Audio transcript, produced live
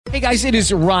Hey guys, it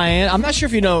is Ryan. I'm not sure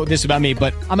if you know this about me,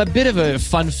 but I'm a bit of a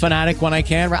fun fanatic when I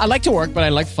can. I like to work, but I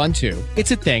like fun too.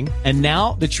 It's a thing. And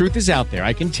now the truth is out there.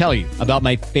 I can tell you about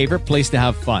my favorite place to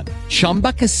have fun.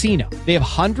 Chumba Casino. They have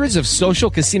hundreds of social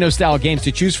casino style games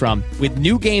to choose from with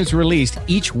new games released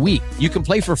each week. You can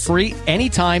play for free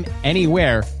anytime,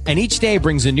 anywhere. And each day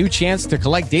brings a new chance to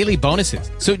collect daily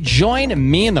bonuses. So join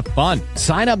me in the fun.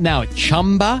 Sign up now at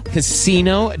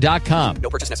ChumbaCasino.com. No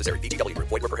purchase necessary. VGW.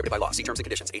 Void where prohibited by law. See terms and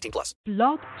conditions. 18+.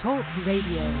 Blog Talk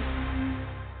Radio.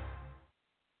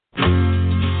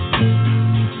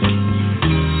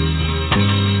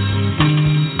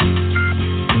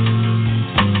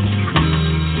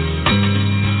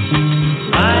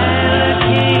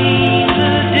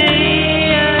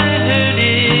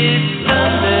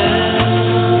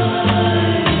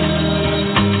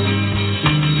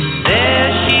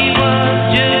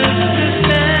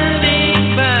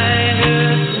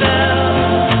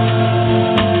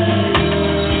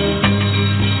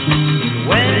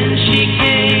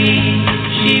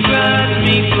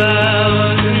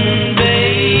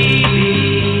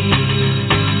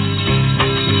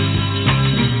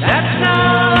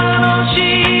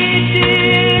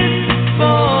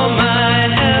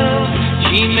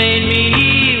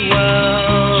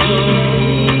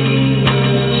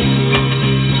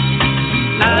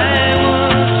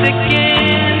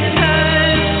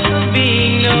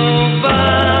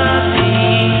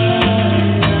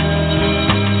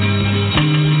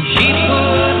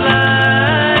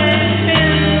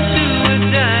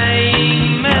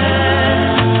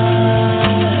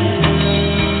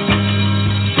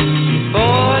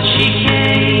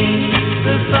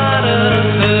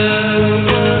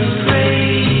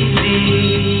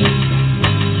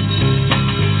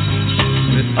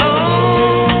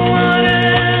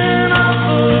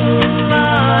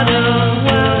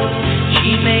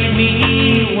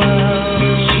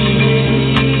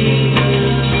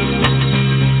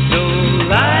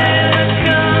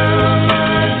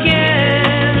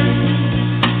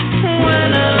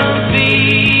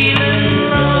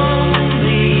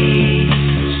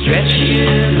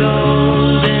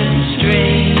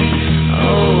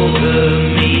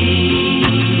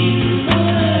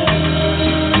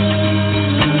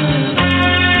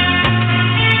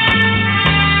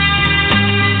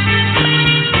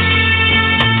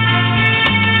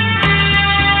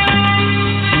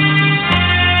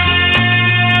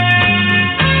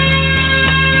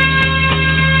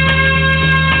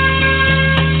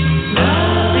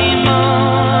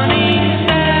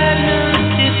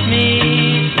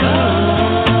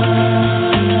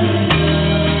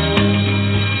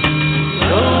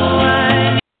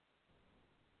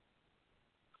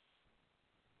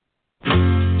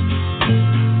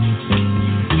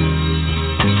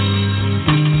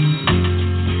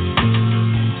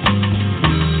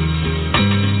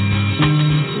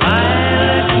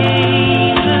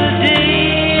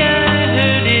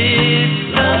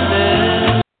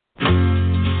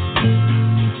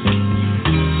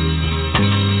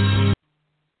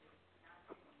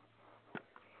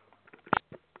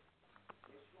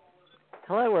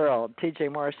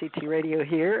 TJ Morris CT Radio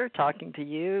here, talking to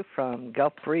you from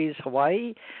Gulf Breeze,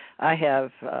 Hawaii. I have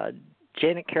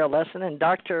Janet Carroll Lesson and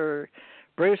Dr.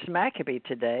 Bruce Maccabee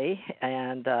today.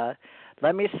 And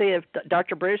let me see if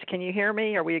Dr. Bruce, can you hear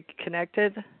me? Are we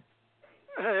connected?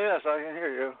 Yes, I can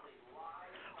hear you.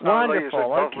 Wonderful.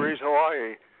 Like Gulf Breeze,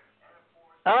 Hawaii.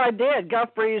 Oh, I did.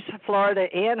 Gulf Breeze, Florida,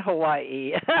 and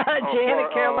Hawaii.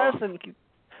 Janet Carroll Lesson.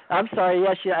 I'm sorry.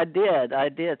 Yes, I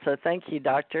did. So thank you,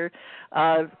 Doctor.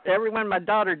 Everyone, my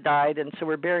daughter died, and so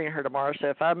we're burying her tomorrow. So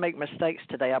if I make mistakes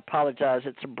today, I apologize.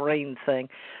 It's a brain thing.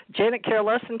 Janet Carroll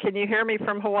Lesson, can you hear me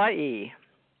from Hawaii?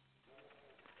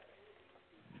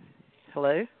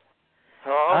 Hello?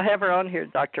 Hello? I have her on here,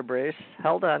 Dr. Bruce.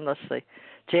 Hold on. Let's see.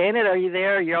 Janet, are you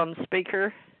there? You're on the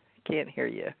speaker? Can't hear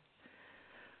you.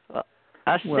 Well,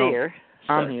 I see her.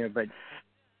 So. I'm here, but...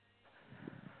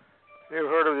 You've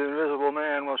heard of the Invisible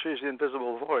Man? Well, she's the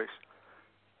Invisible Voice.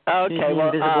 Okay, she's the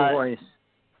Invisible Voice.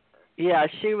 Yeah,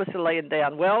 she was laying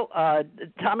down. Well,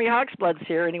 Tommy Hawksblood's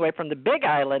here anyway from the Big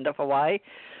Island of Hawaii.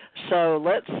 So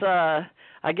let's,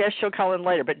 I guess she'll call in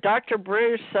later. But Dr.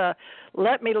 Bruce,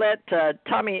 let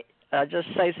Tommy just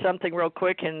say something real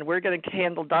quick, and we're going to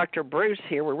handle Dr. Bruce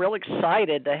here. We're real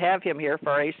excited to have him here for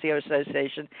our ACO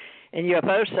Association and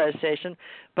UFO Association.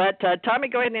 But, Tommy,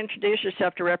 go ahead and introduce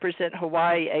yourself to represent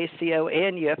Hawaii ACO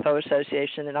and UFO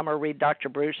Association, and I'm going to read Dr.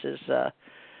 Bruce's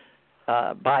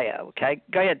bio, okay?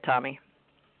 Go ahead, Tommy.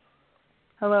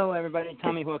 Hello, everybody.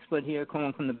 Tommy Hawksblood here,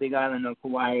 calling from the Big Island of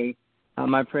Hawaii.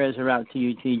 My prayers are out to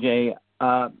you, TJ.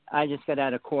 I just got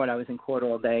out of court. I was in court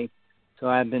all day. So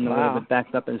I've been a little bit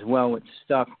backed up as well with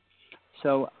stuff.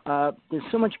 So there's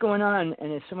so much going on,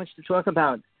 and there's so much to talk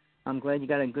about. I'm glad you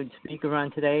got a good speaker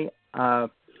on today.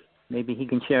 Maybe he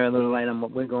can share a little light on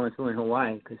what we're going through in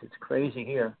Hawaii, because it's crazy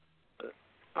here.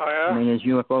 Oh, yeah? I mean, there's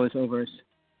UFOs over us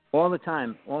all the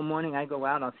time. All morning I go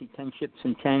out, I'll see 10 ships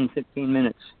in 10, 15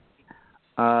 minutes.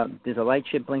 There's a light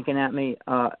ship blinking at me,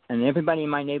 and everybody in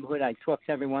my neighborhood, I talk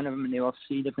to every one of them, and they all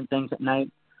see different things at night.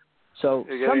 So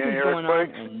You getting something's any going on.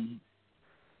 earthquakes? And,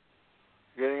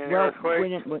 Getting any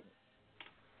earthquakes?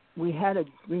 We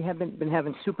have been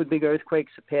having super big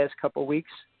earthquakes the past couple of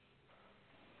weeks,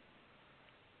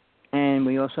 and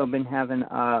we also been having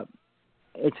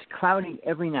it's cloudy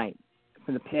every night.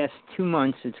 For the past 2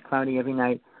 months, it's cloudy every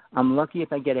night. I'm lucky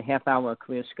if I get a half hour of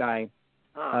clear sky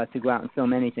to go out and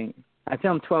film anything. I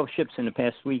filmed 12 ships in the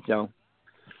past week, though,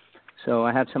 so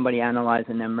I have somebody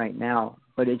analyzing them right now.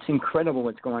 But it's incredible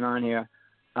what's going on here.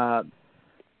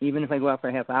 Even if I go out for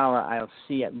a half hour, I'll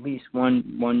see at least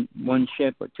one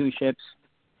ship or 2 ships.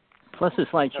 Plus, this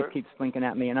light ship keeps blinking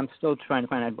at me, and I'm still trying to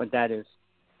find out what that is.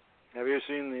 Have you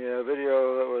seen the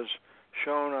video that was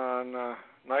shown on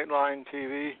Nightline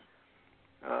TV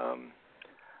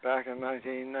back in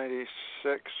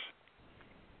 1996?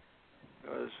 It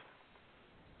was,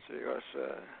 it was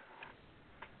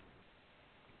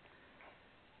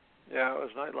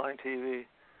Nightline TV,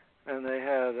 and they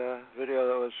had a video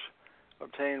that was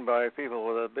obtained by people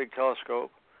with a big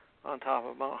telescope on top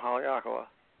of Mount Haleakala.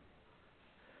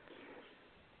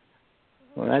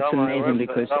 Well, that's amazing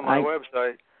because it's on my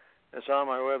website. It's on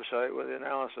my website with the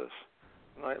analysis.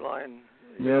 Nightline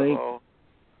really? UFO.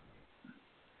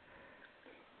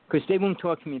 Because they won't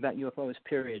talk to me about UFOs,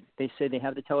 period. They say they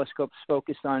have the telescopes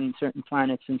focused on certain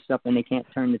planets and stuff, and they can't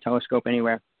turn the telescope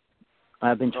anywhere.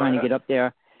 I've been trying to get up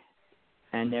there,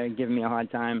 and they're giving me a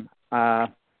hard time.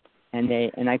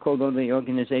 And I called all the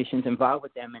organizations involved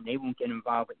with them, and they won't get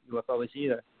involved with UFOs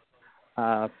either.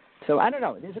 So I don't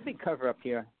know. There's a big cover-up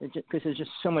here because there's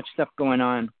just so much stuff going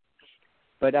on.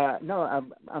 But, no,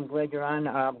 I'm glad you're on.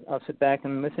 I'll sit back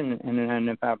and listen, and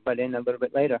if I'll butt in a little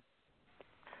bit later.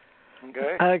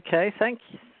 Okay, thank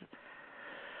you.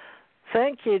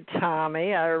 Thank you,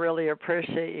 Tommy. I really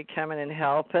appreciate you coming and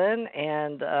helping,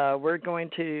 and we're going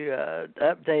to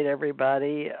update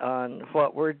everybody on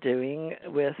what we're doing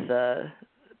with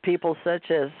people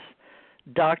such as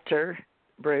Dr.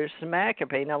 Bruce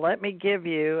Maccabee. Now, let me give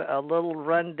you a little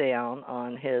rundown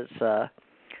on his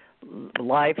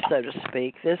life, so to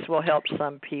speak. This will help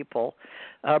some people.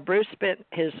 Bruce spent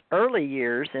his early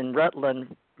years in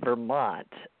Rutland, Vermont,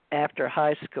 after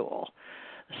high school.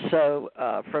 So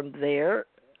from there,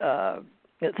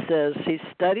 it says he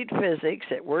studied physics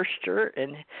at Worcester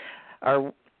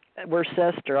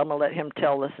Worcester. I'm going to let him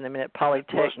tell us in a minute.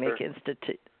 Polytechnic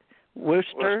Institute.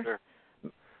 Worcester.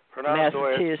 Pronounced the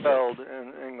way it's spelled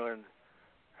in England.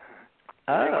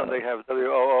 In England they have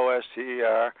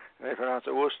Wooster, and they pronounce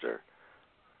it Worcester.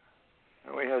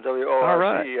 And we have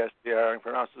Worcester and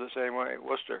pronounce it the same way,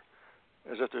 Worcester,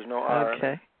 as if there's no R.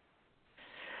 Okay.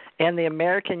 And the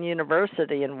American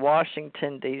University in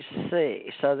Washington,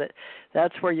 D.C. So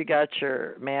that's where you got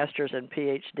your master's and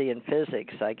Ph.D. in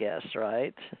physics, I guess,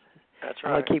 right? That's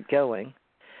right. I'll keep going.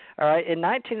 All right. In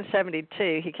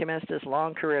 1972, he commenced his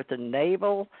long career at the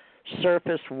Naval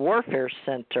Surface Warfare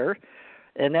Center,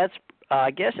 and that's, I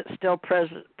guess it's still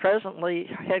presently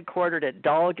headquartered at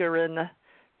Dahlgren,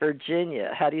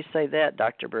 Virginia. How do you say that,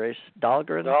 Dr. Bruce?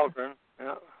 Dahlgren? Dahlgren,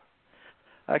 yeah.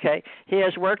 Okay. He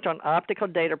has worked on optical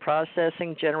data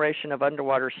processing, generation of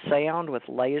underwater sound with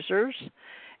lasers,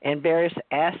 and various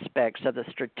aspects of the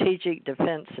Strategic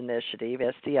Defense Initiative,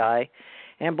 SDI,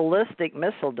 and ballistic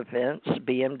missile defense,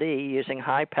 BMD, using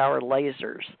high-power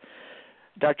lasers.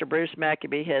 Dr. Bruce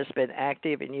Maccabee has been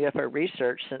active in UFO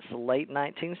research since the late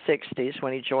 1960s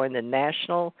when he joined the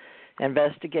National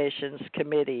Investigations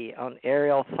Committee on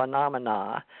Aerial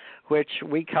Phenomena, which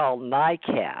we call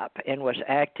NICAP, and was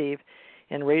active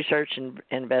in research and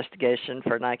investigation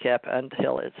for NICAP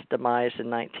until its demise in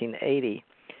 1980.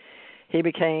 He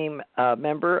became a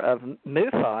member of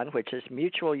MUFON, which is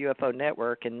Mutual UFO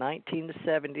Network, in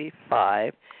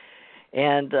 1975,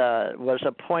 and was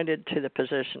appointed to the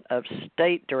position of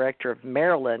State Director of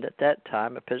Maryland at that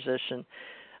time, a position,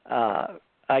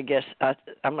 I guess,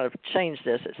 I'm going to change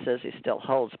this. It says he still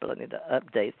holds, but I need to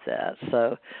update that.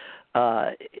 So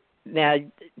now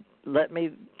let me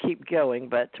keep going,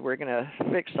 but we're going to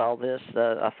fix all this.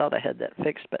 I thought I had that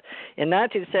fixed. But in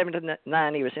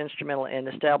 1979, he was instrumental in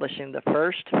establishing the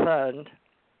first fund.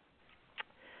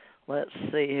 Let's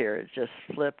see here. It just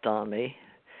flipped on me.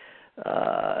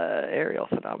 Aerial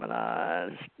phenomena,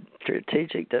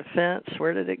 strategic defense.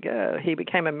 Where did it go? He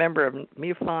became a member of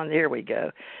MUFON. Here we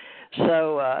go.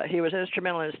 So he was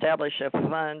instrumental in establishing a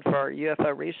fund for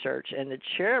UFO research and the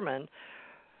chairman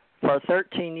for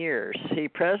 13 years. He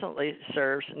presently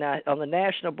serves now on the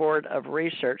National Board of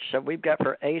Research, so we've got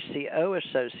for ACO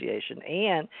Association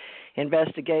and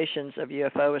Investigations of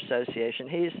UFO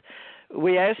Association.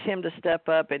 We asked him to step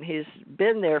up, and he's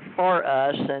been there for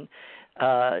us and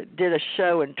did a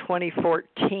show in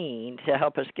 2014 to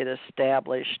help us get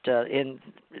established in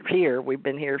here. We've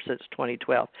been here since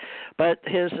 2012. But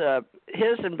his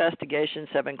investigations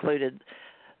have included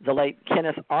the late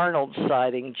Kenneth Arnold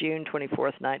sighting, June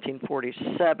 24th,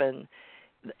 1947,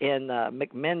 in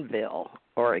McMinnville,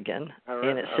 Oregon.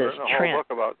 And it says Trent.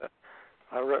 Book about that.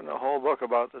 I've written a whole book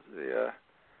about the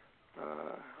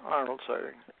Arnold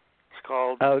sighting. It's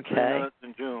called 3 Minutes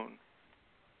in June.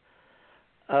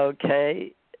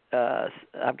 Okay.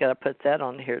 I've got to put that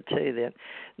on here, too, then.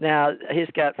 Now,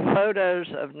 he's got photos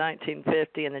of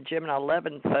 1950 and the Gemini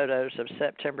 11 photos of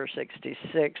September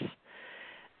 66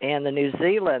 and the New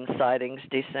Zealand sightings,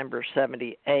 December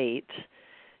 78,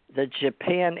 the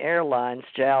Japan Airlines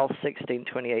JAL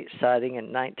 1628 sighting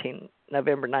in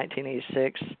November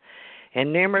 1986,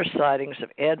 and numerous sightings of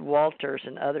Ed Walters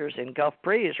and others in Gulf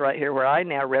Breeze, right here where I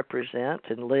now represent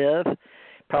and live.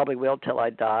 Probably will till I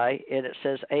die. And it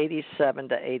says 87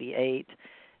 to 88.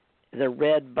 The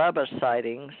Red Bubba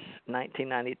sightings,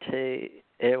 1992,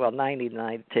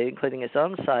 1992, including his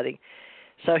own sighting.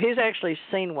 So he's actually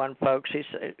seen one, folks. He's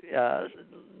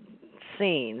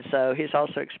seen. So he's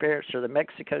also experienced the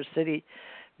Mexico City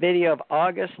video of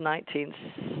August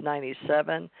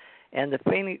 1997 and the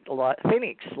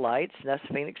Phoenix Lights. That's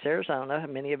Phoenix, Arizona.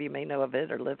 Many of you may know of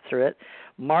it or lived through it.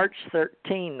 March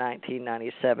 13,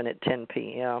 1997 at 10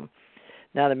 p.m.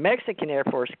 Now, the Mexican Air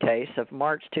Force case of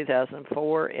March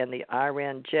 2004 and the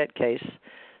Iran jet case,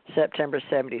 September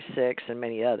 76, and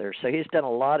many others. So he's done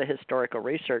a lot of historical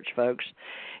research, folks,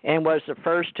 and was the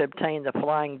first to obtain the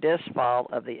flying disc file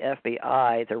of the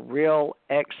FBI, the real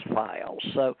X-Files.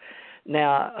 So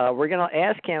now we're going to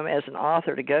ask him as an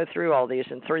author to go through all these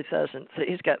in 3,000. So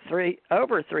he's got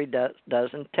over three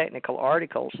dozen technical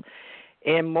articles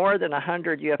and more than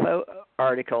 100 UFO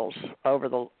articles over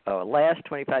the last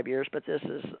 25 years, but this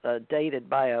is a dated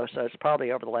bio, so it's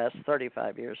probably over the last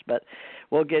 35 years, but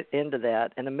we'll get into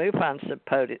that. And the MUFON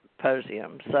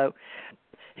Symposium. So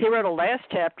he wrote a last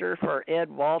chapter for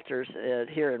Ed Walters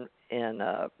here in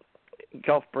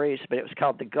Gulf Breeze, but it was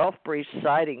called The Gulf Breeze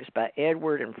Sightings by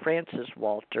Edward and Francis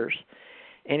Walters.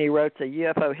 And he wrote the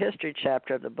UFO history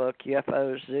chapter of the book,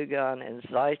 UFOs, Zugon, and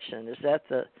Zeichen. Is that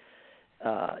the...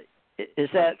 Is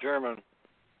that German?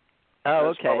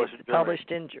 Oh, okay. Published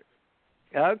in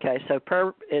German. Okay, so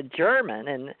German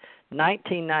in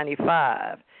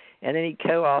 1995, and then he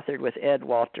co-authored with Ed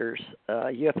Walters,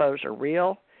 UFOs Are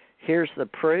Real, Here's the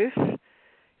Proof,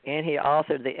 and he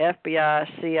authored the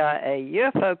FBI-CIA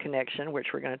UFO Connection, which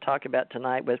we're going to talk about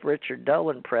tonight with Richard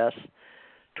Dolan Press,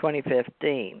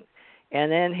 2015.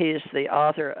 And then he's the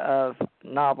author of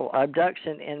novel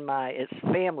Abduction in It's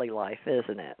Family Life,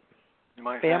 isn't it?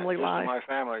 Family life? Just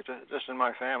in my family. Just in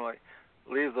my family.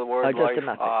 Leave the word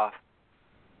life off.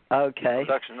 Okay.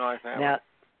 Abduction in my family. Now,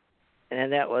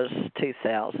 and that was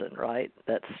 2000, right?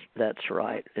 That's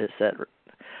right. Is that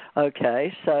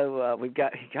okay? So we've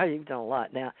got. God, you've done a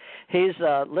lot. Now he's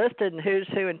listed in Who's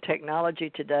Who in Technology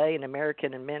Today in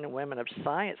American and Men and Women of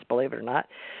Science, believe it or not,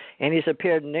 and he's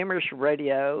appeared in numerous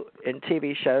radio and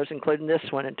TV shows, including this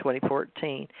one in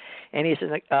 2014. And he's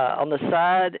on the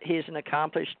side. He's an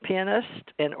accomplished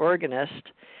pianist and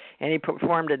organist. And he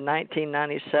performed in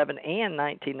 1997 and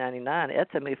 1999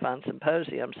 at the MUFON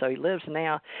Symposium. So he lives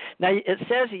now. Now, it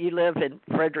says that you live in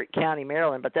Frederick County,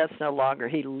 Maryland, but that's no longer.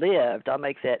 He lived. I'll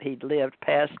make that he lived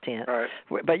past tense. Right.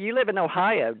 But you live in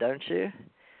Ohio, don't you?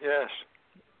 Yes.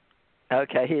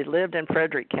 Okay. He lived in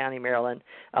Frederick County, Maryland.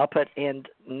 I'll put and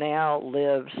now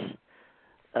lives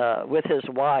with his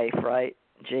wife, right,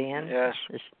 Jan? Yes.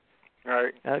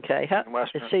 Right. Okay. In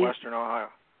Western Ohio.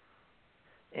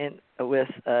 And with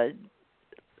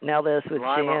now lives with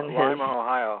Jan. Lima,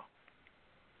 Ohio.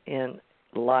 In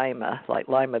Lima, like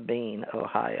Lima Bean,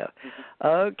 Ohio. Mm-hmm.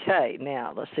 Okay,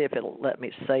 now let's see if it'll let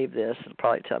me save this. It'll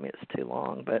probably tell me it's too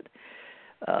long, but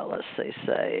let's see,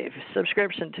 save.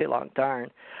 Subscription too long,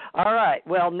 darn. All right,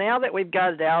 well, now that we've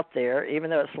got it out there, even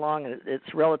though it's long,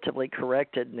 it's relatively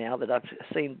corrected now that I've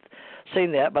seen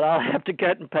that, but I'll have to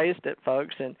cut and paste it,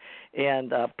 folks, and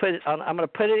put it on. I'm going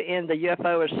to put it in the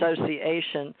UFO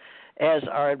Association as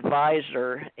our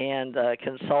advisor and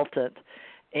consultant,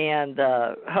 And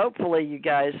hopefully you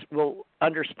guys will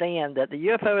understand that the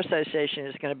UFO Association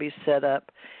is going to be set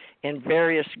up in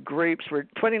various groups.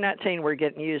 2019 we're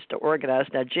getting used to organize.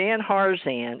 Now, Jan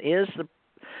Harzan is the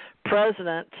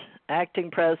president,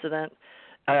 acting president,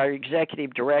 or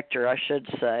executive director, I should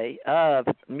say, of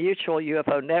Mutual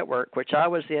UFO Network, which I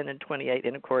was in 28,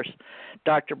 and, of course,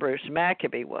 Dr. Bruce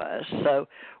Maccabee was. So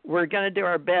we're going to do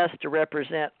our best to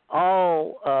represent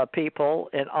all people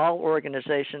and all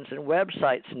organizations and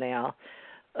websites now.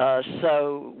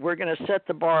 So we're going to set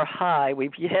the bar high.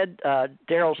 We've had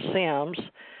Daryl Sims,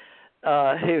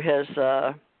 who has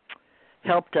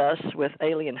helped us with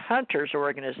Alien Hunters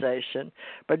organization,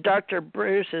 but Dr.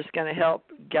 Bruce is going to help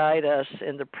guide us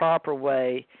in the proper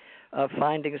way of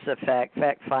findings of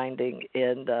fact-finding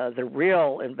in the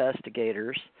real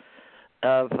investigators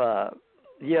of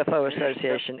UFO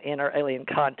Association and our Alien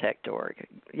Contact org.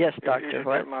 Yes, Doctor. You should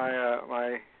get my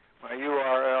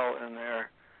URL in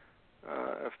there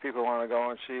if people want to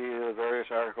go and see the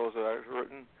various articles that I've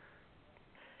written.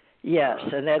 Yes,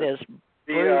 and that is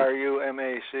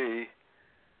BRUMAC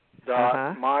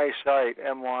 .mysite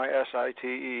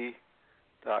mysite.com.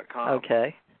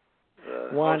 Okay. The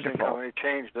wonderful. Company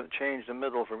changed the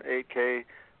middle from 8K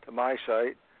to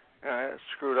MySite, and it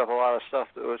screwed up a lot of stuff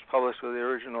that was published with the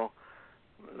original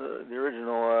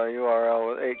URL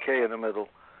with 8K in the middle.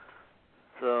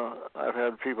 So I've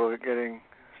had people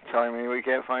telling me we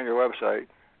can't find your website;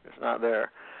 it's not there.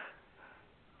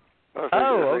 If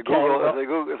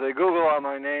they Google on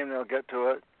my name, they'll get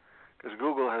to it, because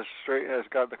Google has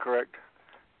got the correct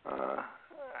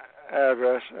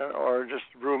address, or just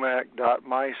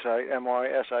brumac.mysite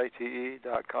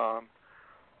mysite.com.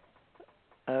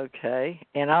 Okay,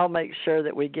 and I'll make sure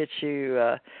that we get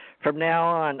you. From now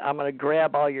on, I'm going to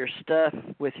grab all your stuff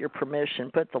with your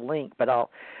permission, put the link, but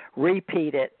I'll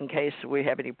repeat it in case we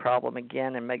have any problem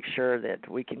again, and make sure that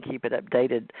we can keep it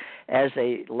updated as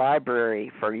a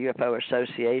library for UFO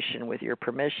Association. With your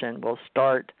permission, we'll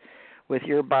start with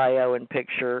your bio and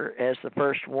picture as the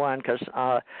first one, because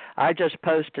I just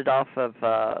posted off of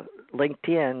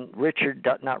LinkedIn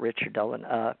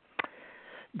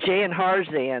Jan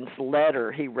Harzan's letter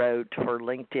he wrote for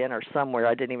LinkedIn or somewhere.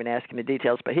 I didn't even ask him the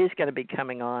details, but he's going to be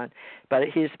coming on. But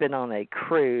he's been on a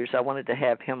cruise. I wanted to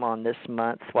have him on this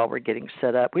month while we're getting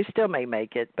set up. We still may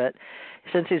make it, but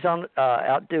since he's on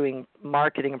out doing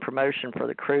marketing and promotion for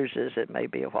the cruises, it may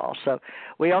be a while. So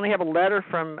we only have a letter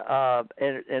from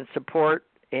and support,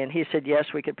 and he said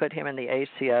yes, we could put him in the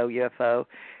ACO UFO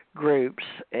groups,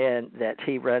 and that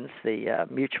he runs the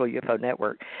Mutual UFO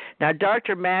Network. Now,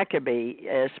 Dr. Maccabee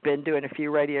has been doing a few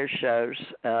radio shows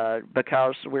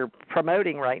because we're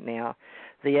promoting right now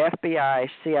the FBI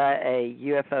CIA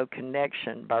UFO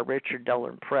Connection by Richard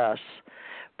Dolan Press.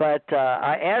 But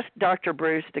I asked Dr.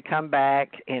 Bruce to come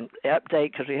back and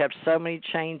update, because we have so many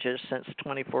changes since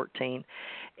 2014,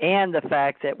 and the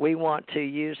fact that we want to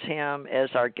use him as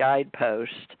our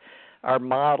guidepost, our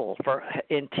model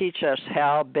and teach us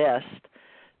how best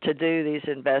to do these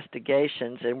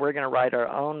investigations. And we're going to write our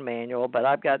own manual, but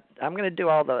I'm going to do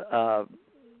all the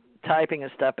typing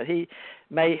and stuff, but he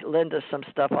may lend us some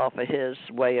stuff off of his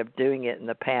way of doing it in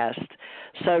the past.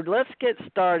 So let's get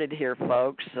started here,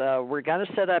 folks. We're going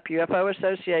to set up UFO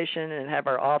Association and have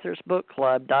our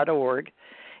authorsbookclub.org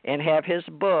and have his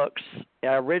books.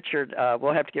 Richard,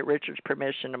 we'll have to get Richard's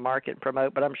permission to market and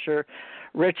promote, but I'm sure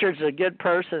Richard's a good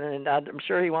person, and I'm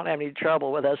sure he won't have any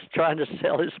trouble with us trying to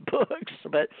sell his books.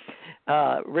 But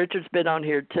Richard's been on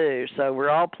here too, so we're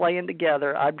all playing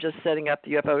together. I'm just setting up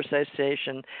the UFO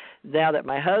Association now that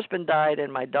my husband died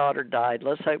and my daughter died.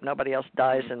 Let's hope nobody else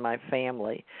dies in my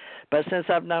family. But since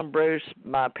I've known Bruce,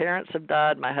 my parents have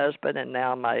died, my husband, and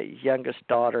now my youngest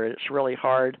daughter. It's really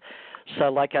hard. So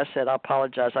like I said, I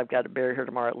apologize. I've got to bury her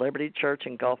tomorrow at Liberty Church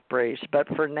in Gulf Breeze. But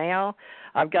for now,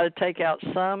 I've got to take out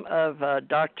some of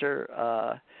Dr.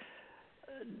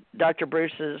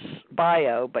 Bruce's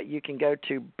bio, but you can go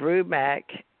to Brumac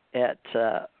at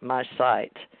my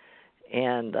site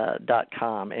and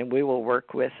 .com, and we will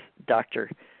work with Dr.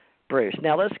 Bruce.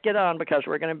 Now let's get on, because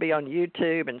we're going to be on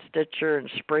YouTube and Stitcher and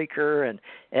Spreaker and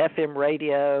FM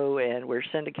radio, and we're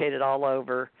syndicated all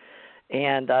over.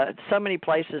 And so many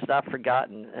places I've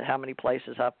forgotten how many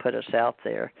places I've put us out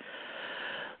there.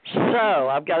 So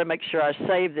I've got to make sure I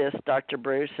save this, Dr.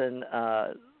 Bruce, and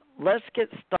let's get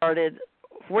started.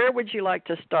 Where would you like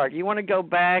to start? You want to go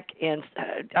back, and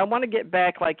I want to get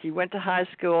back like you went to high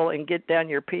school and get down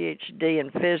your Ph.D.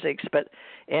 in physics,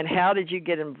 and how did you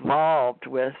get involved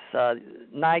with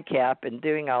NICAP and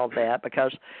doing all that?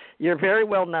 Because you're very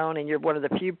well known, and you're one of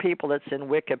the few people that's in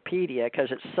Wikipedia, because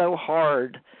it's so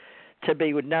hard to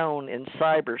be known in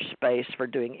cyberspace for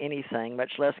doing anything,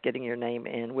 much less getting your name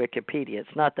in Wikipedia.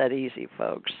 It's not that easy,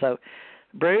 folks. So,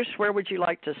 Bruce, where would you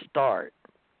like to start?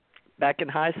 Back in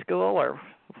high school or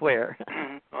where?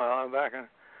 Well, I'm back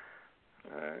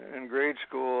in grade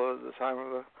school at the time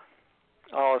of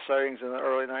all the sightings in the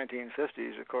early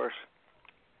 1950s. Of course,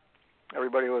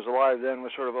 everybody who was alive then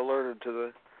was sort of alerted to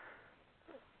the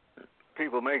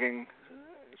people making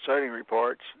sighting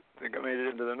reports that made it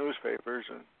into the newspapers,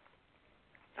 and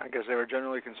I guess they were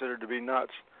generally considered to be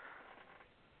nuts.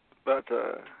 But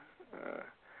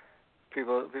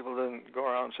people didn't go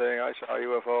around saying, I saw a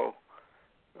UFO,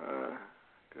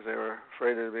 because they were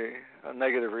afraid it would be a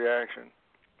negative reaction.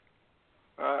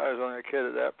 I was only a kid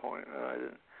at that point.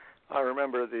 I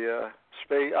remember the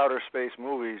outer space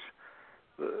movies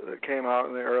that came out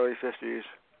in the early 50s,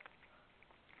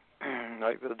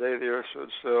 like The Day the Earth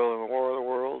Stood Still and The War of the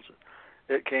Worlds.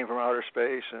 It came from outer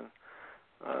space, and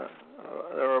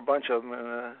there were a bunch of them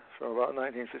from about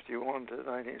 1951 to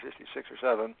 1956 or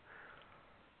 7.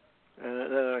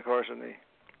 And then, of course, in the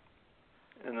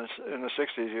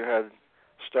 60s, you had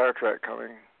Star Trek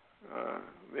coming,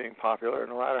 being popular in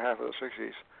the latter half of the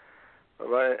 60s. But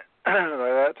by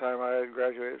that time, I had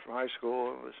graduated from high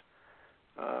school and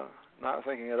was not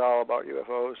thinking at all about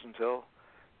UFOs until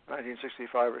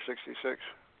 1965 or 66,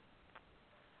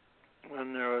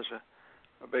 when there was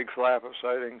a big flap of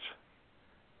sightings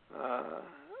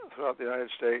throughout the United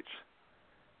States,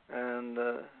 and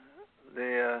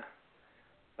that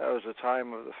was the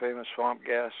time of the famous swamp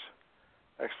gas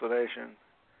explanation,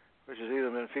 which has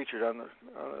even been featured on the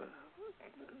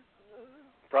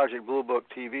Project Blue Book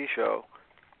TV show.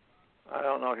 I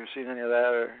don't know if you've seen any of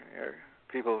that, or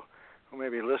people who may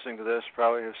be listening to this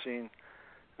probably have seen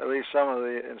at least some of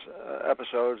the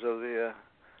episodes of the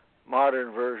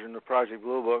modern version of Project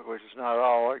Blue Book, which is not at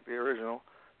all like the original.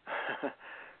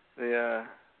 The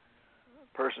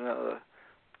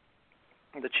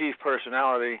chief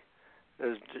personality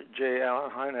is J.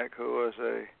 Allen Hynek, who was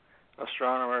a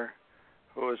astronomer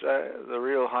who was the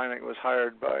real Hynek was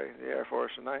hired by the Air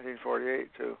Force in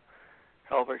 1948 to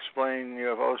help explain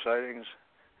UFO sightings,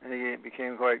 and he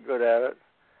became quite good at it,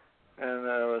 and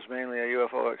was mainly a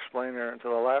UFO explainer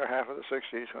until the latter half of the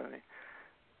 60s, when he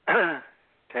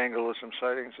tangled with some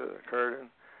sightings that occurred in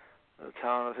the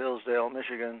town of Hillsdale,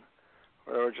 Michigan,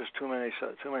 where there were just too many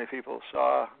people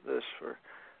saw this for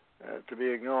to be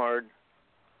ignored.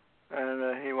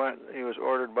 And he was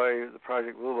ordered by the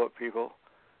Project Blue Book people,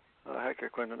 Hector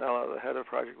Quintanilla, the head of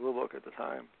Project Blue Book at the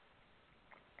time,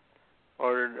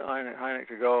 ordered Hynek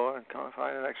to go and come and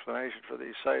find an explanation for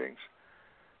these sightings.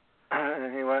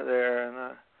 And he went there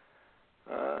and,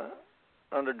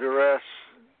 under duress,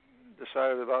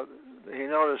 he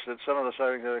noticed that some of the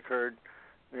sightings had occurred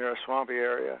near a swampy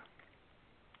area.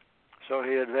 So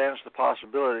he advanced the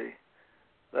possibility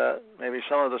that maybe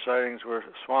some of the sightings were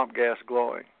swamp gas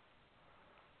glowing.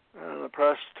 And the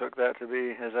press took that to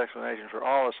be his explanation for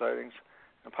all the sightings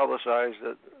and publicized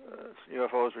that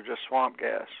UFOs were just swamp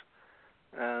gas.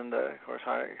 And, of course,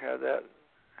 Hynek had that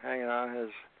hanging on his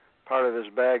part of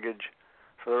his baggage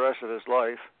for the rest of his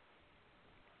life.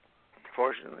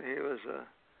 Fortunately,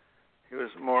 he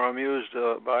was more amused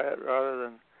by it rather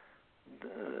than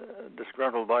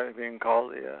disgruntled by being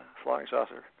called the flying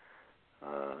saucer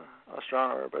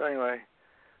astronomer. But anyway,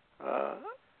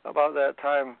 about that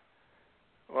time,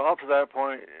 well, up to that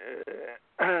point,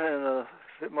 in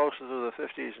most of the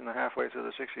 50s and halfway through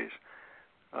the 60s,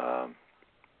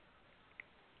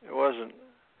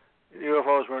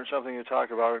 UFOs weren't something you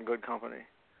talked about in good company.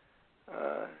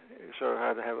 You sort of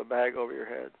had to have a bag over your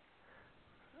head.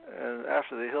 And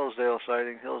after the Hillsdale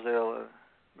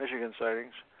Michigan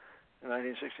sightings in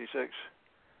 1966,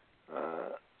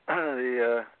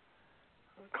 the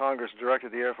Congress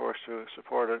directed the Air Force to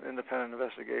support an independent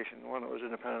investigation, one that was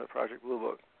independent of Project Blue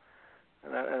Book.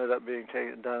 And that ended up being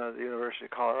done at the University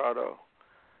of Colorado.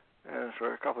 And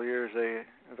for a couple of years, they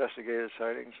investigated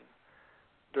sightings.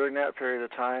 During that period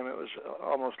of time, it was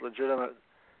almost legitimate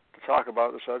to talk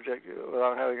about the subject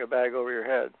without having a bag over your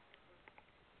head.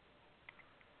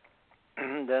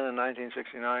 Then in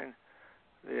 1969,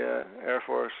 the Air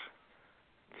Force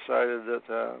decided that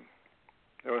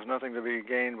there was nothing to be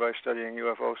gained by studying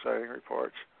UFO sighting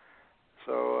reports.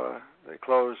 So they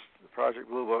closed the Project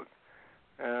Blue Book,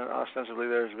 and ostensibly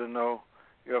there's been no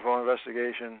UFO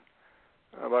investigation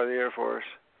by the Air Force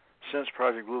since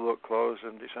Project Blue Book closed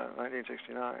in December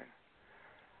 1969.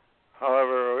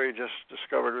 However, we just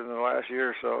discovered in the last year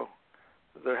or so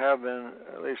that there have been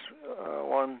at least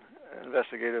one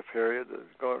investigative period that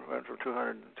went from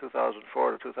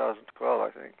 2004 to 2012, I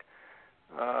think,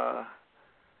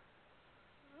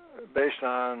 based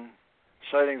on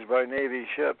sightings by Navy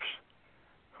ships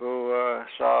who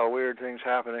saw weird things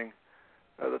happening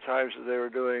at the times that they were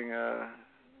doing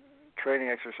training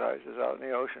exercises out in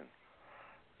the ocean.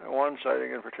 And one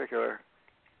sighting in particular,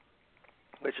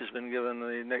 which has been given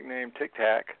the nickname Tic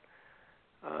Tac,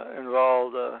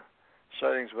 involved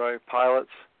sightings by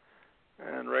pilots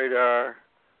and radar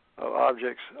of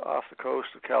objects off the coast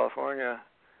of California.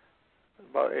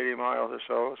 About 80 miles or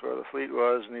so is where the fleet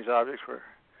was, and these objects were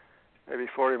maybe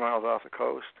 40 miles off the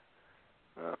coast,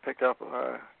 picked up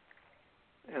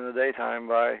in the daytime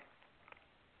by,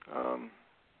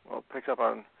 picked up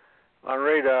on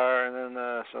radar, and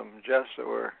then some jets that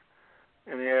were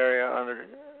in the area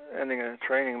ending a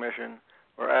training mission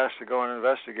were asked to go and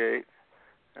investigate.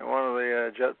 And one of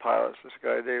the jet pilots, this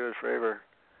guy David Fravor,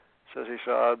 says he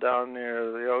saw down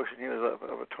near the ocean, he was up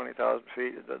over 20,000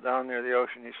 feet, down near the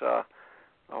ocean he saw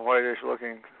a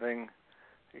whitish-looking thing.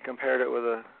 He compared it with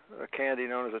a candy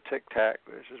known as a Tic Tac,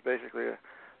 which is basically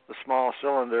the small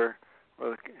cylinder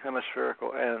with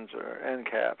hemispherical ends, or end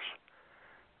caps.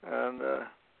 And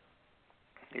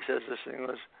he says this thing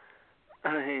was,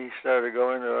 he started to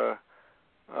go into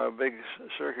a big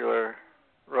circular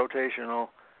rotational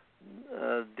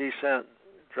descent,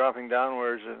 dropping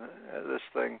downwards, and this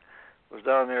thing was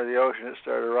down near the ocean. It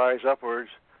started to rise upwards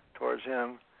towards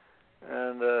him,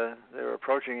 and they were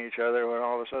approaching each other when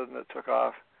all of a sudden it took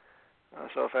off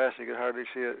so fast he could hardly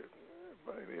see it.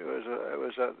 It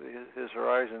was at his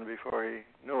horizon before he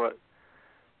knew it.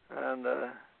 And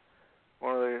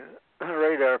one of the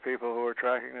radar people who were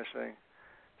tracking this thing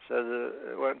said that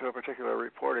it went to a particular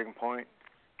reporting point,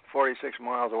 46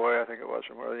 miles away, I think it was,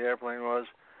 from where the airplane was.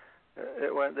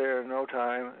 It went there in no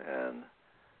time and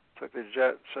took the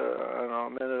jets, a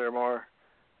minute or more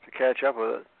to catch up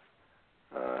with it.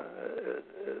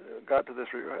 It got to this.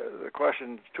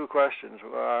 Two questions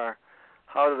are: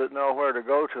 how did it know where to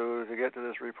go to get to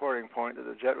this reporting point that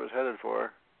the jet was headed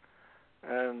for?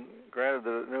 And granted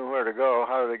that it knew where to go,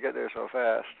 how did it get there so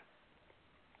fast?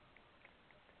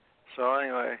 So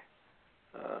anyway,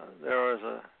 there was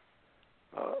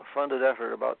a funded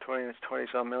effort, about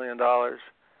 $20-some million,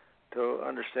 to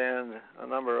understand a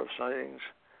number of sightings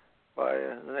by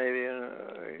the Navy,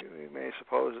 and we may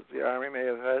suppose that the Army may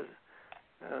have had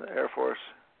an Air Force.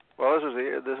 Well, this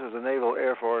was the Naval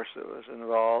Air Force that was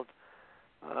involved.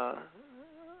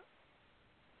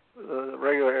 The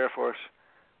regular Air Force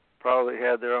probably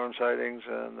had their own sightings,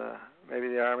 and maybe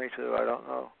the Army too, I don't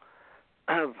know.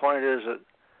 The point is that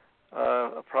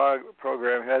a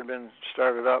program had been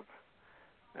started up,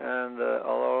 and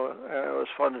although it was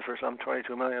funded for some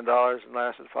 $22 million and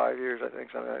lasted 5 years, I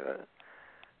think, something like that.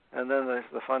 And then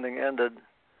the funding ended,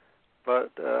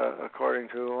 but according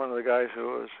to one of the guys who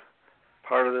was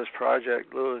part of this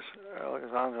project, Louis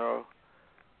Alexandro,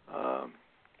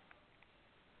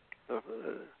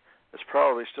 it's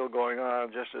probably still going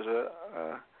on, just as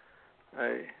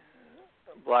a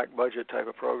black budget type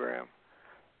of program.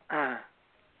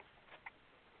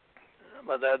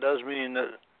 But that does mean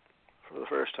that for the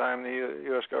first time the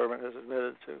U.S. government has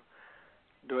admitted to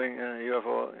doing a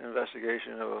UFO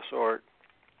investigation of a sort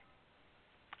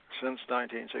since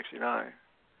 1969.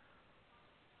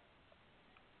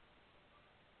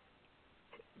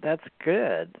 That's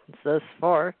good thus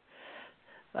far.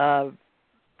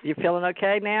 You feeling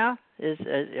okay now? You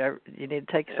need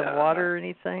to take some water or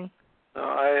anything? No,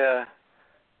 I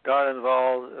got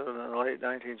involved in the late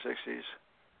 1960s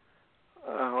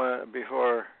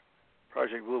before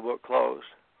Project Blue Book closed.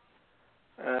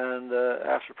 And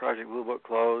after Project Blue Book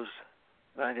closed,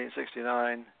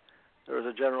 1969, there was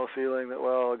a general feeling that,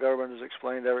 well, the government has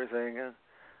explained everything, and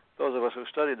those of us who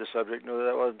studied the subject knew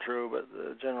that wasn't true, but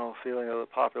the general feeling of the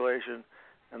population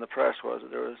and the press was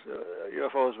that there was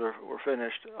UFOs were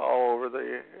finished all over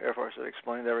the Air Force. That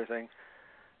explained everything,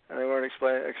 and they weren't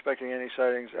expecting any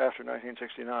sightings after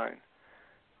 1969.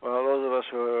 Well, those of us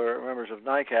who are members of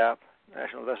NICAP,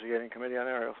 National Investigating Committee on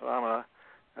Aerial Phenomena,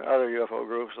 and other UFO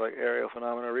groups like Aerial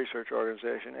Phenomena Research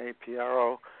Organization,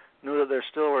 APRO, knew that there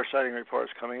still were sighting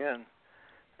reports coming in.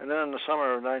 And then in the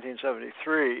summer of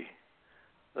 1973,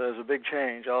 there was a big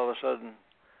change. All of a sudden,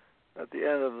 at the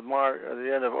end of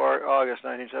August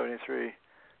 1973,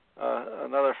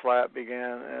 another flap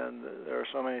began, and there were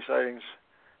so many sightings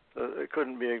that it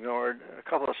couldn't be ignored. A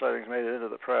couple of sightings made it into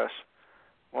the press.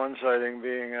 One sighting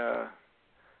being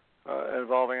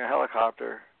involving a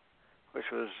helicopter, which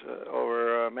was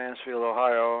over Mansfield,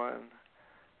 Ohio,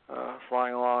 and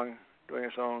flying along, doing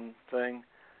its own thing,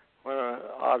 when an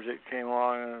object came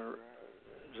along and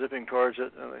zipping towards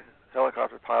it, and the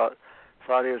helicopter pilot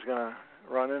thought he was going to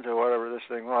run into whatever this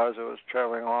thing was. It was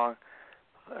traveling along.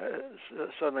 It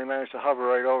suddenly managed to hover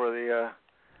right over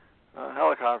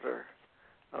helicopter.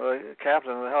 The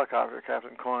captain of the helicopter,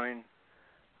 Captain Coyne,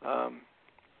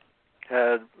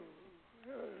 had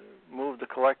moved the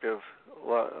collective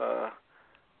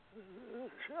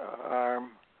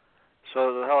arm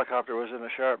so the helicopter was in a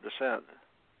sharp descent.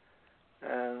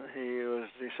 And he was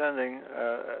descending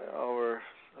over,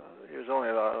 he was only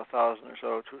about 1,000 or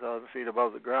so, 2,000 feet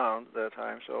above the ground at that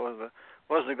time, so it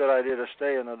wasn't a good idea to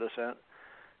stay in the descent.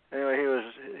 Anyway,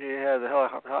 he had the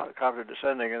helicopter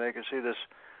descending, and they could see this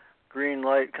green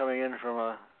light coming in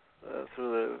from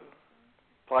through the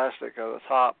plastic of the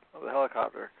top of the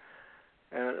helicopter.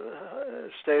 And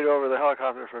it stayed over the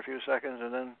helicopter for a few seconds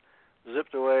and then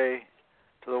zipped away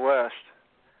to the west.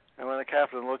 And when the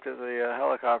captain looked at the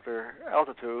helicopter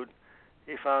altitude,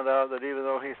 he found out that even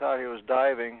though he thought he was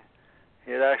diving,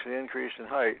 he had actually increased in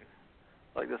height,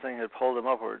 like the thing had pulled him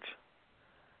upwards.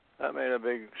 That made a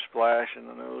big splash in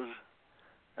the news.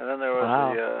 And then there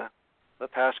was the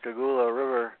Pascagoula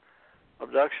River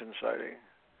abduction sighting,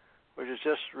 which has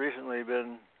just recently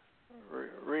been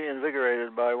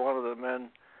reinvigorated by one of the men,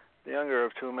 the younger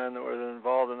of two men that were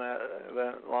involved in that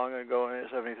event long ago in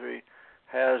 1973,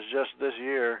 has just this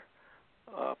year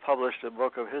published a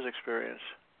book of his experience,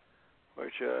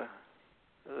 which the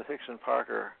Hickson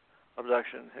Parker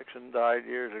abduction. Hickson died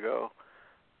years ago,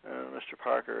 and Mr.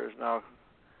 Parker has now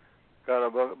got a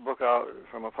book out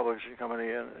from a publishing company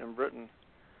in Britain.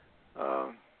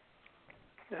 And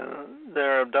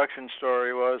their abduction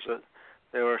story was that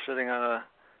they were sitting on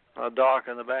a dock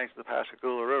on the banks of the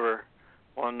Pascagoula River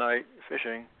one night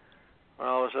fishing, when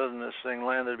all of a sudden this thing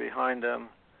landed behind them.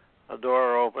 A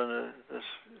door opened, a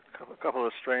couple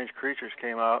of strange creatures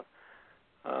came out,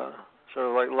 sort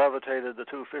of like levitated the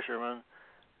two fishermen,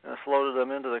 and floated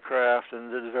them into the craft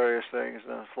and did various things,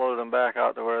 and then floated them back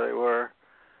out to where they were,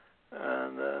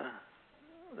 and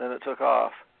then it took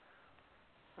off.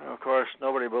 And of course,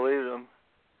 nobody believed them,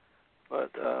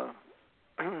 but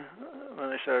when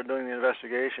they started doing the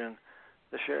investigation,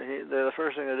 the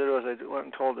first thing they did was they went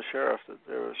and told the sheriff that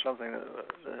there was something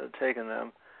that had taken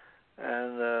them,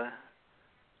 and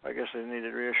I guess they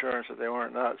needed reassurance that they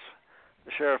weren't nuts.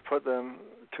 The sheriff put them,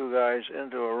 two guys,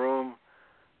 into a room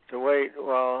to wait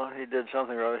while he did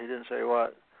something or other. He didn't say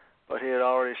what, but he had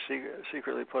already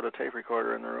secretly put a tape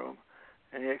recorder in the room,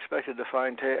 and he expected to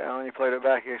find when he played it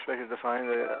back, he expected to find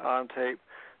that on tape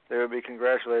they would be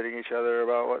congratulating each other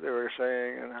about what they were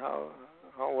saying and how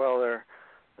well their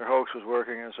hoax was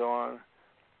working and so on.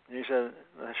 And he said,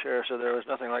 the sheriff said there was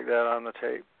nothing like that on the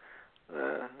tape.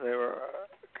 They were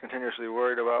continuously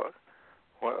worried about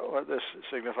what this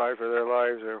signified for their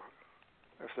lives, or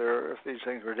if these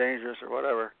things were dangerous or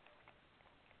whatever.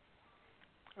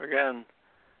 Again,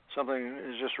 something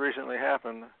has just recently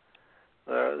happened.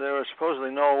 There were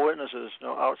supposedly no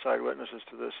outside witnesses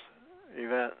to this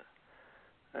event.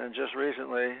 And just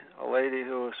recently, a lady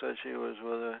who said she was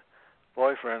with a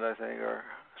boyfriend, I think, or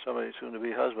somebody soon to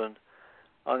be husband,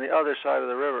 on the other side of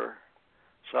the river,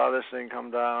 saw this thing come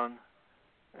down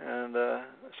and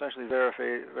essentially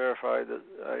verified that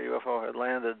a UFO had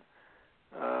landed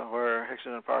where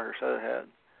Hickson and Parker said it had.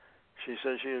 She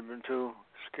said she had been too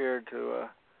scared to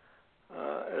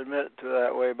admit to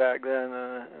that way back then,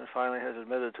 and finally has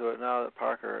admitted to it now that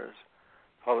Parker has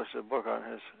published a book on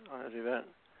his event.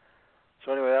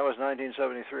 So anyway, that was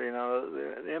 1973. Now,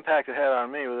 the impact it had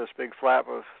on me with this big flap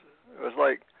it was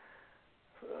like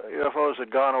UFOs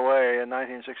had gone away in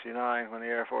 1969 when the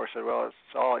Air Force said, well,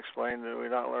 it's all explained, we're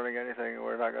not learning anything,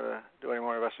 we're not going to do any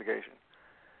more investigation.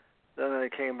 Then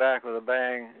they came back with a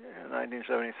bang in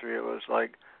 1973. It was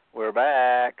like, we're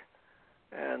back.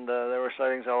 And there were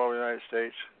sightings all over the United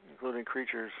States, including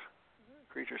creature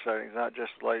sightings, not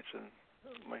just lights and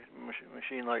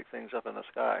machine-like things up in the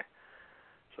sky.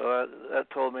 So that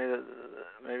told me that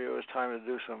maybe it was time to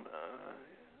do some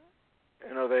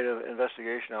innovative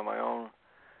investigation on my own,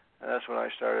 and that's when I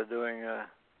started doing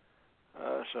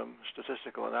some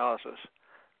statistical analysis.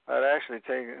 I'd actually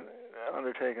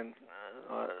undertaken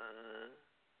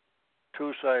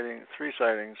three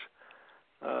sightings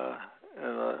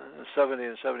in 70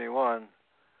 and 71.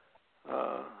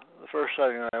 The first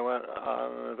sighting I went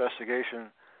on an investigation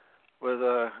with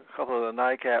a couple of the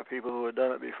NICAP people who had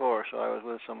done it before, so I was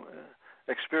with some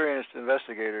experienced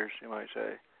investigators, you might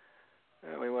say.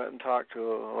 And we went and talked to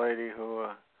a lady who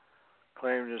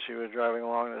claimed as she was driving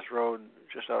along this road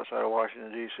just outside of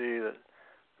Washington, D.C., that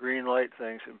green light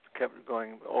things had kept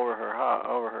going over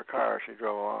her car as she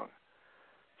drove along.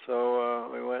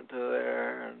 So we went to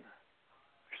there, and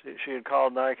she had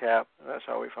called NICAP, and that's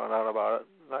how we found out about it.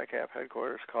 NICAP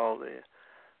headquarters called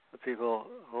the people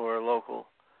who are local,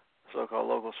 so-called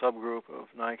local subgroup of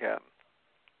NICAP.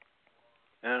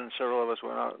 and several of us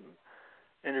went out and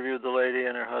interviewed the lady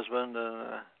and her husband,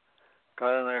 and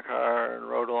got in their car and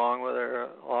rode along with her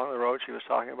along the road she was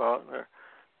talking about.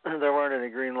 And there weren't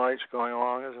any green lights going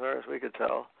along as far as we could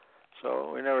tell,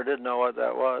 so we never did know what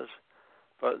that was.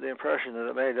 But the impression that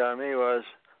it made on me was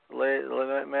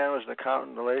the man was an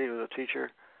accountant, the lady was a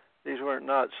teacher. These weren't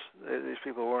nuts. These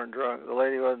people weren't drunk. The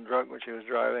lady wasn't drunk when she was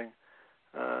driving.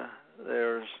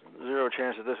 There was zero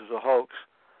chance that this was a hoax.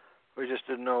 We just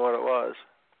didn't know what it was.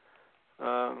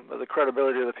 But the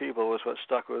credibility of the people was what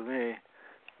stuck with me,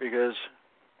 because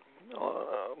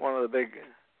one of the big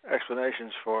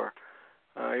explanations for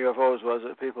UFOs was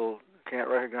that people can't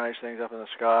recognize things up in the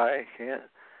sky,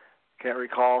 can't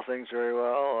recall things very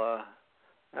well,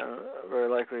 and very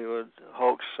likely would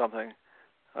hoax something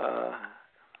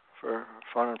for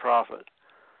fun and profit.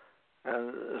 And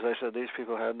as I said, these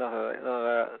people had none of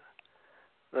that.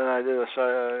 Then I did a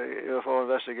UFO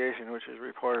investigation, which is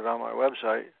reported on my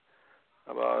website,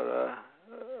 about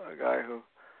a guy who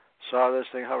saw this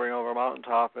thing hovering over a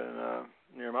mountaintop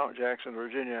near Mount Jackson,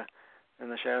 Virginia, in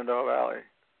the Shenandoah Valley.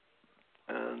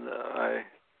 And I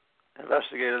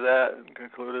investigated that and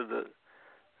concluded that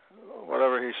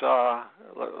whatever he saw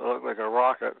looked like a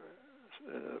rocket,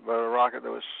 but a rocket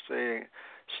that was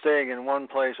staying in one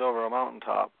place over a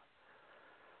mountaintop.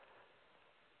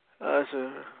 It's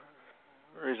a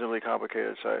reasonably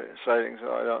complicated sighting,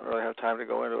 so I don't really have time to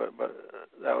go into it, but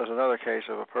that was another case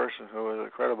of a person who was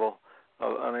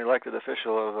an elected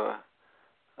official of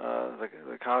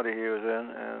the county he was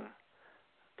in, and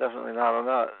definitely not a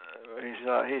nut.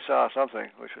 He saw something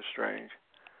which was strange.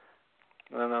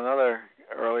 And then another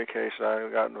early case I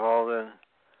got involved in,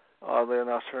 oddly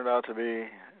enough, turned out to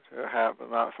happen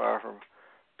not far from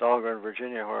Dahlgren,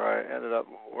 Virginia, where I ended up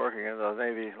working in the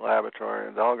Navy laboratory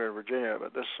in Dahlgren, Virginia.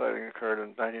 But this sighting occurred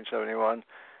in 1971,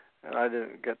 and I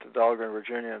didn't get to Dahlgren,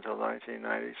 Virginia until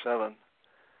 1997.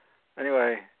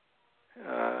 Anyway,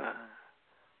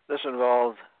 this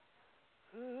involved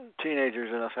teenagers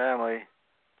in a family,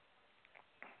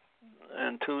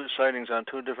 and 2 sightings on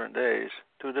 2 different days,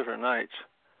 2 different nights,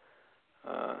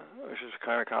 which is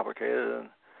kind of complicated. And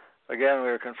again, we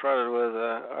were confronted with,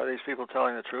 are these people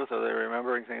telling the truth? Are they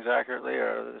remembering things accurately?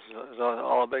 Or is this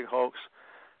all a big hoax?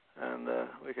 And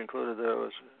we concluded that it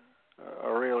was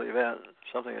a real event,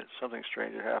 something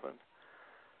strange had happened.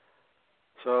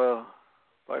 So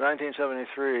by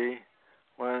 1973,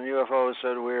 when UFOs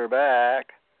said we're back,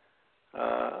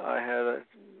 I had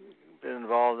been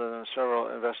involved in several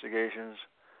investigations.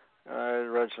 I had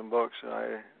read some books, and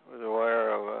I was aware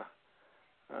of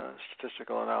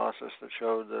statistical analysis that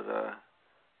showed that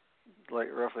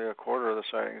roughly a quarter of the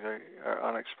sightings are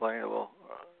unexplainable.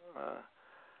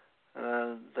 And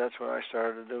then that's when I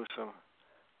started to do some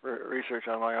research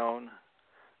on my own.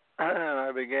 And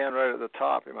I began right at the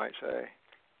top, you might say,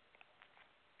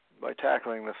 by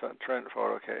tackling the Trent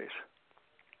photo case.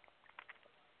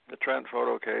 The Trent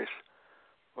photo case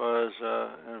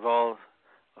involved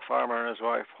a farmer and his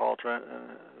wife, Paul Trent,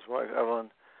 and his wife,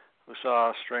 Evelyn, who saw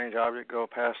a strange object go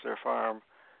past their farm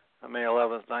on May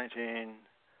 11th,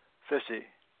 1950.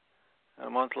 And a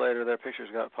month later, their pictures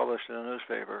got published in a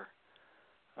newspaper.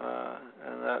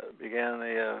 And that began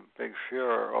the big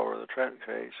furor over the Trent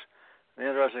case. The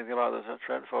interesting thing about the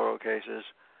Trent photo case is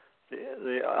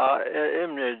the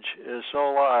image is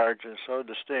so large and so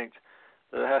distinct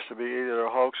that it has to be either a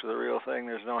hoax or the real thing.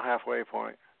 There's no halfway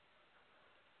point.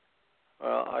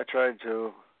 Well, I tried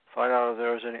to find out if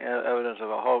there was any evidence of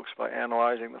a hoax by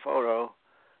analyzing the photo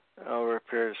over a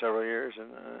period of several years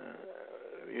and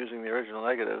using the original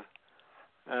negative.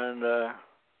 And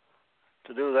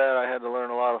to do that, I had to learn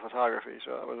a lot of photography,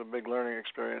 so it was a big learning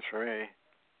experience for me.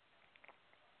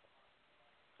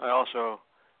 I also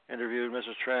interviewed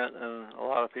Mrs. Trent and a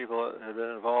lot of people that had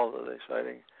been involved with the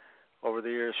sighting over the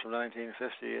years from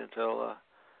 1950 until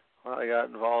when I got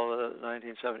involved in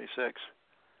 1976.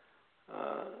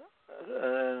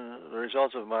 And the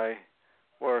results of my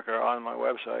work are on my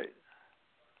website,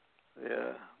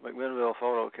 the McMinnville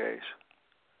photo case.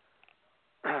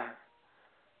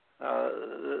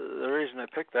 The reason I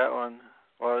picked that one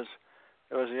was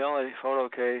it was the only photo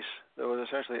case that was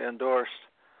essentially endorsed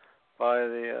by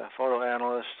the photo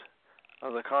analyst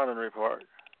of the Condon Report.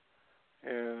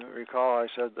 You recall I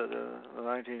said that in the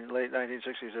late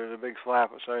 1960s there was a big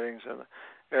flap of sightings, and the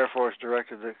Air Force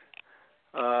directed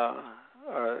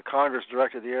Congress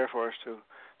directed the Air Force to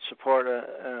support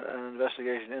an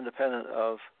investigation independent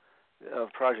of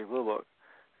Project Blue Book.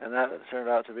 And that turned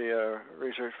out to be a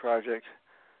research project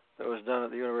that was done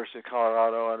at the University of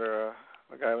Colorado under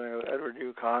a guy named Edward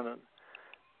U. Condon.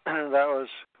 And that was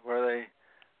where they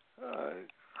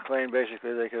claimed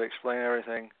basically they could explain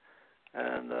everything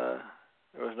and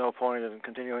there was no point in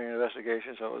continuing an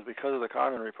investigation. So it was because of the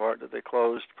Condon report that they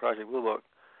closed Project Blue Book.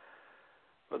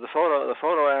 But the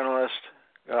photo analyst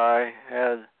guy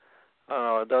had, I don't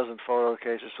know, a dozen photo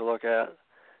cases to look at,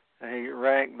 and he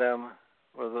ranked them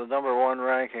with the number one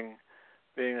ranking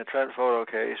being the Trent photo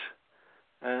case.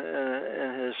 And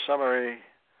in his summary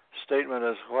statement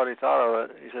as what he thought of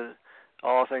it, he said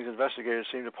all things investigated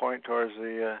seemed to point towards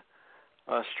the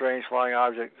strange flying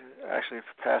object actually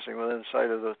passing within sight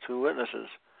of the two witnesses.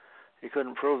 He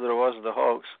couldn't prove that it wasn't a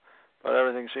hoax, but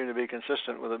everything seemed to be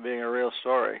consistent with it being a real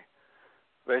story.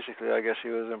 Basically, I guess he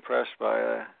was impressed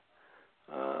by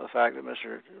the fact that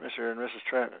Mr. and Mrs.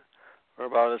 Trent were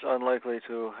about as unlikely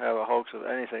to have a hoax of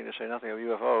anything, to say nothing of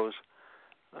UFOs.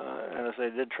 And if they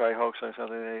did try hoaxing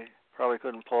something, they probably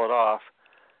couldn't pull it off.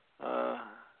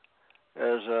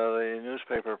 As the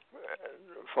newspaper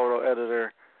photo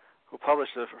editor who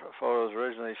published the photos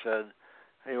originally said,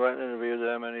 he went and interviewed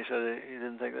them, and he said he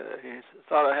didn't think that, he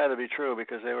thought it had to be true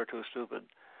because they were too stupid.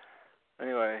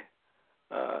 Anyway,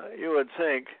 you would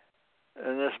think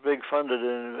in this big funded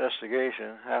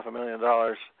investigation,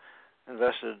 $500,000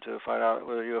 invested to find out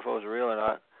whether UFOs are real or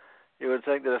not, you would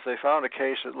think that if they found a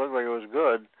case that looked like it was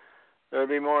good, there would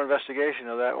be more investigation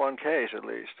of that one case at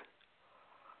least.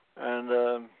 And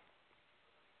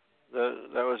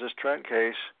that was this Trent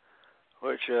case,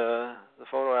 which the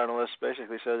photo analyst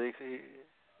basically said, he,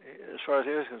 as far as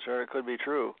he was concerned, it could be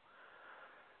true.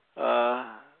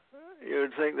 You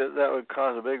would think that that would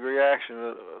cause a big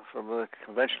reaction from the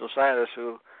conventional scientists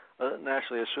who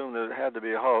naturally assumed that it had to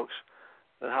be a hoax.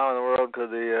 Then how in the world could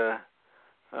the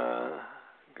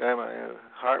guy,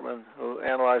 Hartman, who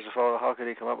analyzed the photo, how could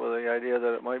he come up with the idea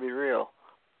that it might be real?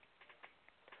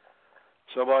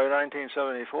 So by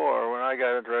 1974, when I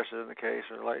got interested in the case,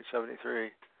 or late 73,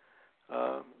 it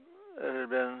had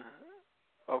been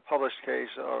a published case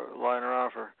lying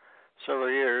around for several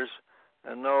years,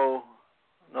 and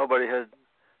nobody had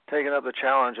taken up the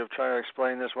challenge of trying to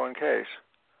explain this one case.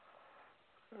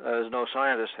 As no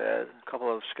scientist had. A couple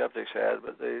of skeptics had,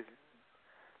 but they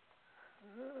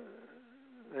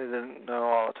didn't know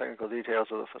all the technical details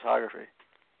of the photography.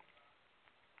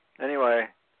 Anyway,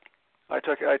 I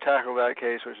tackled that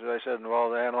case, which, as I said,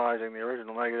 involved analyzing the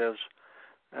original negatives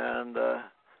and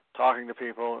talking to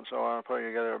people and so on, putting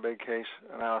together a big case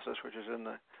analysis, which is in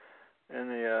the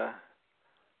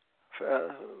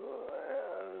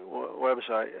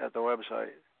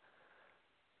website.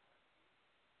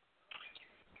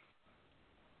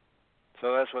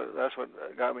 So that's what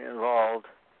got me involved.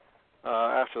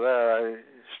 After that, I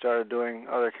started doing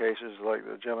other cases like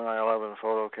the Gemini 11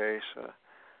 photo case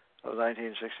of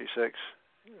 1966,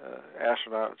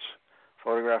 astronauts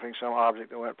photographing some object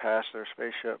that went past their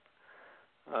spaceship.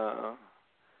 A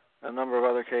number of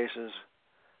other cases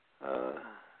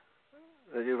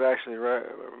that you've actually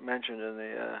mentioned in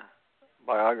the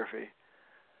biography.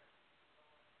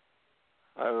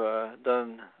 I've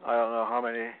done I don't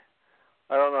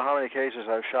know how many cases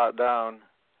I've shot down.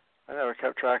 I never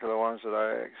kept track of the ones that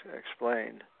I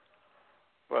explained,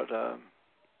 but a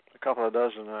couple of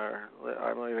dozen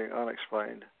I'm leaving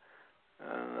unexplained,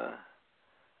 and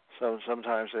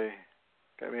sometimes they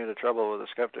get me into trouble with the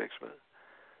skeptics. But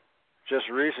just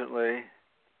recently,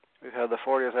 we've had the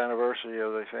 40th anniversary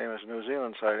of the famous New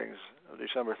Zealand sightings of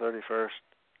December 31st,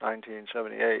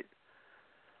 1978,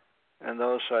 and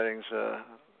those sightings,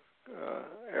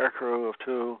 air crew of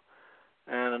 2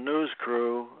 and a news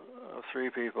crew of 3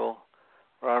 people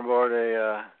were on board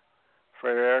a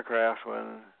freighter aircraft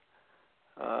when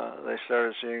they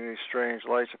started seeing these strange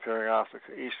lights appearing off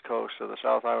the east coast of the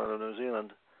South Island of New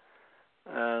Zealand.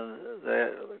 And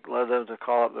they led them to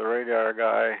call up the radar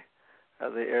guy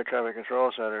at the air traffic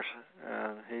control centers,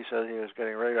 and he said he was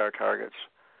getting radar targets.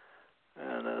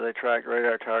 And they tracked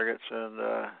radar targets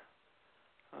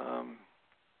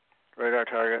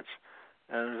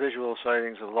and visual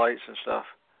sightings of lights and stuff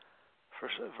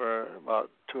for about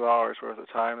 2 hours worth of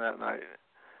time that night.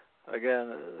 Again,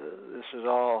 this is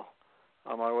all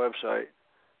on my website,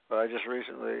 but I just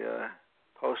recently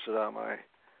posted on my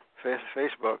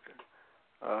Facebook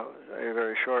a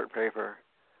very short paper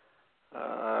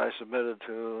I submitted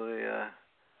to the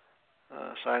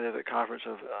Scientific Conference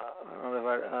of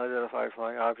Unidentified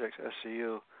Flying Objects,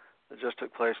 SCU, that just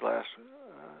took place last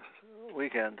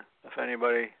weekend. If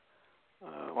anybody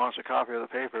wants a copy of the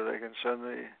paper, they can send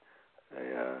me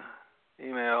a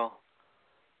email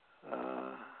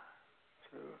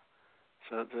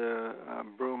to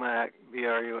Brumac,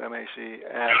 BRUMAC,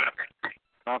 at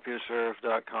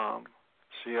CompuServe.com,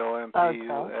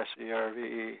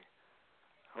 COMPUSERVE.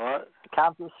 What?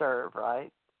 CompuServe,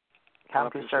 right?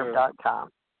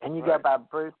 CompuServe.com. And you go by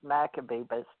Bruce Maccabee,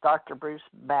 but it's Dr. Bruce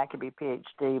Maccabee,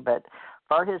 Ph.D., but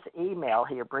for his email,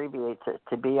 he abbreviates it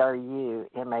to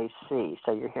BRUMAC,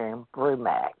 so you're hearing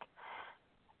BRUMAC.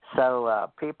 So,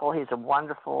 people, he's a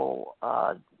wonderful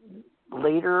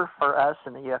leader for us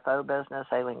in the UFO business,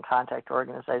 alien contact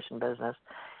organization business,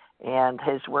 and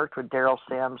has worked with Daryl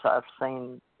Sims. I've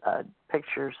seen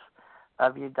pictures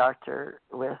of you, Doctor,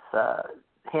 with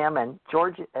him and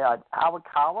George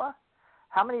Awakawa.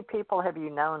 How many people have you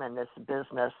known in this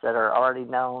business that are already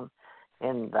known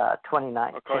in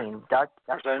 2019? Of course,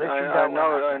 I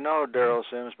know Daryl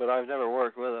Sims, but I've never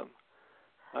worked with him.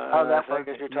 I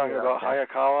think you're talking about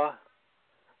Hayakawa.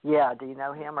 Yeah, do you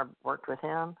know him or worked with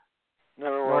him?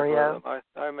 Never worked with him.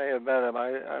 I may have met him.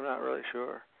 I'm not really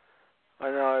sure. I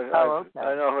know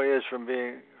I know who he is from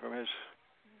his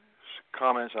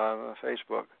comments on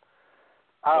Facebook.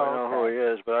 I know who he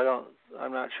is, but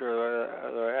I'm not sure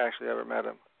whether I actually ever met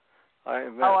him. I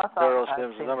met Daryl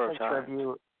Sims a number of times. Of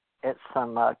you at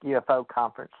some UFO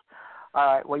conference. All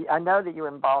right. Well, I know that you're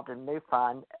involved in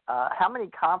MUFON. How many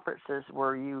conferences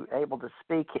were you able to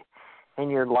speak in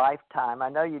your lifetime? I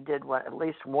know you did at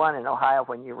least one in Ohio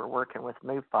when you were working with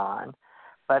MUFON.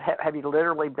 But have you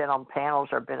literally been on panels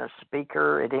or been a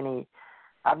speaker at any?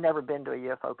 I've never been to a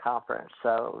UFO conference,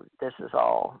 so this is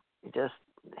all just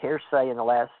hearsay in the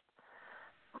last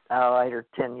 8 or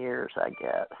 10 years, I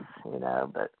guess.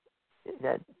 But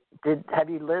have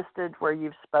you listed where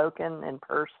you've spoken in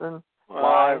person? Well,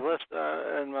 I've listed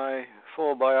in my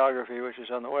full biography, which is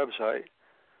on the website.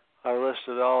 I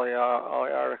listed all the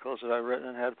articles that I've written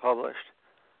and had published.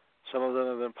 Some of them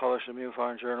have been published in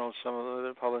MUFON journals. Some of them have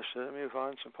been published in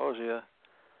MUFON symposia.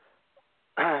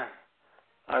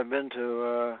 I've been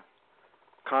to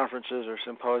conferences or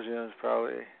symposiums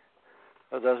probably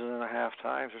 12.5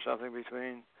 times or something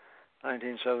between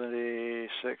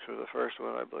 1976 was the first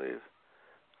one, I believe,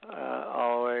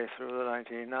 all the way through the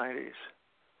 1990s.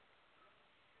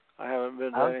 I haven't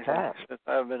been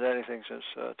to anything since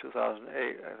 2008.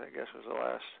 I guess was the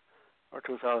last, or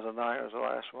 2009 was the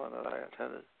last one that I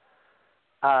attended.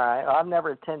 All right. Well, I've never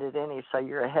attended any, so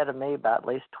you're ahead of me by at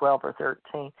least 12 or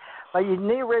 13. Well, you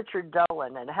knew Richard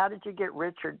Dolan, and how did you get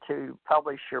Richard to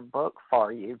publish your book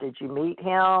for you? Did you meet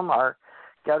him or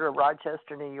go to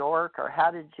Rochester, New York, or how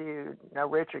did you know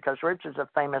Richard? Because Richard's a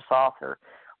famous author.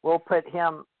 We'll put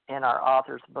him in our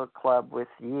author's book club with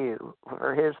you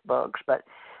for his books, but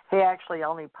he actually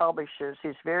only publishes,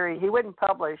 he wouldn't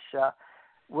publish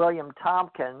William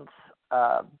Tompkins,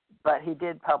 but he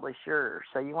did publish yours.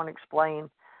 So you want to explain,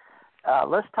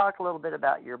 let's talk a little bit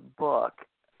about your book.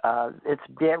 It's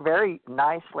very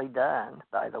nicely done,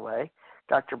 by the way.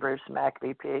 Dr. Bruce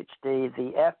Maccabee, Ph.D.,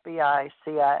 the FBI,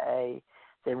 CIA,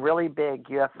 the really big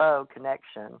UFO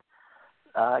connection,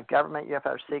 government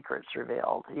UFO secrets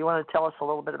revealed. You want to tell us a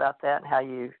little bit about that and how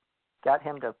you got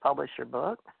him to publish your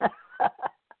book?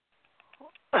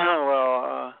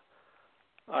 Well,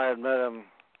 I had met him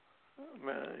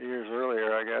years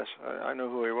earlier, I guess. I knew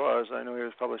who he was. I knew he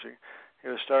was publishing. He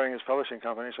was starting his publishing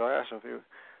company, so I asked him if he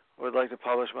would like to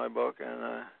publish my book,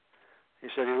 and he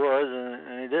said he would,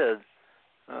 and he did.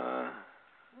 I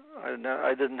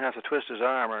didn't have to twist his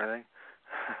arm or anything.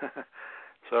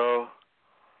 So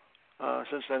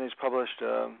since then he's published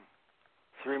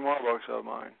 3 more books of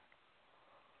mine.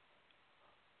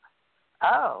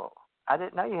 Oh, I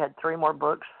didn't know you had 3 more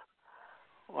books.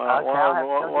 Well,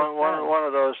 one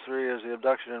of those 3 is the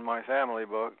Abduction in My Family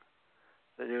book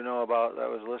that you know about, that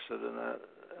was listed in that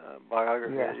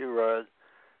biography that you read.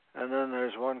 And then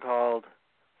there's one called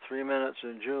 3 Minutes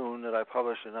in June that I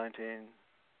published in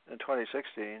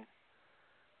 2016.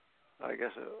 I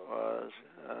guess it was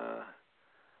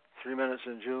 3 Minutes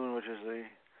in June, which is the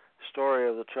story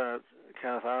of the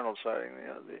Kenneth Arnold sighting.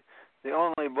 The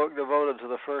only book devoted to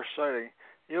the first sighting.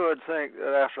 You would think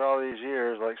that after all these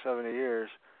years, like 70 years,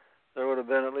 there would have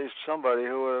been at least somebody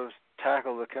who would have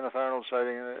tackled the Kenneth Arnold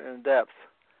sighting in depth.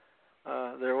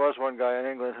 There was one guy in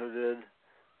England who did,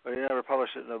 but he never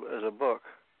published it as a book.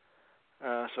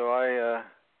 So I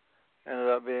ended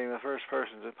up being the first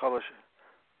person to publish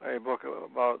a book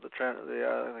about the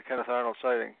Kenneth Arnold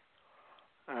sighting.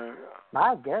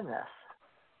 My goodness.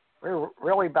 We're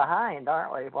really behind,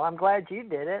 aren't we? Well, I'm glad you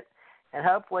did it. And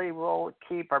hopefully we'll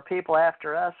keep, our people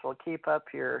after us will keep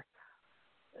up your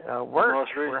work.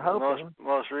 We're hoping. The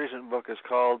most recent book is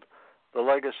called The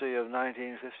Legacy of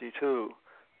 1952,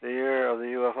 the year of the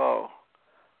UFO.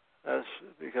 That's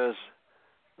because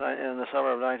in the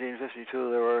summer of 1952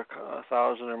 there were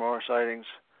 1,000 or more sightings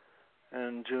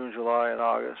in June, July, and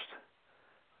August.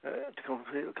 It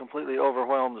completely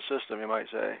overwhelmed the system, you might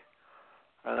say.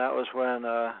 And that was when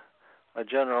a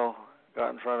general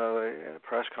got in front of a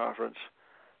press conference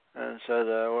and said,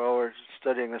 well, we're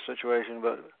studying the situation,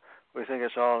 but we think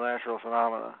it's all a natural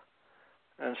phenomena.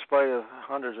 In spite of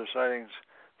hundreds of sightings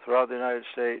throughout the United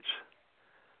States,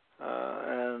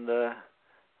 and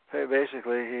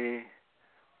basically he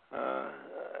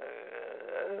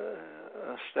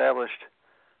established,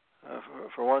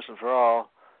 for once and for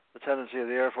all, the tendency of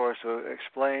the Air Force to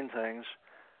explain things.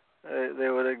 They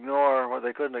would ignore what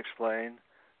they couldn't explain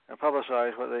and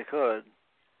publicize what they could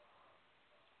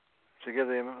to give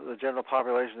the general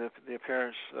population the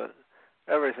appearance that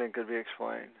everything could be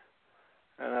explained.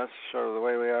 And that's sort of the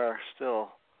way we are still,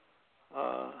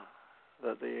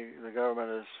 that the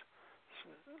government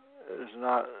is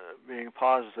not being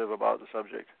positive about the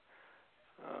subject.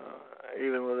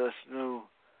 Even with this new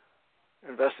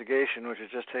investigation, which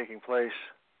is just taking place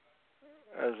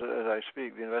as I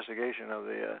speak, the investigation of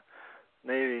the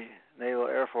Naval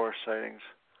Air Force sightings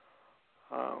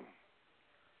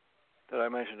that I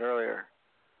mentioned earlier,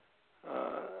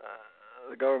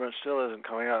 the government still isn't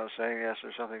coming out and saying, yes,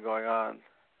 there's something going on.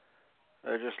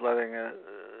 They're just letting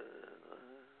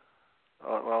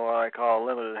what I call a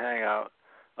limited hangout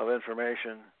of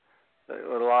information that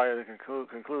would allow you to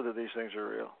conclude that these things are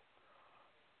real.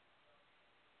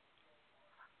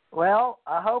 Well,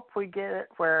 I hope we get it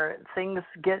where things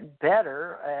get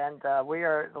better, and we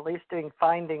are at least doing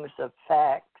findings of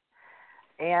fact.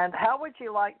 And how would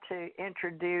you like to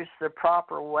introduce the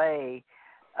proper way?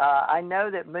 I know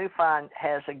that MUFON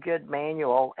has a good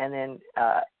manual, and then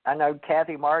I know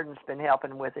Kathy Martin's been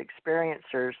helping with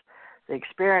experiencers, the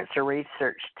experiencer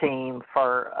research team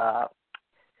for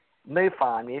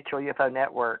MUFON, Mutual UFO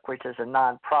Network, which is a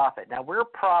nonprofit. Now, we're a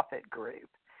profit group.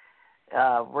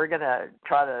 We're going to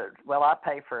try to, well, I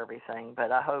pay for everything,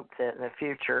 but I hope that in the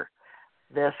future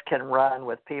this can run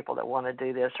with people that want to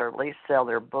do this or at least sell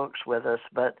their books with us,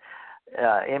 but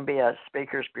MBS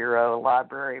Speakers Bureau, a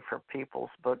library for people's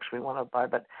books we want to buy.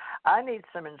 But I need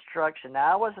some instruction.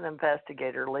 Now, I was an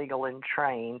investigator, legal and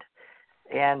trained,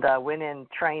 and went in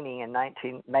training in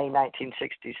May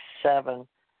 1967,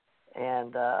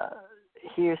 and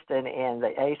Houston and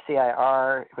the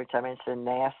ACIR, which I mentioned,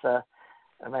 NASA,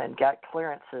 got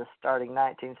clearances starting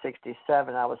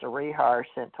 1967. I was a rehire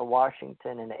sent to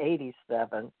Washington in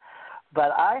 87.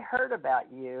 But I heard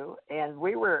about you, and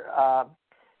we were,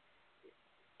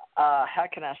 how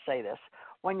can I say this?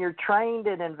 When you're trained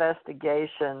in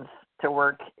investigations to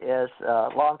work as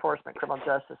law enforcement, criminal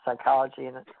justice, psychology,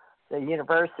 and the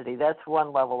university, that's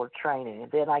one level of training.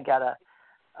 And then I got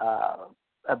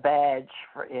a badge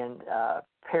in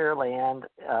Pearland,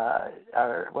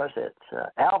 or was it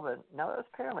Alvin? No, it was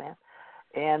Pearland.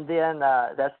 And then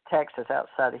that's Texas,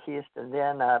 outside of Houston.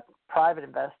 Then private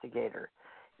investigator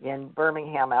in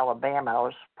Birmingham, Alabama. I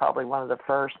was probably one of the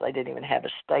first. They didn't even have a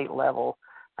state level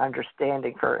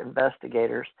understanding for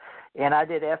investigators. And I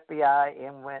did FBI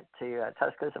and went to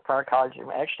Tuscaloosa Fire College and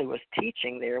actually was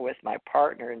teaching there with my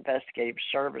partner, investigative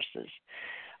services,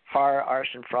 fire,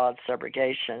 arson, fraud,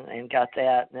 subrogation, and got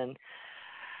that. And then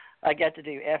I got to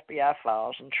do FBI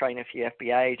files and train a few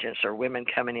FBI agents or women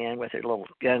coming in with their little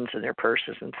guns in their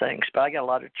purses and things. But I got a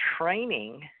lot of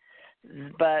training,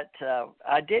 but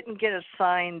I didn't get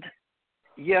assigned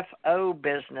UFO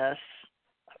business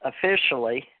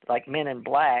officially, like Men in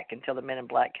Black, until the Men in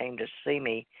Black came to see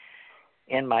me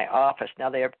in my office. Now,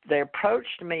 they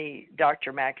approached me,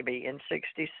 Dr. Maccabee, in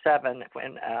 67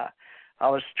 when I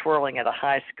was twirling at a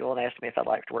high school and asked me if I'd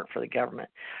like to work for the government.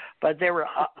 But they were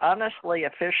honestly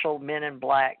official Men in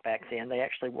Black back then. They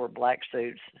actually wore black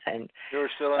suits. And you were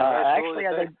still in high school?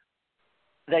 Actually,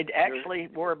 they actually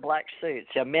wore black suits.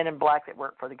 Yeah, Men in Black that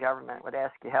worked for the government would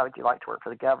ask you, how would you like to work for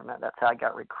the government? That's how I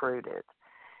got recruited.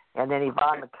 And then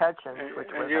Yvonne McCutcheon, which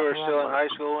was you were still in high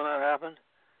school when that happened?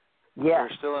 Yes. You were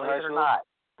still in high school? Or not.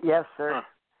 Yes, sir. Huh.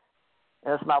 It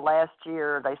was my last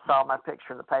year. They saw my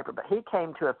picture in the paper, but he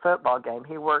came to a football game.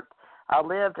 He worked. I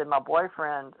lived, and my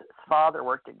boyfriend's father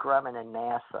worked at Grumman and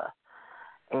NASA,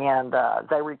 and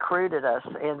they recruited us.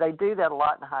 And they do that a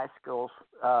lot in high schools.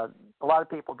 A lot of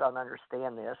people don't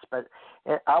understand this, but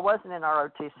I wasn't in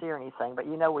ROTC or anything. But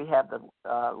we have the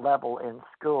level in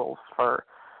schools for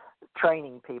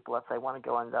training people if they want to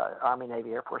go into Army,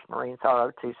 Navy, Air Force, Marines,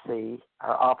 ROTC,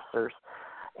 our officers.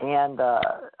 And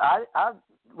I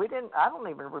don't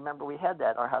even remember we had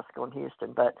that at our high school in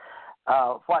Houston. But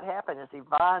what happened is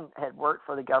Yvonne had worked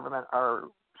for the government or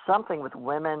something with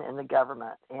women in the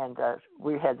government, and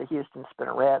we had the Houston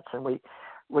Spinnerets, and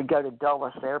we'd go to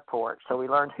Dulles Airport. So we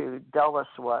learned who Dulles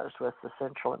was with the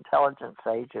Central Intelligence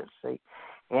Agency,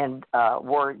 and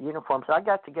wore uniforms. I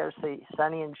got to go see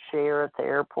Sonny and Cher at the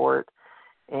airport,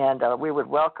 And we would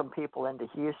welcome people into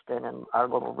Houston in our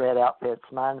little red outfits.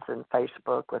 Mine's in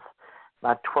Facebook with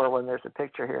my twirling. There's a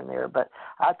picture here and there. But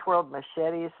I twirled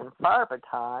machetes and fire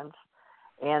batons,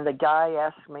 and the guy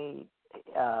asked me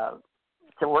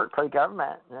to work for the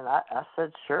government. And I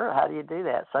said, sure, how do you do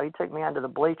that? So he took me under the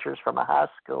bleachers from a high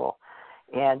school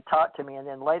and talked to me. And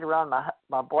then later on,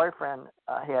 my boyfriend,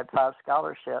 he had 5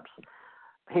 scholarships.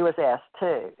 He was asked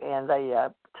too. And they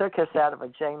took us out of a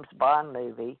James Bond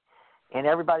movie, and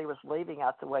everybody was leaving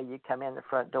out the way you come in the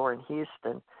front door in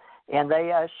Houston. And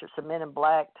they some men in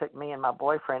black took me and my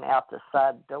boyfriend out the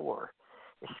side door.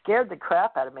 It scared the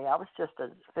crap out of me. I was just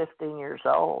 15 years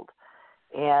old.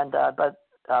 And but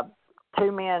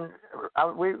 2 men,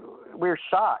 we were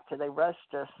shocked. They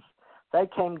rushed us. They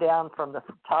came down from the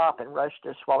top and rushed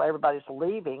us while everybody's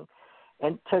leaving,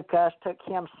 and took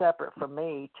him separate from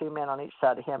me, 2 men on each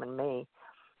side of him and me,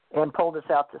 and pulled us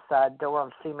out the side door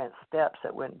on cement steps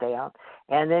that went down.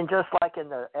 And then just like in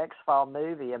the X-File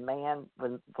movie, a man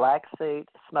with a black suit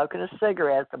smoking a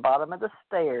cigarette at the bottom of the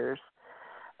stairs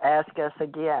asked us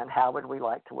again, how would we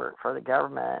like to work for the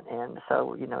government? And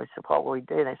so, he said, what will we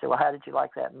do? And they said, well, how did you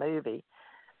like that movie?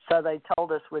 So they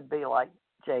told us we'd be like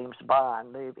James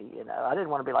Bond movie, I didn't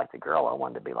want to be like the girl. I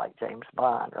wanted to be like James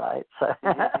Bond, right? So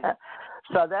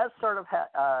so that's sort of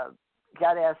how,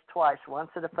 got asked twice, once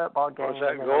at a football game. Was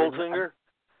that Goldfinger?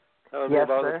 That would yes, be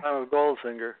about sir. the time of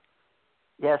Goldfinger.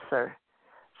 Yes, sir.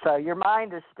 So your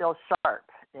mind is still sharp,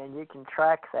 and you can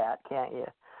track that, can't you?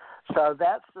 So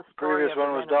that's the story. Previous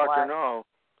one was Dr. No.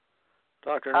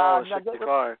 Dr. No was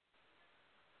 65.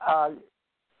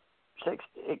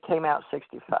 It came out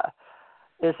 65.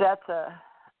 Is that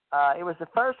it was the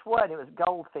first one. It was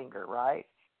Goldfinger, right?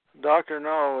 Dr.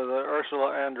 No with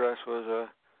Ursula Andress was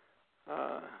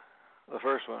the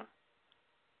first one.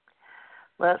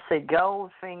 Let's see,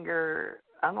 Goldfinger.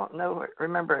 I don't know.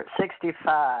 Remember,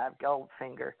 65,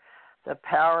 Goldfinger. The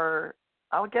Power.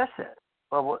 I would guess it.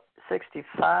 Well,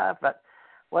 65, but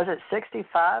was it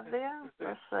 65 then?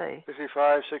 Let's see.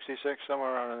 65, 66,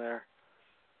 somewhere around in there.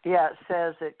 Yeah, it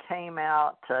says it came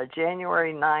out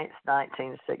January 9th,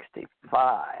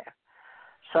 1965.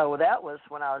 So that was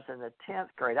when I was in the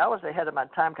 10th grade. I was ahead of my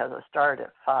time because I started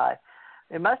at 5.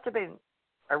 It must have been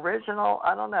original,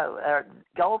 I don't know,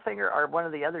 Goldfinger or one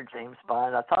of the other James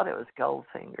Bond. I thought it was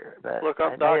Goldfinger. But look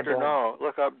up Dr. No.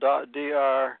 Look up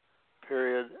Dr.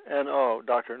 No,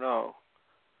 Dr. No.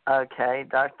 Okay,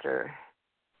 Dr.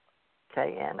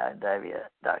 K-N-O-W,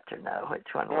 Dr. No.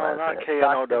 Which one was it? No, not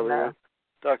K-N-O-W.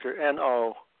 Dr.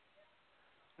 N-O.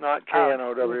 Not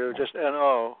K-N-O-W, just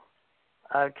N-O.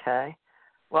 Okay.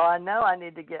 Well, I know I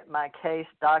need to get my case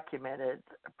documented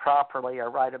properly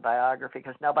or write a biography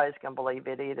because nobody's going to believe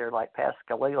it either, like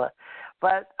Pascagoula.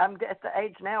 But I'm at the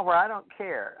age now where I don't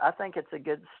care. I think it's a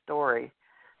good story.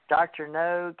 Dr.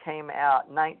 No came out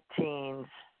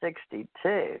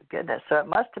 1962. Goodness. So it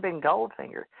must have been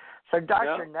Goldfinger. So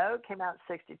Dr. No came out in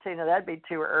 62. Now, that'd be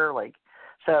too early.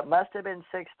 So it must have been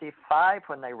 65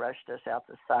 when they rushed us out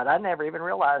the side. I never even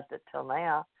realized it till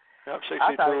now. Yep,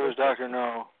 62 was Dr.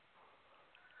 No.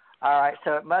 All right,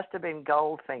 so it must have been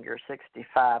Goldfinger,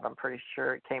 65. I'm pretty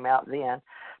sure it came out then.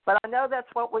 But I know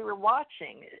that's what we were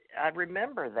watching. I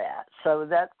remember that. So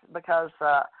that's because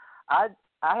I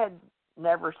had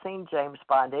never seen James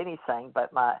Bond anything,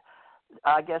 but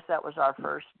I guess that was our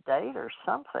first date or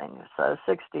something. So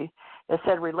it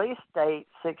said release date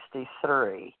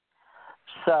 63.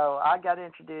 So I got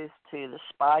introduced to the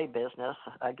spy business,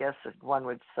 I guess one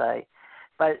would say.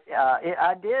 But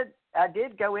I did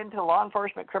go into law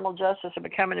enforcement, criminal justice, and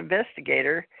become an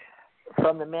investigator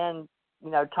from the men,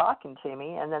 talking to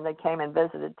me, and then they came and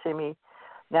visited to me.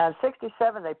 Now, in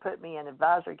 67, they put me in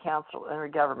Advisory Council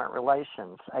Intergovernment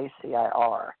Relations,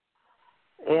 ACIR.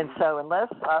 And so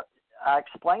unless I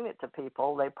explain it to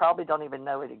people, they probably don't even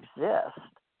know it exists.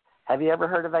 Have you ever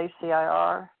heard of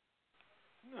ACIR?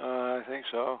 I think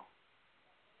so.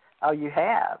 Oh, you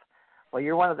have? Well,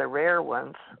 you're one of the rare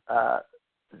ones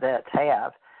that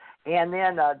have. And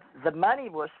then the money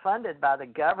was funded by the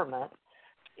government,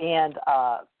 and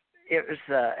it was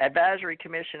the Advisory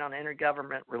Commission on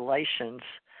Intergovernment Relations.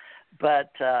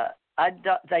 But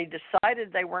they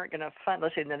decided they weren't going to fund.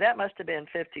 Let's see, now that must have been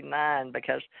 59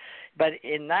 but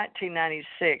in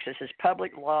 1996, this is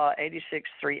Public Law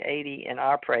 86380 and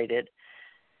operated.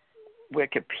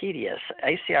 Wikipedia,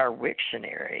 ACR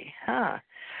Wiktionary.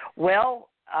 Well,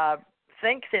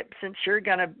 think that since you're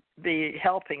going to be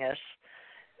helping us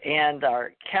and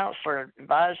our counselor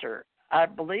advisor, I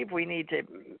believe we need to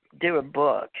do a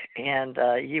book, and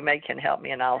you can help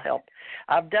me and I'll help.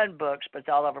 I've done books, but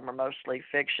all of them are mostly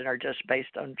fiction or just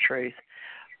based on truth.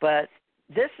 But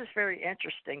this is very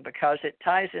interesting because it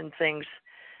ties in things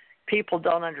people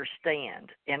don't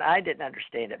understand, and I didn't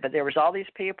understand it. But there was all these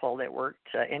people that worked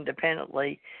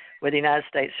independently with the United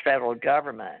States federal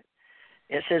government.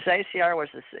 It says ACR was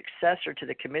the successor to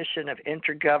the Commission of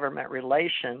Intergovernment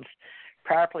Relations,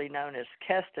 properly known as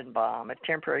Kestenbaum, a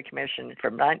temporary commission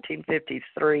from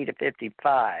 1953 to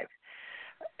 55.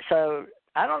 So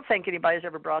I don't think anybody's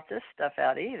ever brought this stuff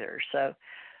out either. So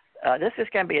this is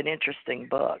going to be an interesting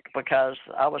book because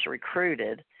I was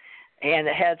recruited, and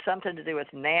it had something to do with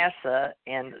NASA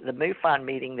and the MUFON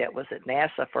meeting that was at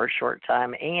NASA for a short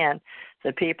time, and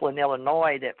the people in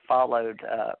Illinois that followed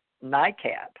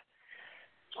NICAP.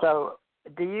 So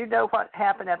do you know what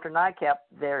happened after NICAP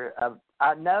there?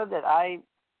 I know that I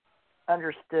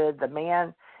understood the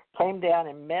man came down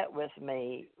and met with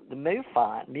me, the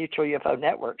MUFON, Mutual UFO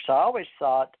Network. So I always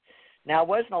thought, now I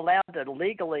wasn't allowed to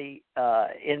legally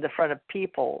in the front of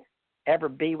people ever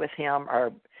be with him,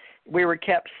 or we were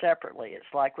kept separately. It's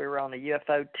like we were on the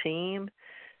UFO team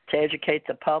to educate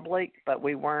the public, but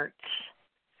we weren't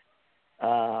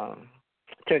to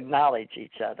acknowledge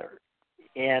each other.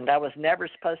 And I was never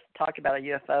supposed to talk about a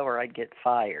UFO or I'd get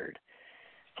fired,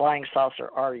 flying saucer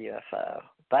or UFO.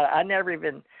 But I never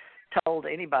even told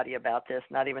anybody about this,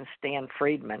 not even Stan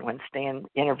Friedman, when Stan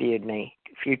interviewed me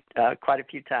quite a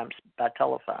few times by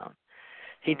telephone.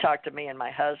 He talked to me and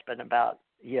my husband about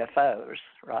UFOs,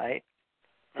 right?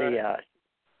 The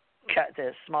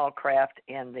small craft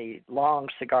and the long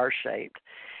cigar-shaped.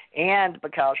 And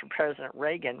because President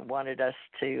Reagan wanted us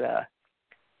to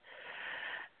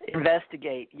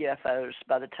investigate UFOs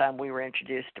by the time we were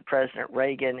introduced to President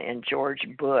Reagan and George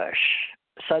Bush.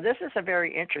 So this is a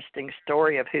very interesting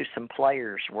story of who some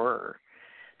players were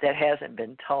that hasn't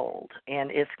been told. And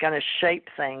it's going to shape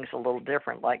things a little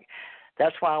different. Like,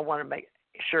 that's why I want to make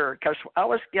sure, because I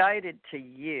was guided to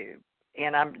you,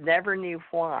 and I never knew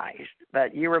why,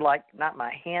 but you were like not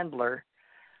my handler,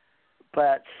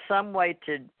 but some way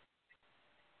to,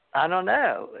 I don't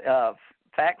know,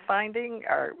 fact-finding,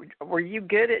 or were you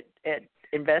good at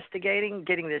investigating,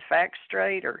 getting the facts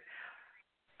straight, or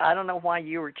I don't know why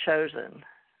you were chosen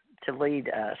to lead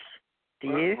us. Do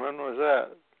you? When was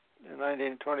that?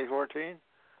 In 2014?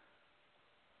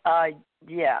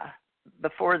 Yeah.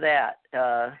 Before that,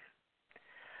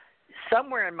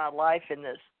 somewhere in my life in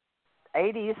the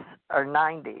 80s or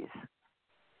 90s,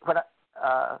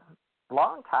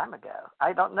 long time ago.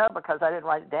 I don't know because I didn't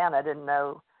write it down. I didn't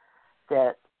know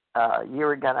that you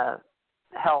were going to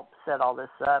help set all this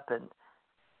up, and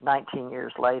 19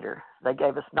 years later. They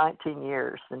gave us 19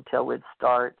 years until we'd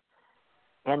start,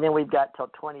 and then we've got till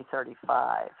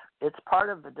 2035. It's part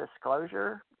of the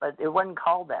disclosure, but it wasn't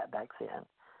called that back then.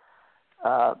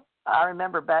 I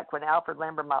remember back when Alfred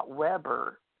Lambermont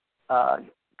Weber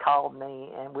called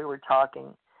me, and we were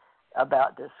talking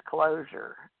about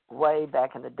disclosure way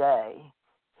back in the day.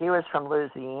 He was from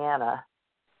Louisiana.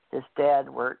 His dad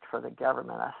worked for the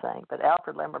government, I think. But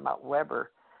Alfred Lambermont Weber,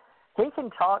 he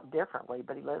can talk differently,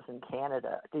 but he lives in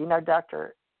Canada. Do you know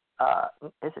Dr.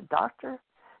 Is it Doctor?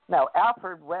 No,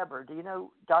 Alfred Weber. Do you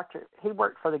know Dr. He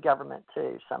worked for the government,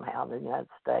 too, somehow in the United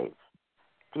States.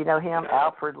 Do you know him,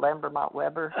 Alfred Lambermont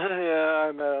Weber? Yeah,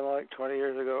 I met him like 20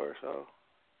 years ago or so.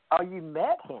 Oh, you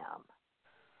met him?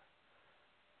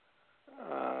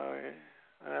 I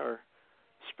never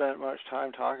spent much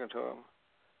time talking to him.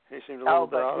 He seemed a little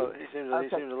bit off. He seemed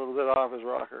a little bit off his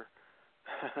rocker.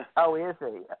 Oh, is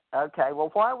he? Okay. Well,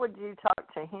 why would you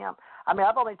talk to him? I mean,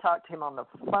 I've only talked to him on the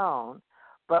phone,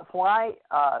 but why?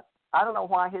 I don't know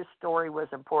why his story was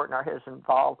important or his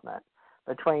involvement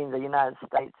between the United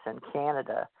States and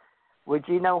Canada. Would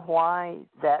you know why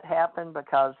that happened?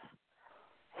 Because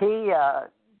he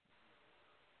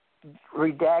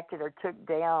redacted or took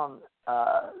down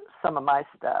some of my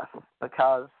stuff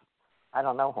because I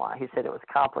don't know why. He said it was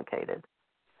complicated.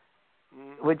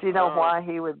 Would you know why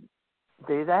he would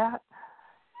do that?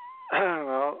 I don't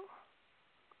know.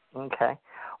 Okay.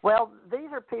 Well,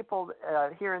 these are people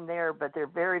here and there, but they're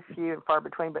very few and far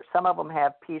between, but some of them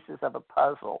have pieces of a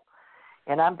puzzle.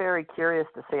 And I'm very curious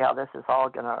to see how this is all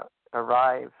going to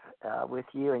arrive with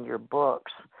you and your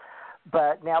books.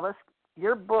 But now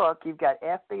your book, you've got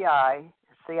FBI,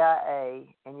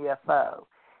 CIA, and UFO.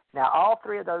 Now, all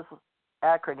three of those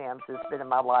acronyms has been in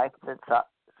my life since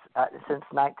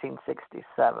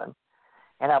 1967,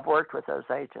 and I've worked with those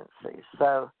agencies.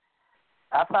 So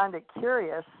I find it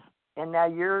curious, and now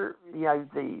you're,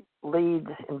 the lead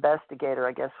investigator,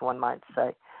 I guess one might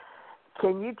say.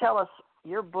 Can you tell us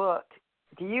your book?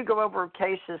 Do you go over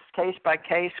cases case by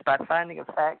case by finding a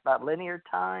fact by linear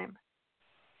time?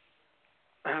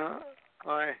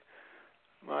 My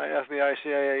FBI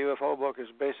CIA UFO book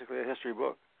is basically a history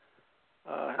book.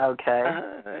 Okay.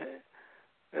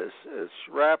 It's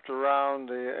wrapped around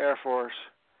the Air Force,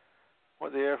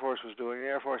 what the Air Force was doing. The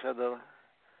Air Force had the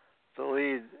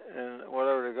lead in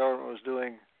whatever the government was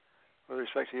doing with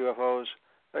respect to UFOs,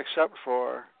 except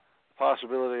for the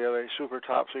possibility of a super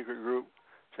top secret group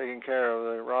taking care of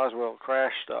the Roswell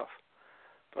crash stuff.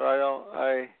 But I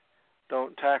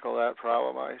don't tackle that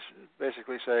problem. I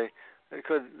basically say there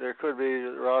could be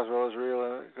that Roswell is real,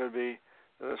 and it could be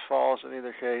that it's false. In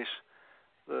either case,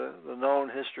 the known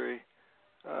history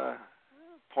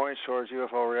points towards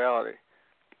UFO reality.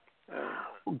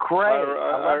 Great.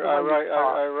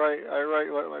 I write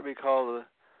what might be called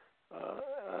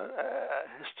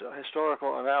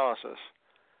historical analysis.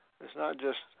 It's not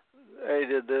just A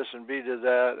did this and B did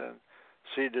that and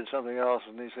C did something else,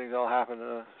 and these things all happen in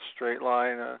a straight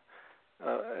line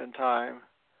in time.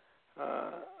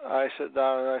 I sit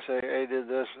down and I say A did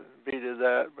this, B did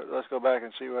that, but let's go back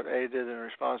and see what A did in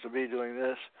response to B doing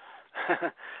this,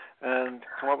 and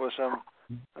come up with some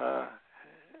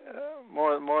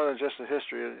more than just a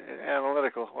history,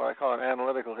 analytical, what I call an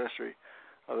analytical history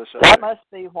of the subject. That must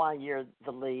be why you're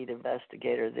the lead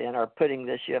investigator then, or putting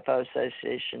this UFO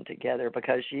Association together,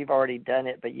 because you've already done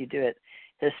it, but you do it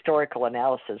historical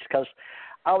analysis. Because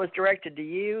I was directed to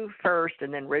you first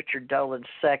and then Richard Dolan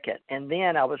second. And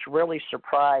then I was really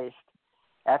surprised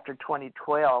after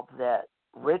 2012 that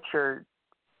Richard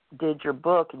did your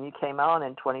book and you came on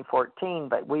in 2014,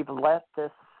 but we've let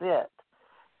this sit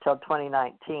till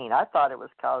 2019. I thought it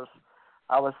was because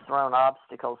I was thrown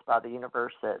obstacles by the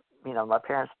universe that, my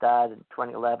parents died in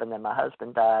 2011, then my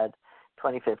husband died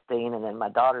 2015, and then my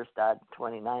daughters died in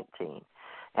 2019.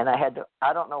 And I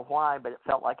don't know why, but it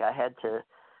felt like I had to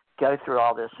go through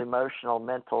all this emotional,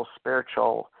 mental,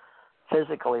 spiritual,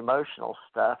 physical, emotional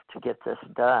stuff to get this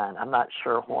done. I'm not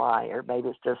sure why, or maybe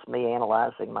it's just me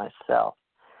analyzing myself.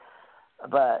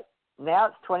 But now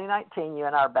it's 2019, you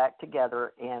and I are back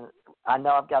together, and I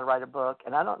know I've got to write a book,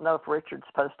 and I don't know if Richard's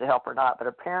supposed to help or not, but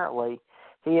apparently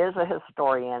he is a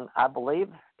historian. I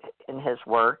believe in his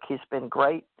work. He's been a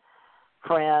great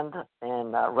friend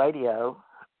in radio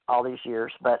all these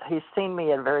years, but he's seen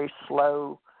me at very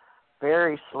slow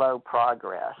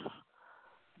progress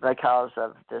because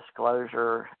of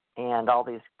disclosure and all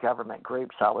these government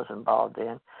groups I was involved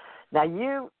in. Now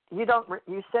you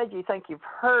said you think you've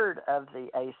heard of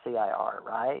the ACIR,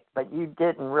 right? But you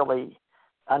didn't really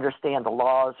understand the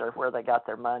laws or where they got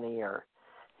their money or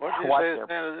what did you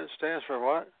say it stands for?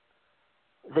 What?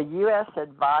 The U.S.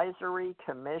 Advisory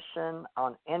Commission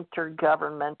on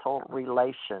Intergovernmental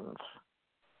Relations.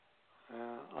 I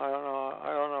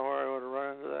don't know where I would have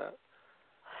run into that.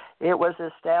 It was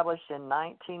established in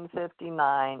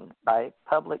 1959 by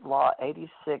Public Law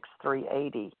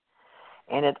 86-380,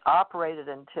 and it operated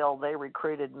until they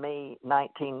recruited me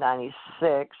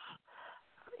 1996,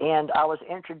 and I was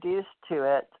introduced to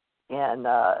it in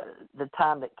the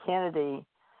time that Kennedy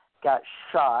got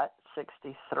shot,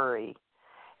 1963,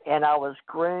 and I was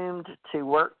groomed to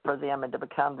work for them and to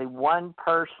become the one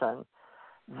person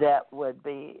that would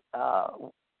be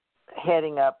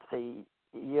heading up the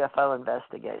UFO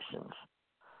investigations,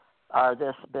 or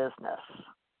this business.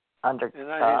 In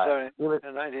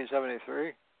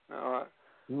 1973? No.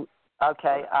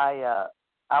 Okay, I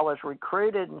was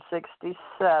recruited in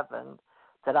 1967.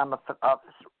 That I'm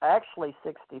actually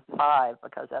 1965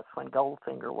 because that's when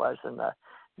Goldfinger was in the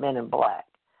Men in Black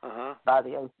by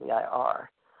the ACIR.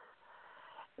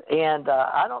 And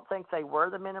I don't think they were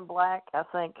the Men in Black. I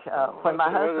think when my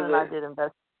husband and I did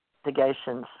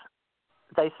investigations,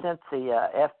 they sent the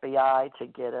FBI to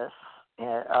get us.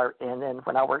 And then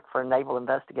when I worked for Naval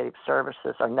Investigative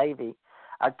Services, or Navy,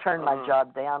 I turned my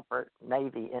job down for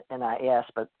Navy NIS,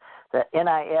 but the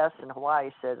NIS in Hawaii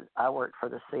said I worked for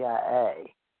the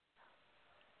CIA.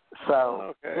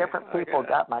 So different people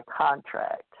got my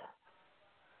contract.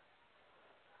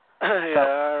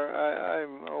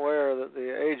 I'm aware that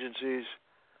the agencies,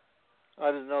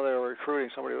 I didn't know they were recruiting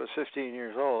somebody who was 15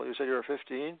 years old. You said you were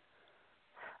 15?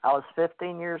 I was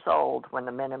 15 years old when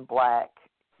the Men in Black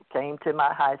came to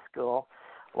my high school,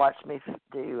 watched me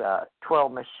do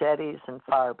 12 machetes and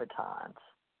fire batons.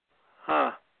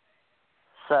 Huh.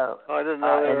 So I didn't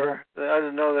know they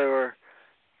were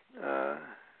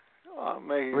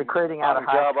making recruiting out of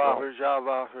high school. Job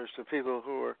offers to people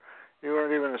who were. You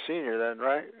weren't even a senior then,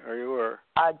 right? Or you were?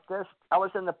 I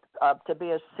was in the to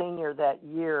be a senior that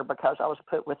year because I was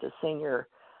put with the senior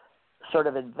sort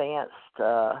of advanced.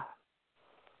 I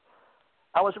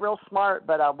was real smart,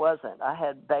 but I wasn't. I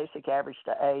had basic average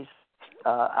to A's.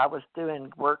 I was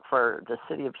doing work for the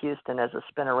city of Houston as a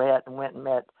spinneret and went and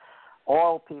met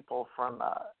oil people from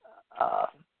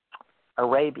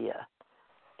Arabia.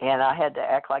 And I had to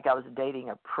act like I was dating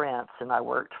a prince, and I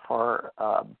worked for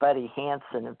Buddy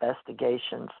Hansen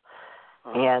Investigations.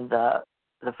 And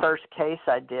the first case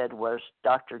I did was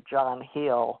Dr. John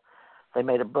Hill. They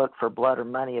made a book for Blood or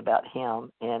Money about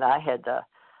him, and I had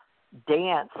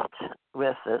danced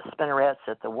with the spinnerettes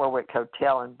at the Warwick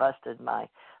Hotel and busted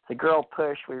the girl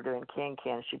pushed. We were doing can.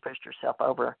 She pushed herself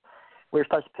over. We were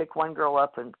supposed to pick one girl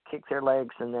up and kick their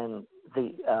legs, and then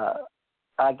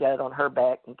I got on her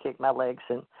back and kicked my legs,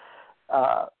 and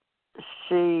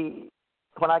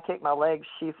when I kicked my legs,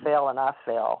 she fell and I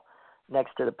fell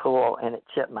next to the pool, and it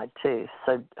chipped my tooth.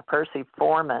 So Percy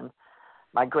Foreman,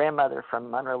 my grandmother from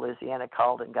Monroe, Louisiana,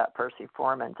 called and got Percy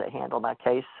Foreman to handle my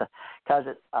case because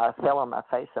I fell on my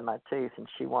face and my tooth, and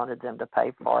she wanted them to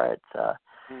pay for it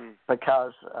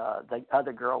because the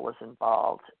other girl was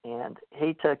involved. And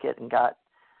he took it and got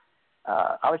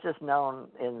I was just known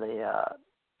in the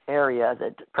area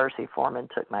that Percy Foreman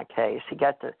took my case. He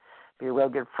got to be a real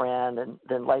good friend, and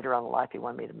then later on in life he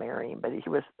wanted me to marry him. But he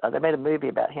was they made a movie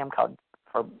about him called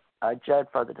Judd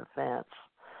for the Defense,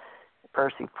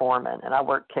 Percy Foreman, and I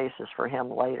worked cases for him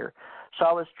later. So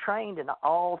I was trained in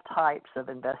all types of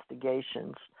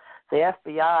investigations. The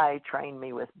FBI trained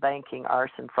me with banking,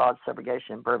 arson, fraud,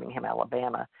 subrogation in Birmingham,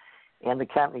 Alabama, and the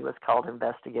company was called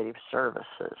Investigative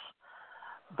Services.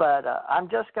 But I'm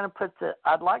just going to put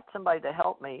I'd like somebody to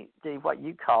help me do what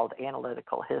you called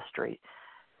analytical history,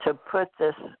 to put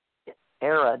this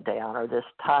era down or this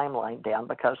timeline down,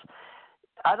 because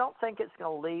I don't think it's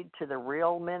going to lead to the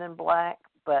real Men in Black,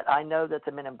 but I know that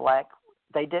the Men in Black,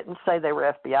 they didn't say they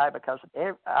were FBI, because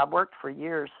I worked for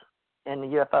years in the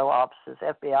UFO offices,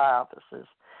 FBI offices,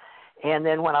 and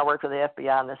then when I worked with the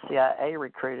FBI and the CIA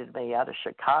recruited me out of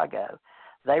Chicago,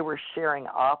 they were sharing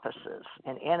offices,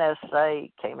 and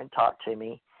NSA came and talked to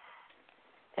me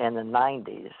in the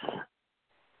 90s.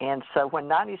 And so when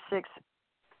 96,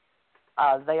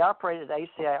 they operated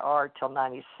ACIR till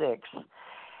 96,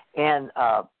 and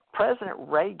President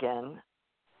Reagan,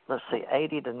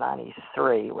 80 to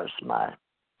 93 was my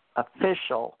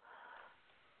official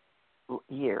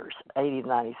years, 80 to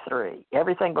 93.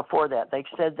 Everything before that, they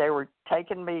said they were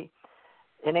taking me.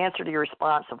 In answer to your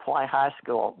response of why high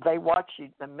school, they watch you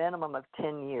a minimum of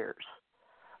 10 years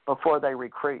before they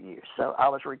recruit you. So I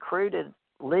was recruited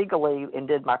legally and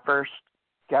did my first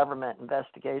government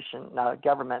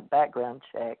government background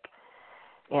check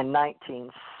in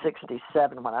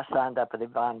 1967 when I signed up with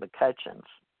Yvonne McCutcheons.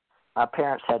 My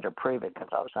parents had to approve it because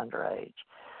I was underage.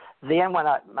 Then when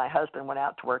my husband went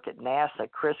out to work at NASA,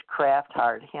 Chris Kraft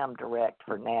hired him direct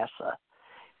for NASA.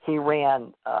 He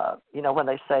ran, when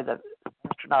they say that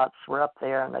astronauts were up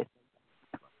there and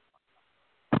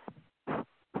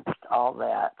all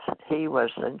that, he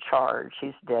was in charge.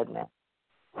 He's dead now.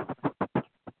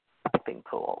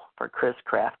 Pool for Chris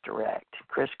Kraft direct.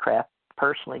 Chris Kraft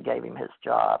personally gave him his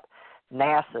job.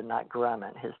 NASA, not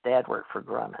Grumman. His dad worked for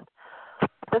Grumman.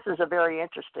 This is a very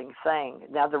interesting thing.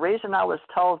 Now, the reason I was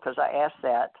told, because I asked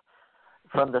that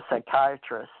from the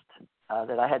psychiatrist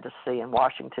that I had to see in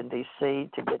Washington, D.C.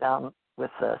 to get on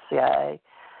with the CIA,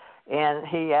 and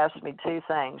he asked me two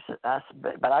things,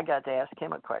 but I got to ask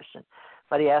him a question.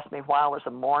 But he asked me why I was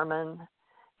a Mormon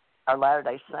or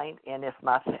Latter-day Saint, and if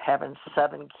my having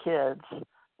 7 kids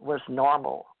was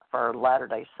normal for a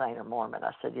Latter-day Saint or Mormon.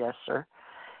 I said, yes, sir.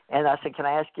 And I said, can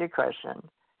I ask you a question?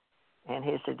 And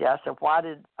he said, yeah. I said, why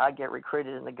did I get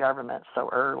recruited in the government so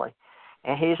early?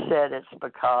 And he said it's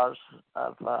because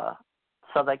of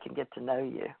so they can get to know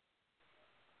you,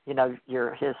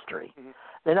 your history.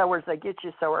 Mm-hmm. In other words, they get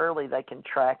you so early they can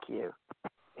track you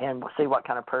and see what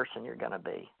kind of person you're going to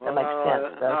be. That makes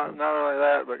sense, doesn't it? Not only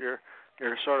that, but you're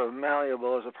sort of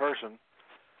malleable as a person.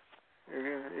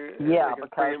 Because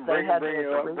bring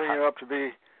you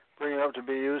up to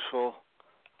be useful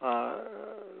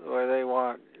the way they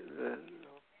want,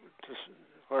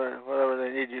 whatever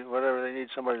they need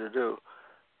somebody to do.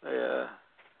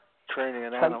 Training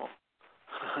an animal.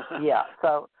 Yeah.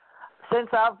 So since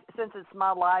it's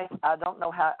my life, I don't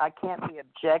know how I can't be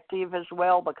objective as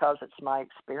well because it's my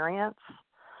experience.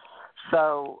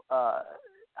 So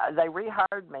they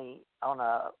rehired me on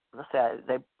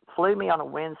they flew me on a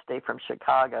Wednesday from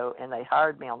Chicago, and they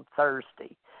hired me on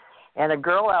Thursday. And a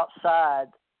girl outside,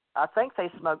 I think they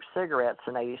smoked cigarettes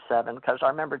in '87 because I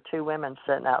remember 2 women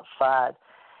sitting outside,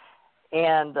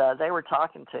 and they were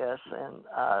talking to us and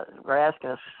were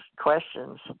asking us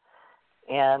questions,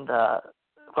 and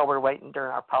while we were waiting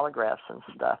during our polygraphs and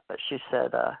stuff. But she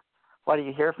said, "What are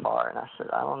you here for?" And I said,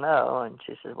 "I don't know." And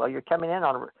she said, "Well, you're coming in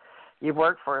you've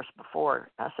worked for us before."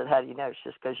 I said, "How do you know?" She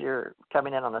said, "Because you're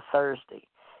coming in on a Thursday,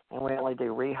 and we only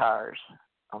do rehires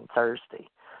on Thursday.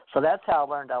 So that's how I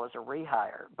learned I was a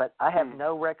rehire. But I have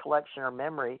no recollection or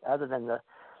memory other than the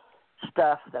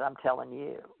stuff that I'm telling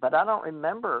you. But I don't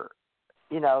remember,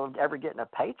 ever getting a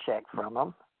paycheck from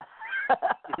them.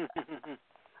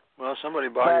 Well, somebody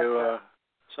bought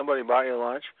you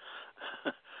lunch.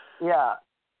 Yeah.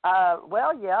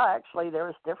 Actually, there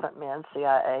was different men,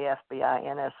 CIA,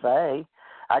 FBI, NSA.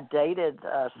 I dated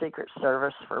Secret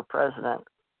Service for President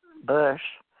Bush,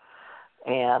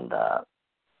 and I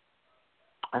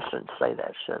shouldn't say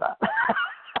that, should I?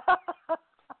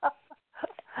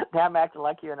 Now I'm acting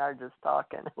like you and I are just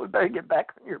talking. We better get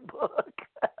back on your book.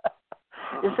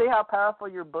 You see how powerful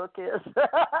your book is?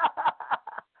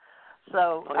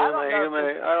 So I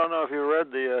don't know if you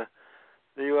read the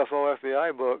UFO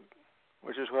FBI book,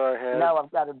 which is what I had. No,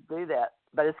 I've got to do that.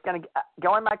 But it's going to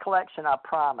go in my collection, I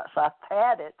promise. I've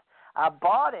had it. I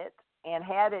bought it and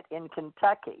had it in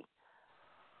Kentucky.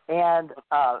 And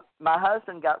my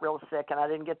husband got real sick, and I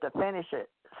didn't get to finish it.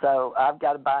 So I've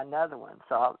got to buy another one.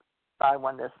 So I'll buy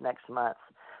one this next month.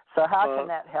 So how can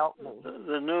that help me?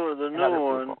 The new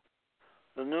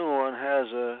one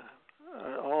has a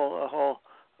whole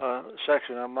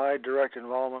section on my direct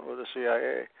involvement with the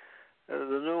CIA.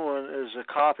 The new one is a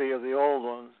copy of the old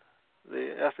one.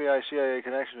 The FBI-CIA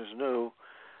connection is new.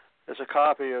 It's a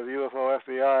copy of UFO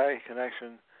FBI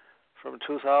connection from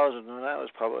 2000 when that was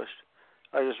published.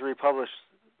 I just republished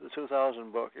the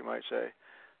 2000 book, you might say.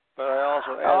 But I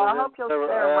also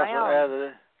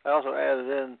added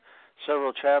in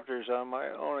several chapters on my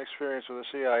own experience with the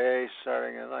CIA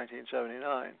starting in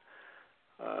 1979.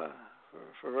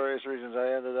 For various reasons,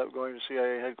 I ended up going to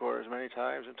CIA headquarters many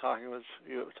times and talking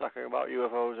about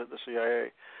UFOs at the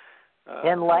CIA.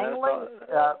 In Langley,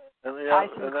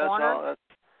 Tyson Corner.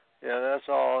 That's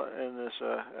all in this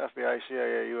FBI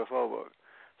CIA UFO book.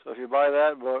 So if you buy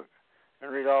that book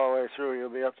and read all the way through, you'll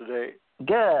be up to date.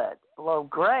 Good. Well,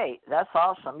 great. That's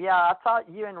awesome. Yeah, I thought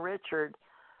you and Richard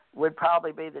would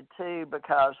probably be the two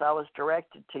because I was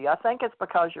directed to you. I think it's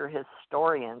because you're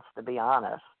historians, to be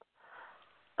honest.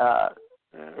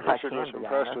 Richard was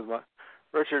impressed with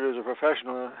Richard, who's a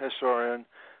professional historian,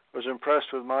 was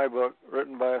impressed with my book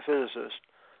written by a physicist.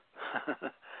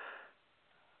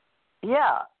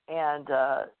 Yeah, and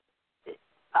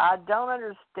I don't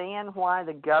understand why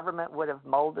the government would have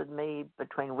molded me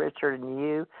between Richard and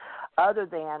you, other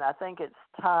than I think it's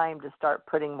time to start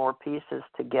putting more pieces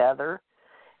together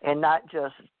and not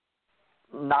just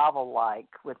novel-like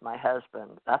with my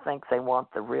husband. I think they want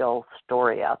the real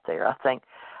story out there. I think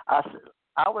I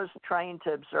was trained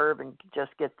to observe and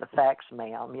just get the facts,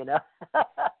 ma'am,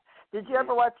 Did you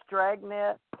ever watch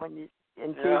Dragnet in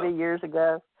TV years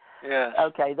ago? Yes.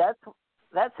 Okay,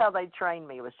 that's how they trained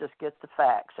me, was just get the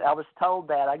facts. I was told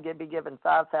that I'd be given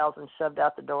 5,000 shoved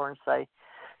out the door and say,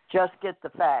 just get the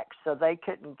facts, so they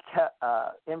couldn't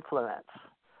influence.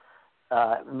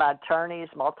 My attorneys,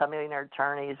 multimillionaire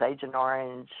attorneys, Agent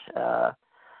Orange,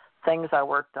 things I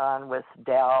worked on with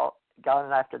Dow,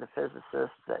 going after the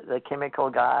physicist, the chemical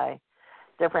guy,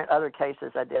 different other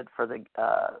cases I did for the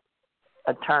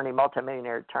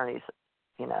multimillionaire attorneys,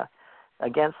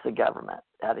 against the government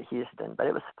out of Houston. But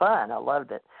it was fun. I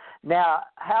loved it. Now,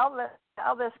 how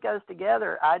this goes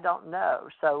together, I don't know.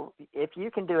 So if you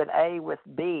can do an A with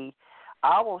B,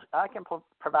 I can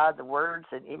provide the words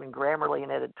and even grammarly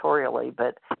and editorially,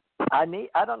 but I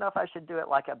don't know if I should do it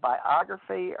like a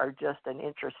biography or just an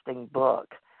interesting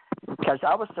book, because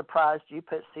I was surprised you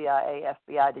put CIA,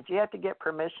 FBI. Did you have to get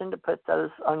permission to put those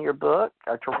on your book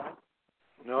or to write?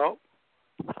 No.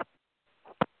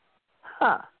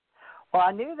 Huh. Well,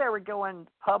 I knew they were going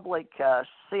public.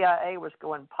 CIA was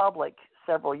going public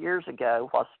several years ago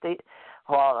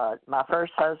while my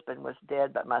first husband was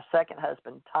dead, but my second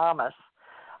husband, Thomas,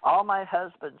 all my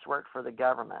husbands worked for the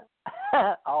government,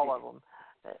 all of them,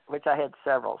 which I had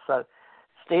several. So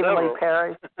Stephen Lee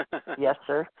Parrish, yes,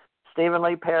 sir. Stephen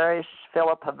Lee Parrish,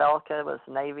 Philip Havelka was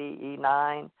Navy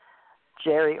E-9.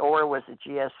 Jerry Orr was a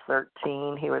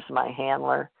GS-13. He was my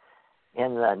handler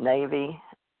in the Navy.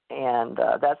 And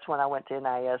that's when I went to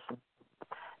NIS,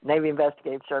 Navy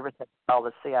Investigative Service, and called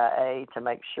the CIA to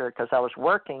make sure, because I was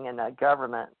working in a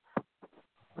government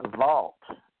vault,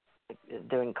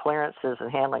 doing clearances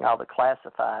and handling all the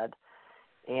classified.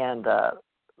 And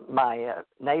my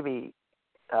Navy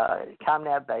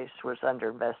ComNav base was under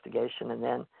investigation, and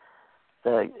then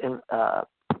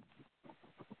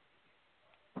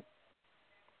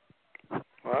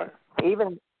what?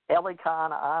 Even Eli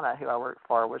Kana, who I worked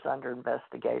for, was under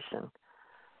investigation.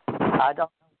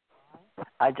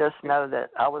 I just know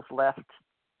that I was left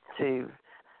to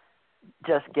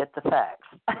just get the facts.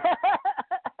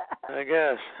 I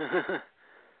guess.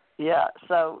 Yeah.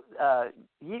 So,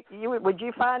 you would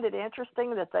you find it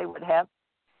interesting that they would have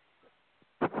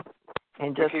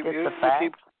and just get the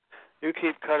facts? You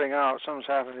keep cutting out. Something's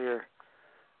happened to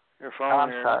your phone.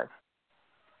 I'm sorry.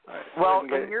 Well,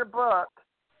 in your book,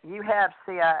 you have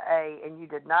CIA, and you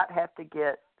did not have to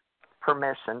get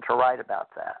permission to write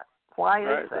about that. Why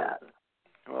is that?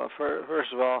 Well,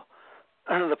 first of all,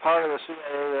 the part of the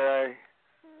CIA that I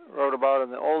wrote about in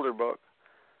the older book,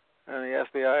 and the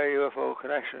FBI UFO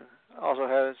connection, also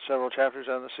had several chapters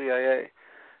on the CIA,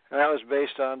 and that was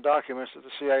based on documents that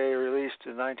the CIA released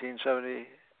in late 1978,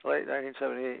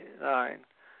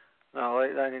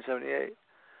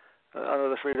 under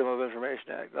the Freedom of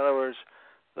Information Act. In other words,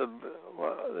 the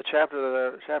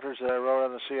chapters that I wrote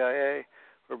on the CIA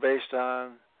were based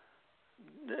on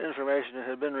information that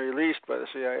had been released by the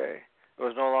CIA. It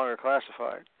was no longer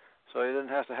classified, so you didn't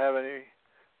have to have any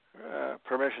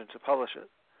permission to publish it.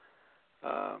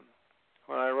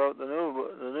 When I wrote the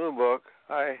new book,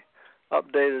 I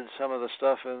updated some of the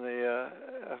stuff in the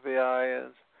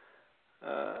FBI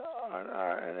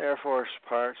and Air Force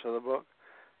parts of the book.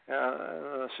 In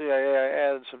the CIA, I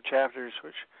added some chapters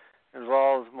which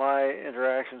involved my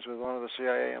interactions with one of the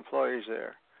CIA employees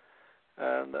there.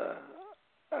 And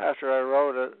after I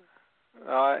wrote it,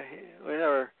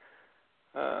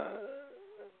 the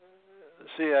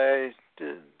CIA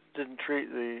didn't treat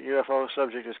the UFO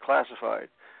subject as classified.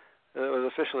 It was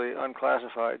officially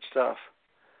unclassified stuff.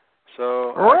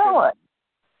 So really?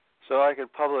 I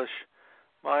could publish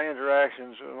my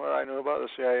interactions and what I knew about the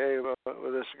CIA with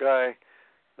this guy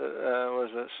that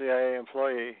was a CIA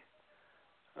employee,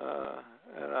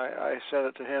 and I sent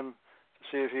it to him to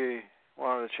see if he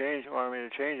wanted me to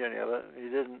change any of it. He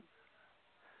didn't.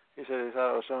 He said he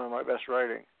thought it was some of my best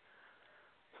writing.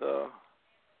 So.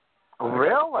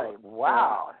 Really?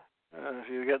 Wow. And if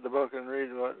you get the book and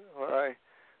read what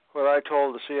I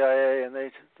told the CIA and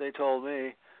they told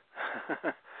me.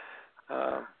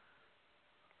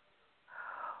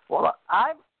 Well,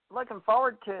 I'm looking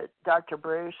forward to it, Dr.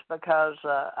 Bruce, because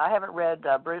I haven't read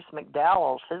Bruce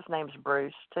McDowell's. His name's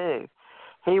Bruce, too.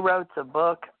 He wrote the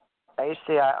book,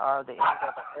 ACIR, The End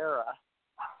of the Era.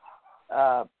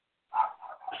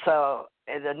 So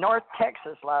the North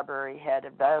Texas Library had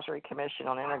Advisory Commission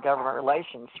on Intergovernment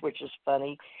Relations, which is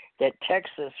funny that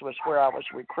Texas was where I was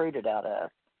recruited out of.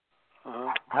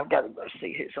 Uh-huh. I've got to go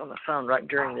see who's on the phone right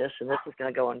during this, and this is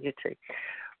going to go on YouTube.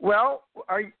 Well,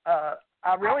 I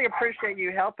really appreciate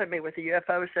you helping me with the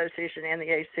UFO Association and the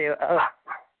ACO,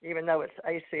 even though it's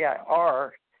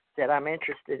ACIR that I'm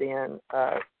interested in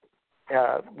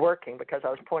working, because I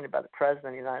was appointed by the President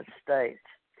of the United States.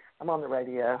 I'm on the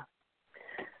radio.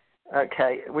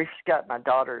 Okay, we've got my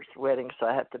daughter's wedding, so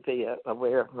I have to be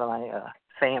aware of my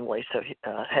family, so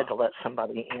I had to let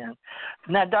somebody in.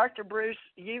 Now, Dr. Bruce,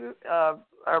 you are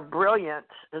brilliant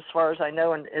as far as I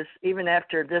know, and even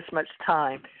after this much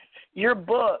time. Your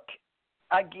book,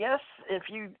 I guess if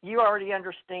you already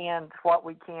understand what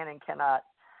we can and cannot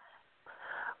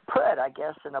put, I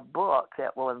guess, in a book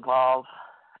that will involve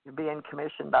being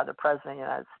commissioned by the President of the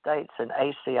United States and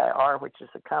ACIR, which is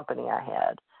the company I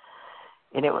had.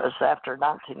 And it was after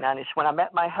 1990s when I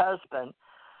met my husband,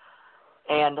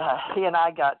 and he and I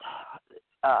got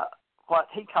what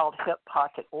he called hip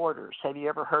pocket orders. Have you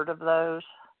ever heard of those?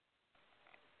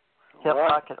 Hip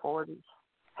pocket orders.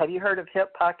 Have you heard of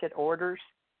hip pocket orders?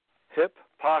 Hip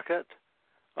pocket?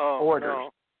 Oh,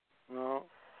 orders. No.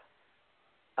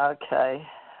 Okay.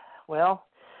 Well,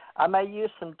 I may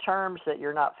use some terms that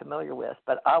you're not familiar with,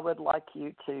 but I would like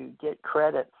you to get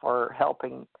credit for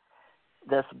helping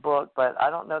this book, but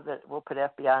I don't know that we'll put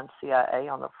FBI and CIA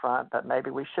on the front, but maybe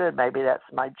we should. Maybe that's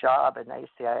my job in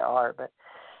ACIR, but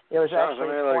it was sounds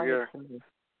actually like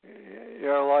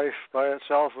your life by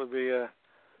itself would be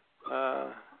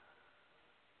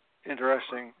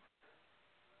interesting.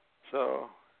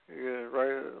 So you write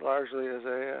it largely as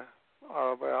a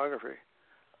autobiography.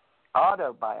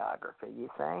 Autobiography, you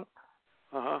think?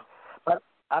 Uh-huh. But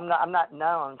I'm not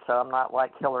known, so I'm not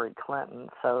like Hillary Clinton,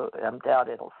 so I doubt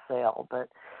it'll sell. But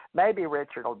maybe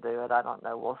Richard will do it. I don't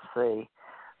know. We'll see.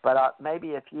 But maybe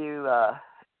if you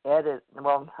edit,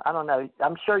 well, I don't know.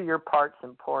 I'm sure your part's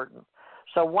important.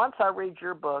 So once I read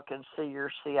your book and see your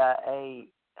CIA,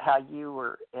 how you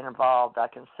were involved, I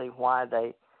can see why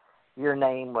your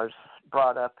name was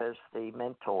brought up as the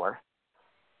mentor.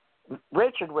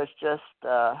 Richard was just,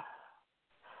 how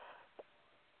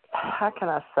can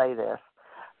I say this?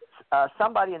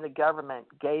 Somebody in the government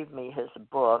gave me his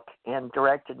book and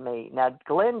directed me. Now,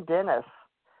 Glenn Dennis,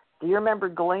 do you remember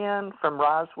Glenn from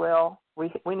Roswell?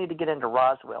 We need to get into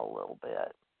Roswell a little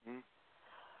bit.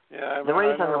 Yeah, I know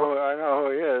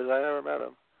who he is. I never met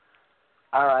him.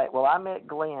 All right. Well, I met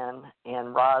Glenn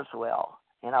in Roswell,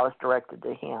 and I was directed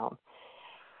to him.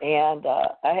 And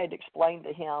I had explained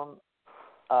to him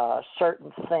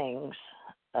certain things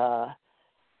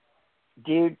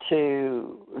due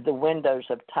to the windows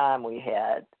of time we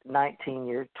had,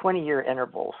 20-year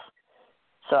intervals.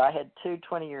 So I had two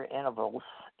 20-year intervals,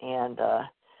 and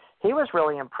he was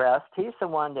really impressed. He's the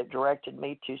one that directed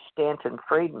me to Stanton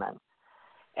Friedman.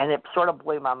 And it sort of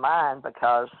blew my mind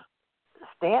because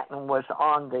Stanton was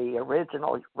on the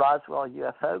original Roswell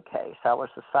UFO case I was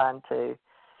assigned to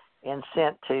and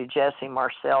sent to Jesse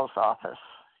Marcel's office.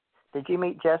 Did you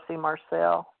meet Jesse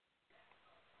Marcel?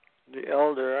 The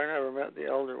elder, I never met the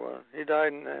elder one. He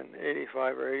died in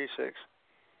 85 or 86.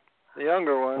 The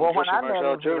younger one, well, Jesse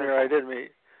Marcel Jr., I did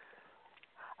meet.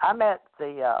 I met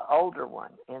the older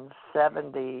one in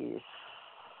 76.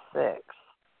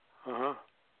 Uh-huh.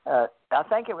 I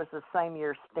think it was the same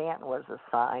year Stanton was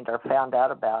assigned or found out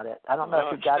about it. I don't know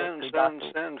if he got it through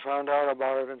Stanton found out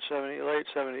about it in late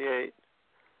 78.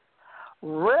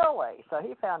 Really? So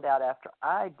he found out after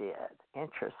I did.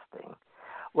 Interesting.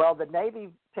 Well, the Navy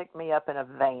picked me up in a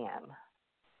van,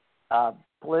 a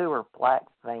blue or black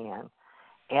van,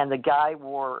 and the guy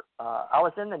wore, I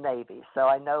was in the Navy, so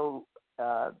I know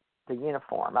the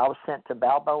uniform. I was sent to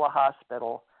Balboa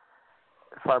Hospital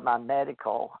for my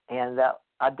medical, and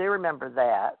I do remember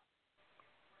that.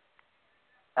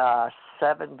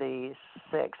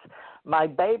 76.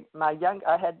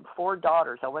 I had 4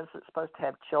 daughters. I wasn't supposed to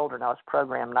have children. I was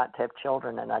programmed not to have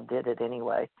children, and I did it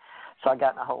anyway. So I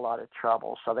got in a whole lot of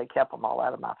trouble. So they kept them all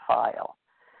out of my file.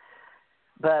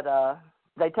 But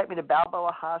they took me to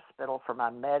Balboa Hospital for my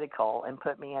medical and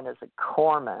put me in as a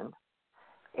corpsman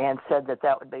and said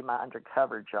that would be my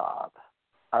undercover job.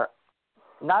 Or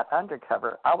not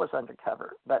undercover. I was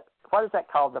undercover. But what is that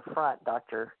called? The front,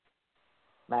 Dr.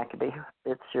 Maccabee.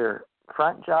 It's your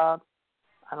front job.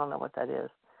 I don't know what that is.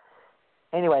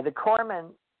 Anyway, the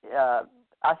corpsman,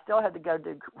 I still had to go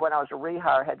to, when I was a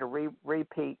rehire, I had to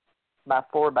repeat my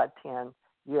 4x10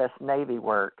 U.S. Navy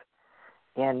work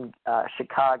in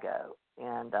Chicago.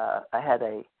 And I had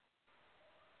a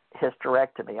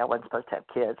hysterectomy. I wasn't supposed to have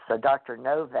kids. So Dr.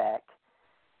 Novak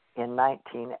in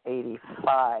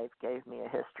 1985 gave me a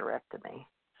hysterectomy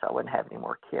so I wouldn't have any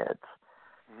more kids.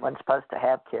 I wasn't supposed to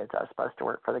have kids. I was supposed to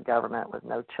work for the government with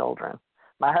no children.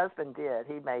 My husband did.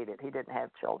 He made it. He didn't have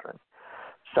children.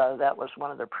 So that was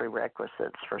one of the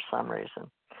prerequisites for some reason.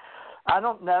 I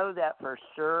don't know that for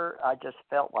sure. I just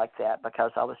felt like that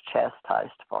because I was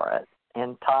chastised for it.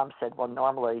 And Tom said, well,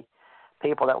 normally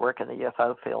people that work in the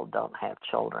UFO field don't have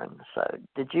children. So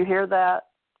did you hear that?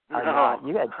 Or no. Not?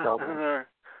 You had children.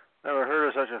 Never heard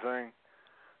of such a thing.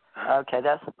 Okay,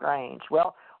 that's strange.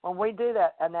 Well, when we do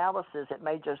that analysis, it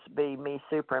may just be me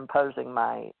superimposing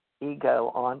my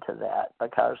ego onto that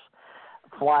because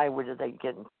why did I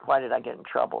get in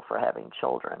trouble for having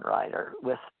children, right, or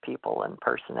with people and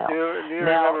personnel? Do you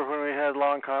remember when we had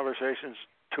long conversations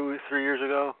 2-3 years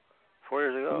ago, 4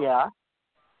 years ago?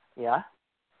 Yeah.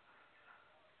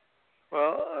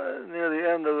 Well, near the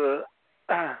end of the,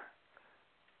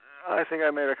 I think I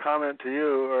made a comment to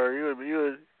you, or you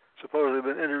had supposedly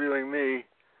been interviewing me.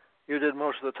 You did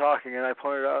most of the talking, and I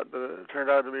pointed out that it turned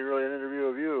out to be really an interview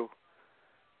of you.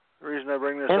 The reason I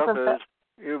bring this up is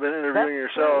you've been interviewing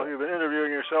yourself. You've been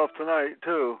interviewing yourself tonight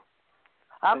too,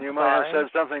 and you might have said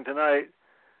something tonight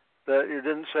that you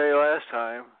didn't say last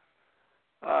time.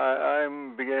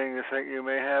 I'm beginning to think you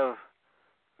may have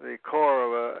the core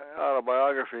of an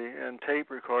autobiography and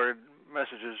tape-recorded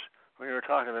messages when you were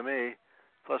talking to me,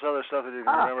 plus other stuff that you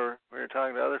can remember when you're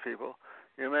talking to other people.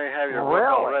 You may have your book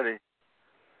already.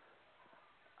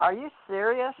 Are you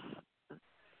serious?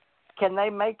 Can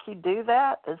they make you do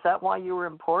that? Is that why you were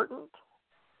important?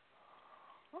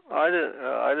 I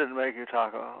didn't make you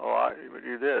talk a lot, but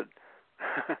you did.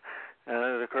 And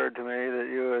it occurred to me that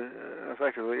you had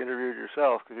effectively interviewed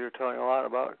yourself because you were telling a lot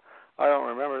about. I don't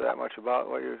remember that much about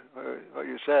what you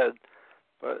said,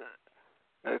 but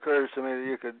it occurs to me that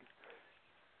you could.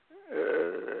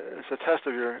 It's a test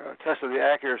of the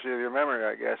accuracy of your memory,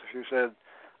 I guess. If you said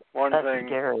That's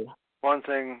scary. One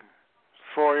thing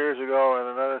 4 years ago and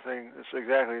another thing that's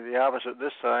exactly the opposite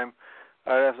this time,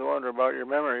 I'd have to wonder about your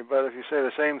memory. But if you say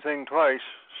the same thing twice,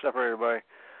 separated by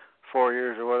 4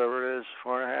 years or whatever it is,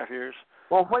 4.5 years.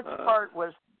 Well, which part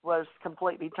was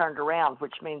completely turned around,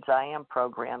 which means I am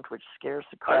programmed, which scares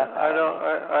the crap out of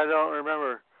me. I don't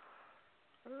remember.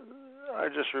 I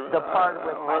just remember. The part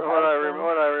with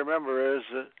what I remember is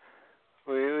that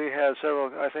we had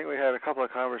several. I think we had a couple of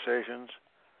conversations,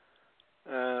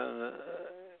 and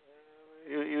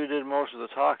you did most of the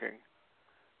talking.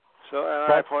 So,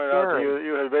 and I pointed out to you that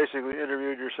you had basically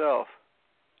interviewed yourself.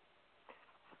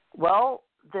 Well,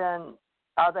 then,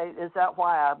 is that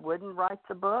why I wouldn't write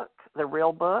the book, the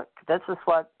real book? This is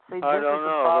what. See, I don't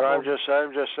know, but I'm just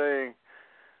saying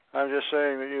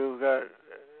that you've got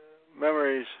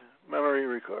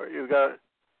you've got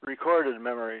recorded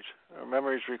memories, or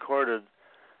memories recorded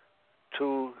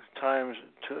 2 times,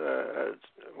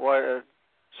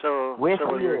 several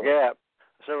year gap.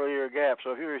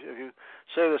 So if you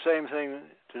say the same thing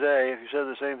today, if you said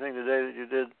the same thing today that you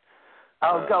did,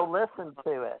 I'll go listen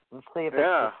to it and see if it's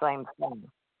the same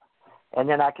thing, and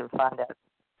then I can find out the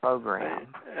program.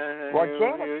 Well,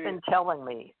 Janet's been telling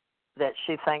me that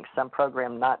she thinks I'm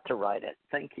programmed not to write it.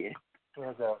 Thank you.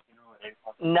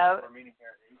 No,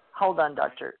 hold on,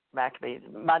 Dr. Maccabee.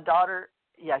 My daughter,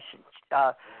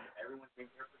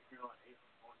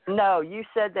 no, you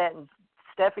said that, and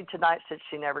Steffi tonight said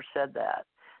she never said that.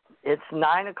 It's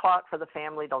 9 o'clock for the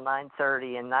family till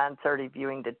 9:30, and 9:30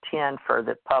 viewing to 10 for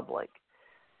the public.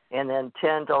 And then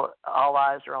 10 till all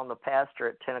eyes are on the pastor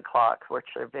at 10 o'clock, which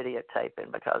they're videotaping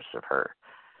because of her,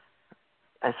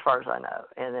 as far as I know.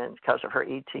 And then because of her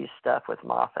ET stuff with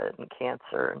Moffat and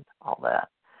cancer and all that.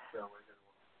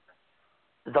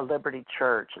 The Liberty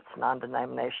Church, it's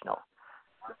non-denominational.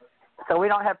 So we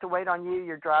don't have to wait on you.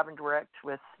 You're driving direct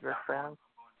with your friends?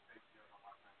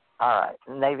 All right.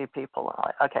 Navy people.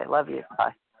 Okay, love you.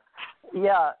 Bye.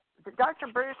 Yeah, Dr.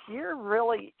 Bruce, you're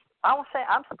really... I'm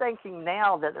thinking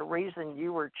now that the reason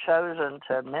you were chosen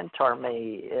to mentor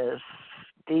me is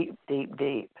deep, deep,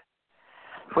 deep,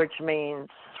 which means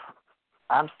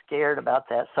I'm scared about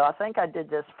that. So I think I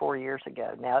did this 4 years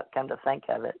ago, now come to think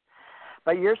of it.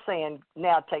 But you're saying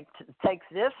now take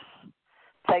this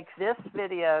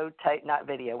video tape, not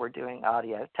video, we're doing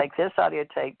audio. Take this audio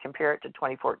tape, compare it to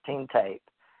 2014 tape,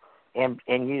 and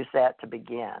use that to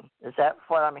begin. Is that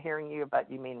what I'm hearing you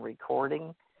about? You mean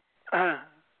recording?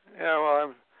 Yeah, well,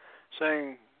 I'm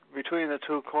saying between the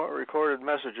 2 recorded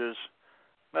messages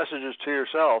to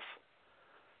yourself,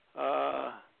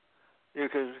 you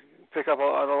could pick up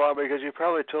on a lot, because you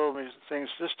probably told me things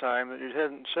this time that you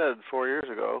hadn't said 4 years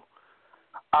ago.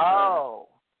 Oh.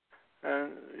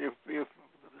 And you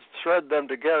thread them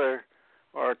together,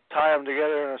 or tie them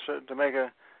together to make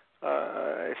a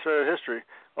thread of history.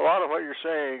 A lot of what you're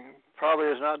saying probably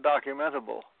is not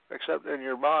documentable, except in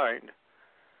your mind.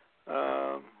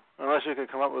 Unless you could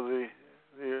come up with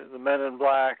the Men in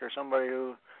Black or somebody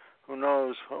who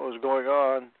knows what was going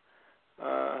on.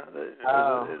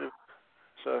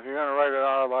 So if you're going to write an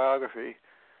autobiography,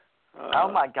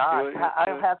 oh my God,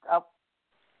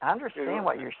 I understand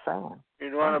what you're saying.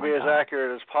 You'd want to be as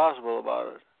accurate as possible about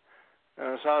it.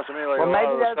 And it sounds to me like a lot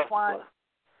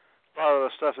of the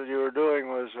stuff that you were doing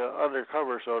was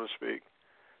undercover, so to speak.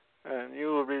 And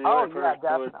you would be the only person.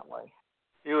 Definitely.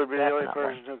 You would be the only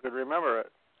person who could remember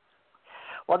it.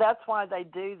 Well, that's why they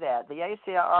do that. The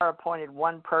ACR appointed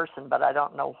one person, but I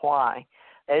don't know why.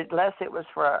 Unless it was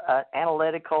for an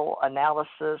analytical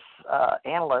analysis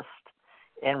analyst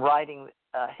in writing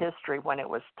history when it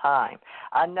was time.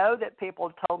 I know that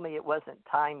people told me it wasn't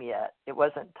time yet. It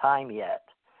wasn't time yet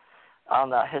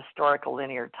on the historical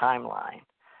linear timeline.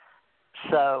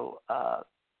 So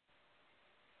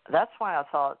that's why I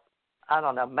thought, I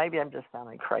don't know, maybe I'm just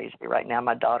sounding crazy right now.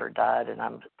 My daughter died, and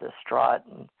I'm distraught.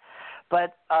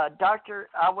 But, Doctor,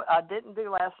 I didn't do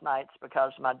last night's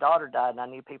because my daughter died, and I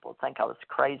knew people would think I was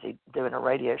crazy doing a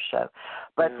radio show.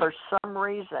 But for some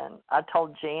reason, I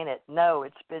told Janet, no,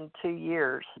 it's been 2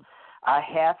 years. I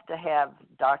have to have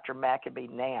Dr. Maccabee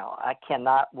now. I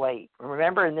cannot wait.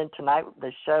 Remember, and then tonight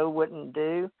the show wouldn't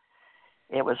do.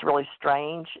 It was really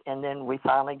strange, and then we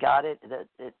finally got it.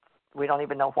 We don't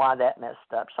even know why that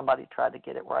messed up. Somebody tried to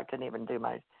get it where I couldn't even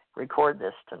record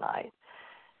this tonight.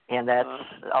 And that's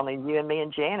only you and me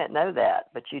and Janet know that,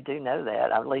 but you do know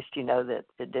that. At least you know that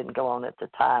it didn't go on at the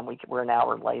time. We're an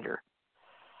hour later.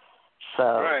 So,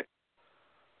 right.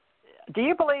 Do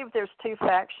you believe there's 2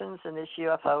 factions in this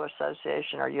UFO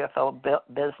association or UFO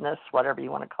business, whatever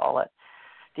you want to call it?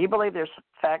 Do you believe there's a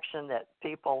faction that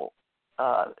people,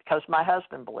 because my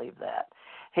husband believed that.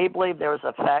 He believed there was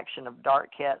a faction of dark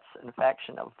hats and a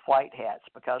faction of white hats,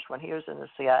 because when he was in the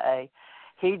CIA,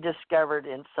 he discovered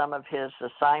in some of his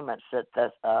assignments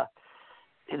that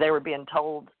they were being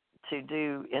told to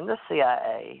do in the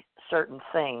CIA certain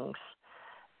things.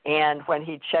 And when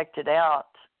he checked it out,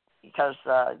 because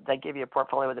they give you a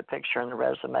portfolio with a picture and the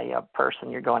resume of a person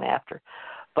you're going after.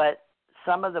 But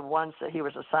some of the ones that he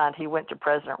was assigned, he went to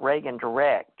President Reagan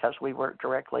direct, because we worked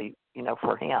directly,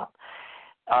 for him,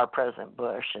 or President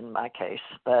Bush in my case.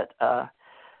 But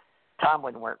Tom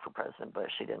wouldn't work for President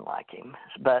Bush. He didn't like him.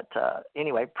 But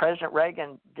anyway, President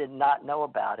Reagan did not know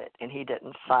about it, and he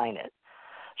didn't sign it.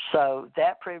 So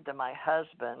that proved to my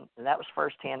husband, and that was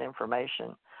firsthand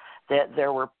information, that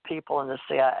there were people in the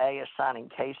CIA assigning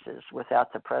cases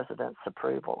without the president's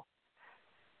approval.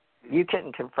 You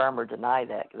couldn't confirm or deny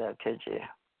that, though, could you?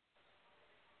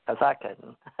 Because I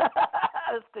couldn't.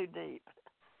 It's too deep.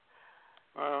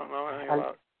 I don't know anything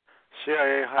about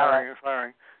CIA hiring and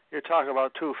firing. You're talking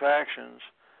about two factions.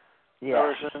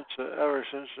 Yes. Ever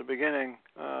since the beginning,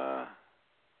 Donald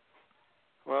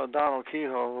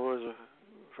Kehoe, who was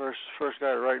the first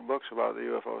guy to write books about the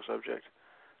UFO subject,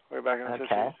 way back in the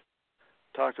 50s,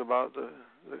 talked about there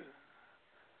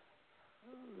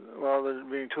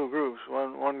being two groups.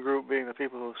 One group being the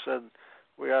people who said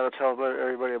we ought to tell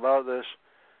everybody about this,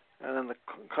 and then the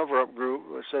cover-up group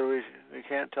that said we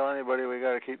can't tell anybody, we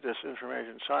got to keep this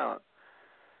information silent.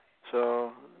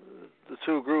 So the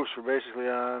two groups were basically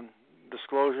on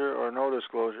disclosure or no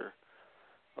disclosure,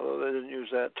 although they didn't use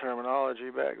that terminology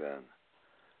back then.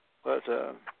 But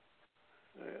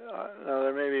now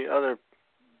there may be other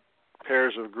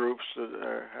pairs of groups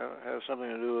that have something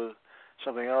to do with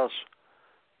something else,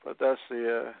 but that's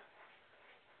the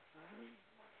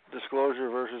disclosure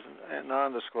versus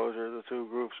non-disclosure, the two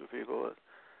groups of people that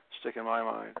stick in my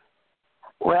mind.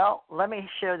 Well, let me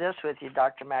share this with you,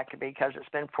 Dr. Maccabee, because it's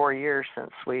been 4 years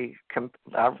since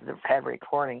I've had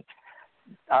recording.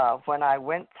 When I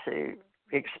went to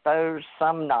expose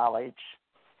some knowledge,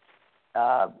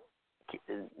 the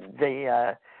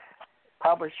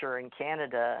publisher in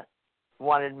Canada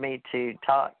wanted me to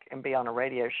talk and be on a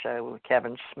radio show with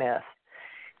Kevin Smith,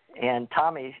 and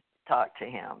Tommy talked to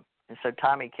him, and so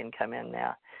Tommy can come in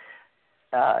now.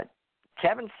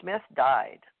 Kevin Smith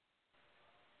died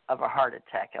of a heart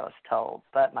attack, I was told,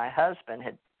 but my husband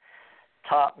had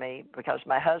taught me, because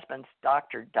my husband's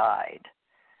doctor died,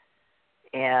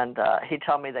 and he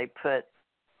told me they put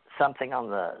something on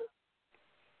the,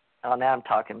 now I'm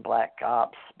talking black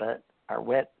ops, or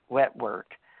wet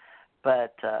work,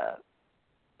 but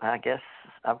I guess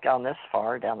I've gone this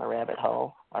far down the rabbit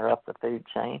hole or up the food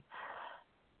chain.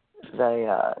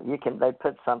 They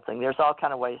put something. There's all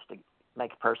kind of ways to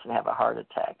make a person have a heart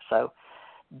attack. So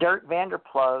Dirk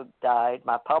Vanderploeg died,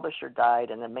 my publisher died,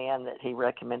 and the man that he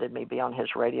recommended me be on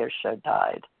his radio show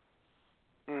died.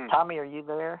 Tommy, are you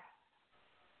there?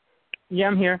 Yeah,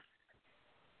 I'm here.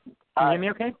 Can you hear me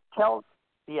okay?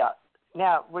 Yeah.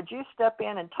 Now, would you step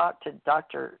in and talk to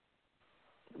Dr.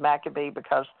 Maccabee,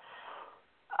 because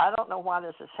I don't know why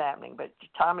this is happening, but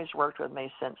Tommy's worked with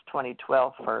me since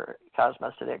 2012 for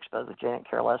Cosmos to the Expo, the Janet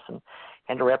Care lesson,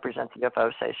 and to represent the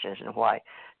UFO Association in Hawaii.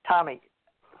 Tommy,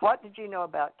 what did you know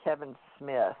about Kevin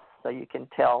Smith so you can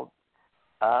tell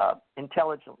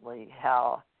intelligently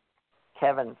how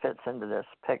Kevin fits into this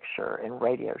picture in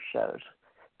radio shows?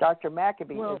 Dr.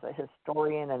 Maccabee is a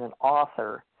historian and an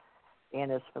author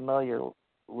and is familiar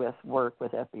with work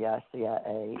with FBI,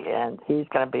 CIA, and he's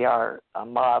going to be our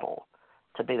model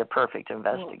to be the perfect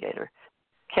investigator.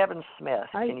 Kevin Smith,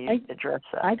 can you address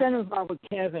that? I got involved with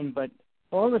Kevin, but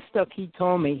all the stuff he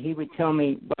told me, he would tell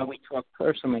me while we talked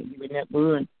personally.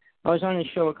 I was on his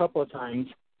show a couple of times.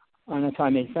 That's how I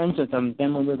made friends with him.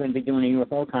 Then when we were going to be doing a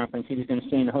UFO conference, he was going to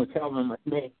stay in the hotel room with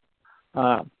me.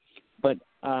 But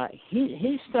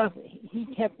his stuff, he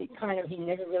kept it he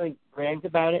never really bragged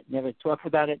about it, never talked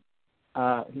about it.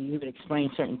 He would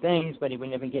explain certain things, but he would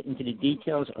never get into the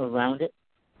details around it.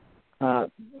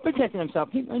 Protecting himself.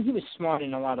 He was smart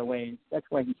in a lot of ways. That's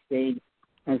why he stayed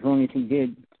as long as he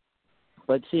did.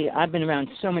 But see, I've been around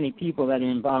so many people that are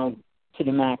involved to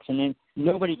the max, and then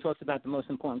nobody talks about the most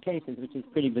important cases, which is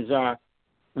pretty bizarre.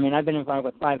 I mean, I've been involved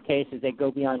with 5 cases that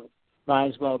go beyond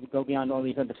Roswell, go beyond all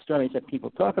these other stories that people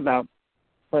talk about.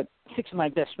 But 6 of my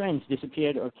best friends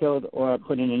disappeared or killed or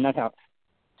put in a nut house.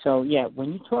 So, yeah,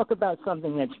 when you talk about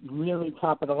something that's really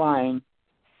top of the line,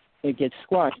 it gets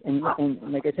squashed. And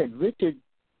like I said, Richard,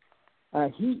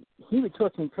 he would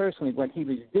talk to me personally what he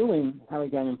was doing, how he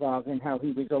got involved, and how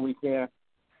he was always there,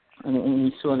 and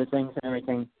he saw the things and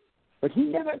everything. But he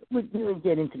never would really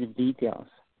get into the details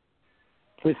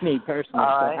with me personally.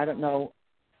 So I don't know.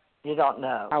 You don't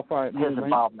know how far his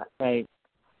involvement. Right.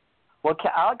 Well,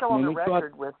 I'll go on the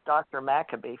record with Dr.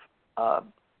 Maccabee. I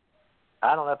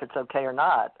don't know if it's okay or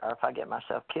not, or if I get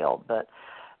myself killed, but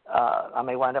I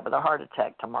may wind up with a heart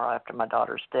attack tomorrow after my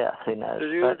daughter's death. Who knows?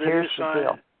 Here's the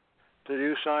deal. Did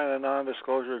you sign a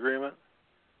non-disclosure agreement?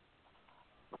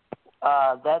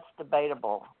 That's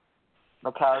debatable,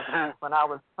 because when I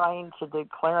was trained to do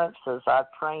clearances, I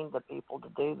trained the people to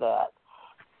do that,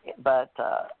 but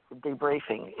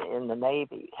debriefing in the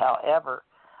Navy. However,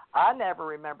 I never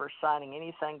remember signing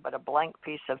anything but a blank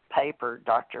piece of paper,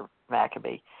 Dr.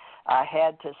 Maccabee. I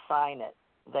had to sign it.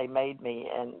 They made me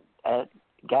at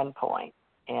gunpoint.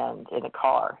 and in a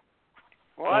car.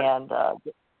 What? And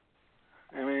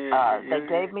they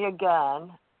gave me a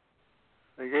gun.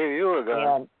 They gave you a gun?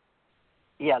 And,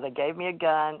 yeah, they gave me a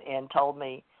gun and told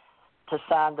me to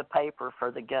sign the paper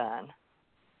for the gun,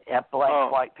 a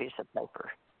blank white piece of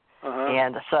paper.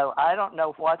 And so I don't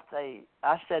know what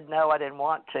I said no, I didn't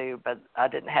want to, but I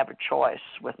didn't have a choice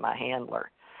with my handler.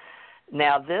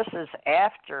 Now, this is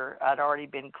after I'd already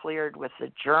been cleared with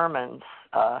the Germans,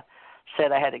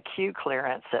 said I had a Q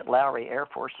clearance at Lowry Air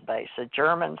Force Base. The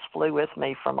Germans flew with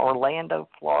me from Orlando,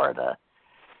 Florida,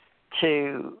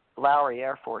 to Lowry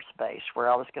Air Force Base, where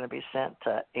I was going to be sent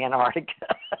to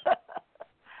Antarctica,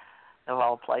 of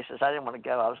all places. I didn't want to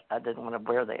go. I didn't want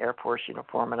to wear the Air Force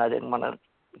uniform, and I didn't want to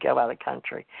go out of the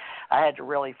country. I had to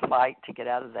really fight to get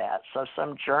out of that. So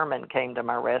some German came to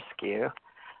my rescue.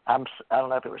 I don't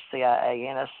know if it was CIA,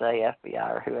 NSA, FBI,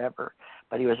 or whoever,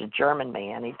 but he was a German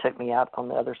man. He took me out on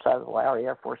the other side of the Lowry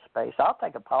Air Force Base. I'll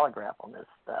take a polygraph on this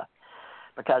stuff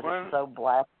because it's so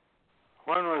black.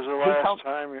 When was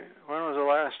the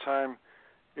last time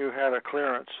you had a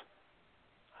clearance?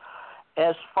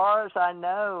 As far as I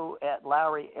know, at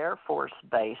Lowry Air Force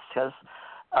Base, because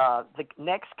the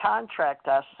next contract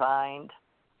I signed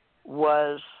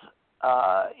was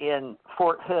in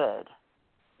Fort Hood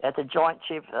at the Joint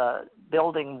Chief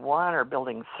Building 1 or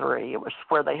Building 3. It was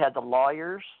where they had the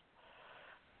lawyers.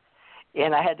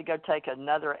 And I had to go take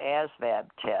another ASVAB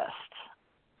test,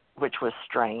 which was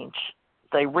strange.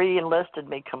 They re-enlisted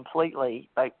me completely,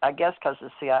 I guess because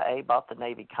the CIA bought the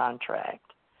Navy contract,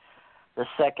 the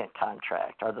second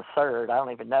contract, or the third. I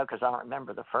don't even know because I don't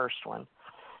remember the first one.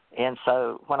 And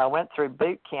so when I went through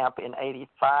boot camp in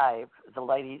 85, the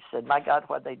lady said, "My God,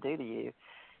 what'd they do to you?"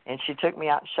 And she took me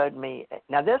out and showed me.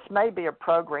 Now, this may be a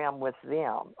program with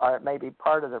them, or it may be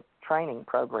part of the training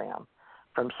program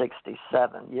from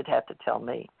 67. You'd have to tell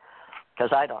me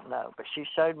because I don't know. But she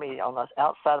showed me on the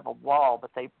outside of a wall,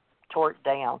 but they tore it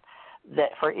down,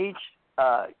 that for each,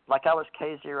 like I was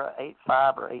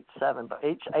K085 or 87, but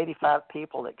each 85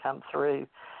 people that come through,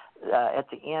 at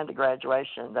the end of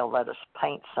graduation, they'll let us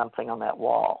paint something on that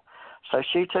wall. So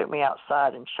she took me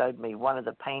outside and showed me one of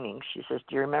the paintings. She says,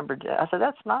 "Do you remember?" I said,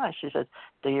 "That's nice." She said,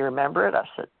 "Do you remember it?" I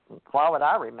said, "Why would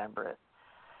I remember it?"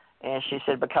 And she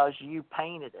said, "Because you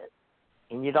painted it,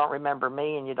 and you don't remember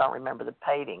me, and you don't remember the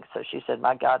painting." So she said,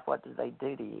 "My God, what did they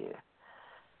do to you?"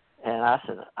 And I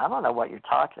said, "I don't know what you're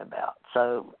talking about."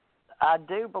 So I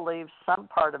do believe some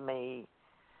part of me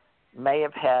may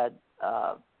have had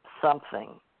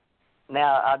something.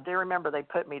 Now, I do remember they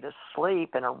put me to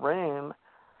sleep in a room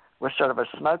with sort of a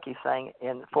smoky thing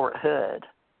in Fort Hood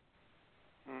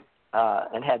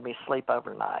and had me sleep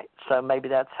overnight. So maybe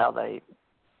that's how they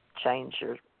change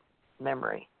your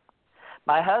memory.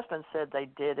 My husband said they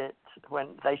did it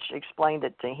when they explained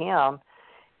it to him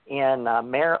in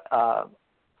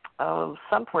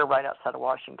somewhere right outside of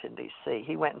Washington, D.C.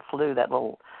 He went and flew that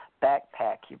little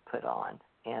backpack you put on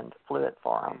and flew it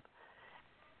for him.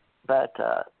 But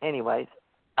anyways,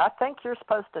 I think you're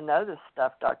supposed to know this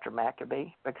stuff, Dr.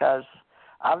 Maccabee, because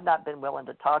I've not been willing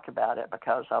to talk about it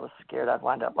because I was scared I'd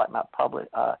wind up like my public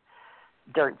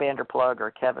Dirk Vanderplug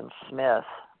or Kevin Smith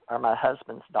or my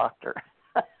husband's doctor.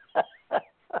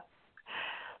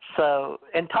 So,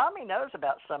 and Tommy knows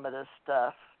about some of this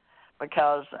stuff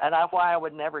because, and why I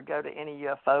would never go to any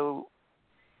UFO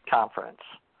conference.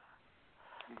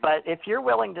 But if you're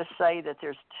willing to say that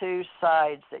there's two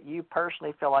sides that you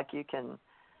personally feel like you can,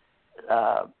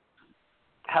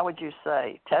 how would you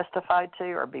say, testify to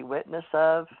or be witness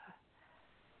of?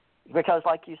 Because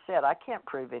like you said, I can't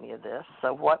prove any of this.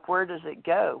 So where does it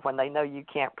go when they know you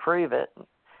can't prove it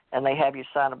and they have you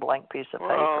sign a blank piece of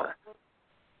paper?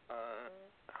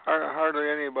 Hardly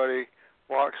anybody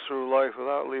walks through life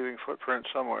without leaving footprints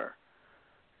somewhere.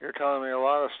 You're telling me a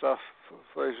lot of stuff,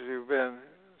 places you've been.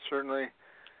 Certainly,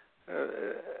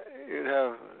 you'd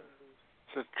have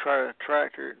to try to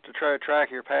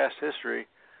track your past history.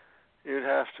 You'd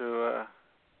have to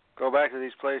go back to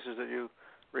these places that you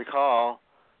recall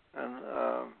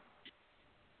and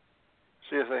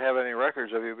see if they have any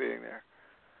records of you being there.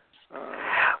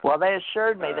 Well, they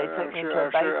assured me. They took me to a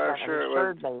basement and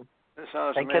assured me. It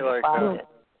sounds they to me couldn't like find it.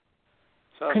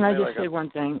 Can I just say one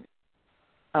thing?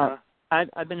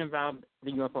 I've been involved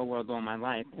in the UFO world all my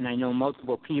life, and I know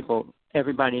multiple people,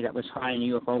 everybody that was high in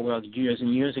the UFO world years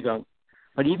and years ago.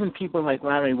 But even people like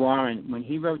Larry Warren, when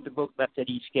he wrote the book Left at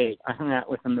East Gate, I hung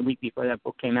out with him the week before that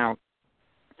book came out.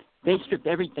 They stripped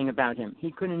everything about him.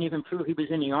 He couldn't even prove he was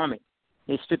in the Army.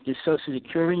 They stripped his Social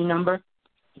Security number.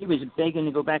 He was begging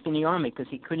to go back in the Army because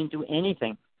he couldn't do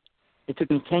anything. It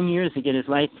took him 10 years to get his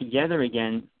life together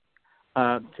again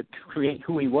to create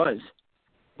who he was.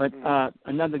 But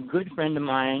another good friend of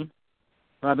mine,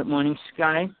 Robert Morning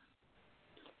Sky,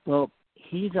 well,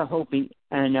 he's a Hopi,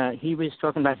 and he was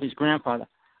talking about his grandfather.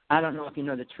 I don't know if you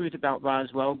know the truth about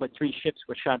Roswell, but 3 ships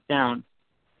were shot down.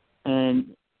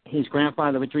 And his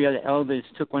grandfather with 3 other elders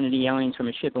took one of the aliens from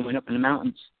a ship and went up in the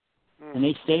mountains. And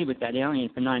they stayed with that alien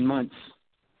for 9 months.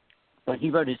 But he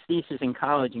wrote his thesis in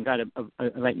college and got a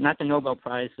not the Nobel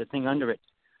Prize, the thing under it.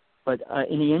 But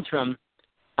in the interim,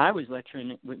 I was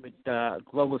lecturing with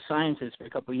global sciences for a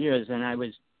couple of years, and I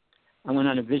went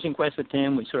on a vision quest with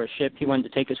him. We saw a ship. He wanted to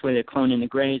take us where they're cloning the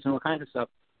Greys and all kinds of stuff.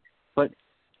 But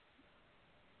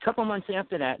a couple months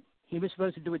after that, he was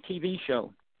supposed to do a TV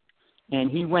show,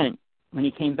 and he went. When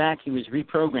he came back, he was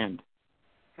reprogrammed.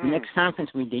 The next conference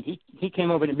we did, he came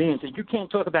over to me and said, "You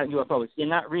can't talk about UFOs. They're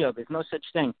not real. There's no such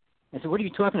thing." I said, "What are you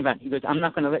talking about?" He goes, "I'm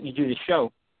not going to let you do the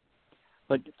show."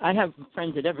 But I have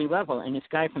friends at every level, and this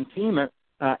guy from FEMA,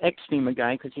 ex-FEMA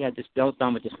guy, because he had this belt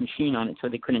on with this machine on it so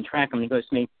they couldn't track him, he goes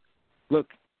to me,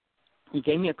 "Look," he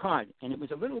gave me a card, and it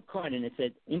was a little card, and it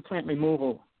said implant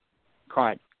removal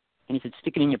card. And he said,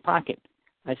 "Stick it in your pocket."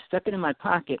 I stuck it in my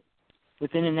pocket.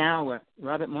 Within an hour,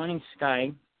 Robert Morning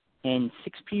Sky and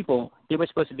 6 people, they were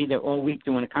supposed to be there all week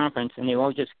doing a conference, and they were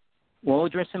all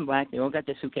dressed in black. They all got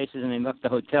their suitcases, and they left the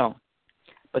hotel.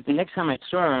 But the next time I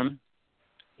saw him,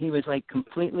 he was like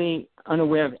completely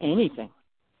unaware of anything.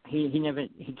 He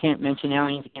can't mention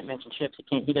aliens. He can't mention ships.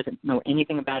 He doesn't know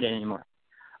anything about it anymore.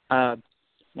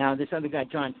 Now, this other guy,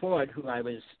 John Ford, who I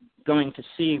was going to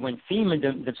see when FEMA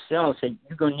themselves said,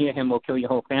 "You go near him, we'll kill your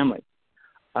whole family."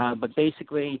 But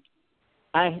basically,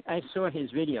 I saw his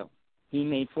video. He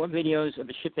made 4 videos of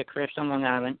a ship that crashed on Long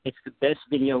Island. It's the best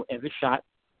video ever shot.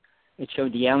 It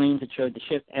showed the aliens. It showed the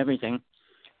ship, everything.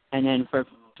 And then for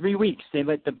 3 weeks, they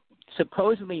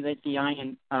supposedly let the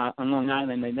iron on Long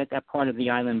Island, they let that part of the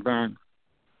island burn.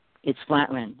 It's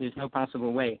flatland. There's no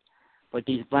possible way. But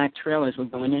these black trailers were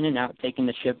going in and out, taking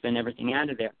the ship and everything out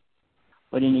of there.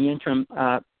 But in the interim,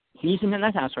 he's in the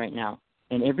nut house right now.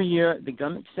 And every year, the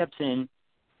government steps in.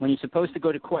 When he's supposed to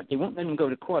go to court, they won't let him go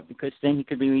to court because then he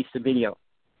could release the video,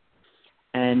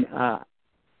 and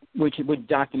which would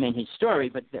document his story.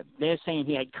 But they're saying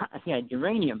he had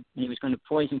uranium and he was going to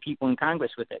poison people in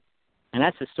Congress with it, and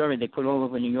that's the story they put all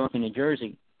over New York and New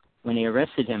Jersey when they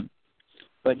arrested him.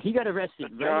 But he got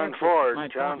arrested. John Ford.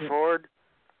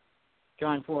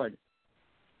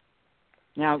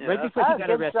 Now, right before he got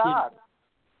arrested, job.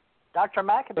 Dr.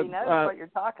 Maccabee knows what you're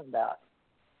talking about.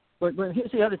 But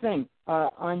here's the other thing.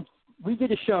 We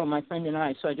did a show, my friend and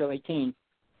I, Sergio 18,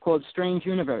 called Strange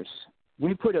Universe.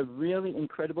 We put a really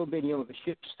incredible video of a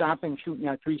ship stopping, shooting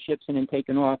out 3 ships, and then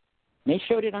taking off. And they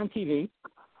showed it on TV.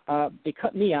 They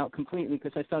cut me out completely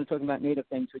because I started talking about native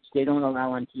things, which they don't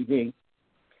allow on TV.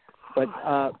 But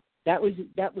that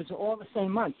was all the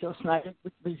same month. Joe Snyder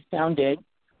was found dead.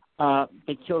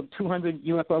 They killed 200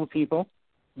 UFO people,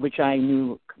 which I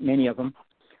knew many of them.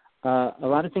 A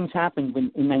lot of things happened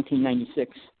in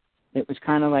 1996. It was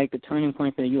kind of like a turning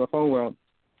point for the UFO world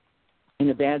in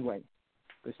a bad way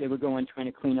because they were trying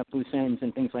to clean up loose ends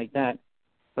and things like that.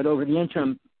 But over the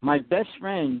interim, my best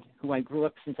friend, who I grew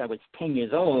up since I was 10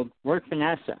 years old, worked for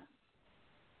NASA.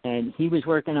 And he was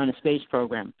working on a space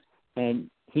program.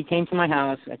 And he came to my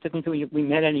house. I took him we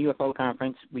met at a UFO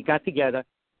conference. We got together.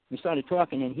 We started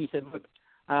talking, and he said, "Look,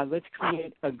 let's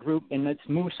create a group and let's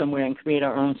move somewhere and create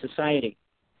our own society."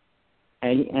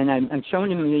 And I'm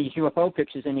showing him these UFO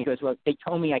pictures, and he goes, "Well, they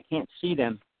told me I can't see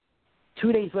them."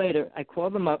 2 days later, I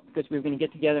called them up because we were going to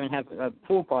get together and have a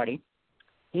pool party.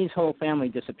 His whole family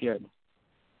disappeared.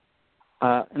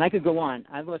 And I could go on.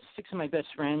 I lost 6 of my best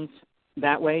friends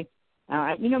that way.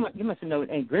 You must have known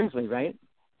Ed Grimsley, right?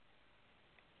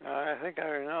 I think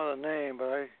I know the name,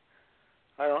 but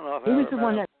I don't know if he was the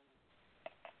one that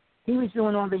he was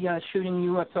doing all the shooting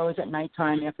UFOs at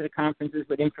nighttime after the conferences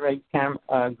with infrared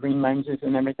green lenses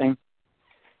and everything.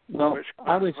 Well,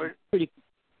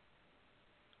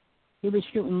 he was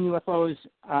shooting UFOs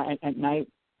at night.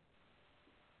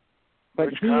 But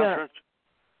Which conference?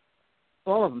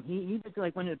 All of them. He was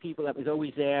like one of the people that was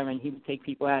always there, and he would take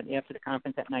people out after the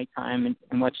conference at nighttime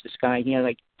and watch the sky. He had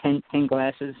like 10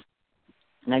 glasses,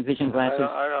 night vision glasses.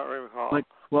 I don't recall.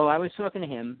 Well, I was talking to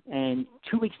him, and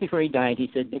 2 weeks before he died,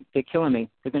 he said, "They're killing me.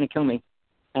 They're going to kill me."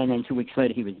 And then 2 weeks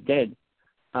later, he was dead.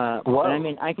 But I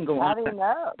mean, I can go on. How did he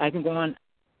know? I can go on.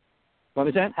 What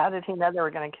was that? How did he know they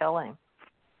were going to kill him?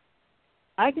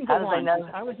 I can go on.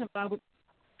 I was involved with.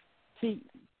 See,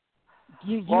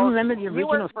 you remember the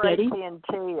original SETI? SETI? You worked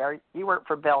for AT&T, or you worked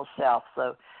for Bell South,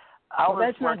 so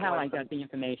that's not how I got the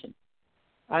information.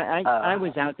 I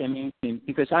was out there mainstream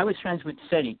because I was friends with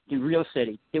SETI, the real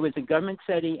SETI. There was a government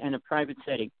SETI and a private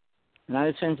SETI. and I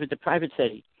was friends with the private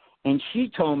SETI. And she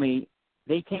told me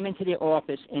they came into the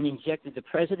office and injected the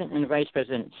president and the vice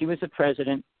president. She was the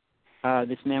president.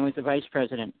 This man was the vice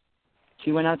president.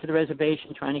 She went out to the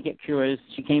reservation trying to get cures.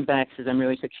 She came back, says, I'm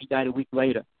really sick. She died a week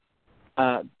later.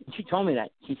 She told me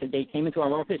that. She said they came into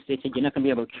our office. They said, you're not going to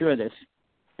be able to cure this.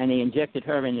 And they injected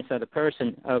her and this other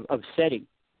person of SETI.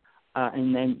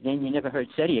 And then you never heard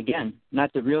SETI again,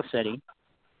 not the real SETI.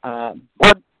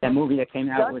 That movie that came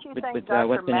out with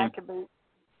what's the name?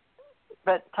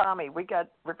 But, Tommy, we're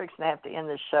fixing to have to end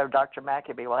this show. Dr.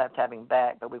 Maccabee, we'll have to have him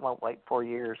back, but we won't wait 4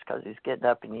 years because he's getting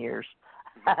up in years.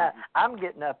 I'm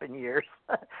getting up in years.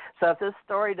 So if this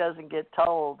story doesn't get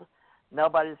told,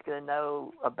 nobody's going to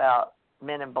know about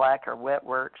Men in Black or Wet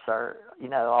Works or,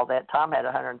 all that. Tom had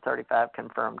 135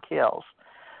 confirmed kills.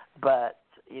 But,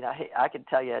 I could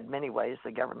tell you in many ways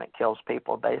the government kills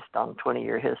people based on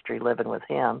 20-year history living with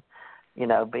him,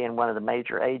 being one of the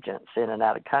major agents in and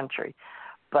out of country.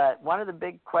 But one of the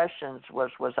big questions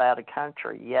was out of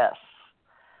country? Yes.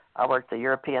 I worked the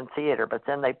European theater, but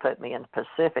then they put me in the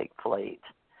Pacific Fleet.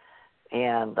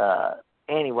 And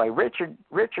anyway,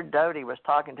 Richard Doty was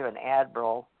talking to an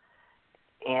admiral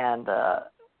and a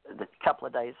couple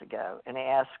of days ago, and he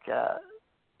asked,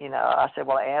 I said,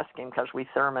 well, I asked him because we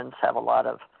Thurmans have a lot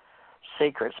of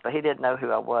secrets, but he didn't know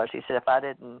who I was. He said if I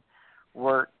didn't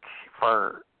work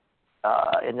for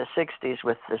in the 60s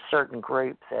with a certain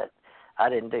group that I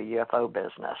didn't do UFO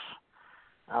business.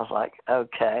 I was like,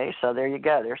 okay, so there you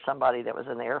go. There's somebody that was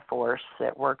in the Air Force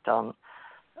that worked on,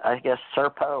 I guess,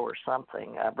 Serpo or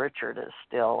something. Richard is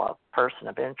still a person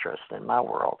of interest in my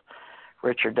world.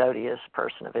 Richard Doty is a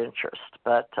person of interest,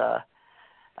 but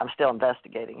I'm still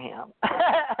investigating him.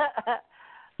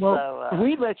 Well, so,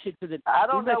 we let you to the. I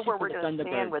don't know where we're going to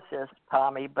stand with this,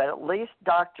 Tommy, but at least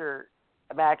Dr.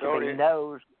 Maccabee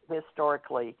knows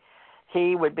historically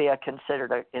he would be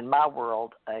considered, in my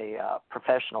world, a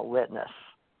professional witness.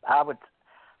 I would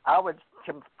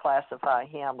classify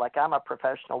him like I'm a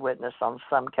professional witness on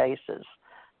some cases,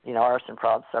 arson,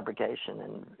 fraud,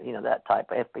 subrogation, and that type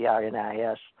of FBI,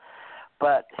 NIS.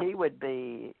 But he would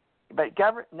be. But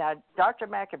now, Dr.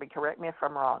 Maccabee, correct me if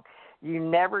I'm wrong. You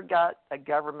never got a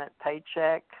government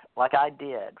paycheck like I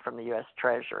did from the U.S.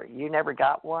 Treasury. You never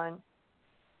got one.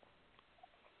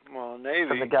 Well, Navy.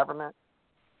 From the government.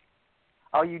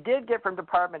 Oh, you did get from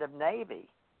Department of Navy.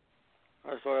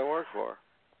 That's what I worked for.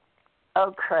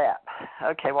 Oh, crap.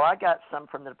 Okay, well, I got some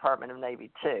from the Department of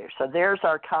Navy, too. So there's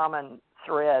our common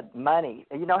thread, money.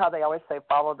 You know how they always say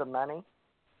follow the money?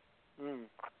 Mm.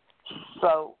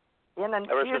 So in the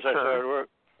ever future...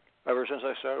 since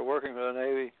I started working for the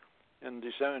Navy in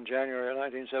January of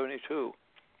 1972,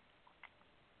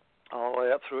 all the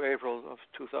way up through April of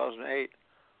 2008,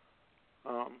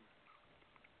 of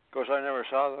course, I never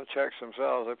saw the checks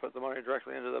themselves. I put the money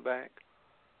directly into the bank.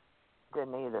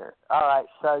 Didn't either. All right,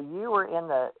 so you were in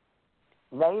the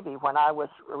Navy when I was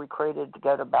recruited to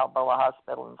go to Balboa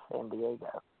Hospital in San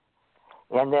Diego,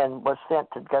 and then was sent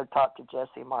to go talk to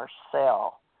Jesse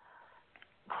Marcel.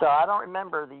 So I don't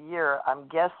remember the year. I'm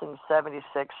guessing 76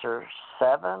 or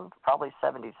 7, probably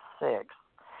 76,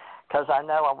 because I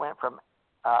know I went from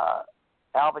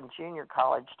Alvin Junior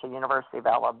College to University of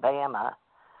Alabama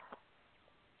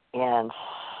in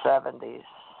 76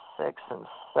 and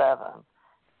 7,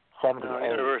 78.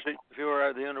 If you were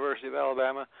at the University of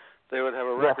Alabama, they would have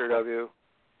a record of you.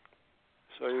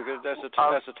 So you could. That's a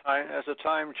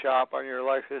time chop on your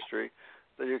life history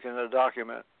that you can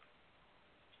document.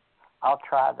 I'll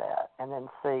try that and then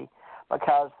see,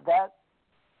 because that.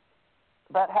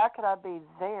 But how could I be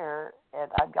there?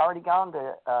 And I'd already gone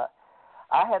to.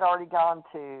 I had already gone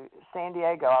to San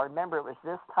Diego. I remember it was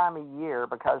this time of year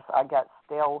because I got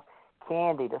stale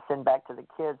candy to send back to the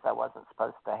kids I wasn't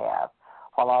supposed to have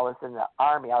while I was in the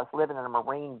Army. I was living in a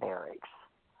Marine barracks.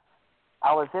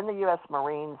 I was in the U.S.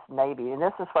 Marines, Navy, and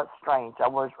this is what's strange. I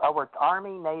worked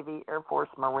Army, Navy, Air Force,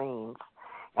 Marines,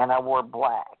 and I wore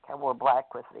black. I wore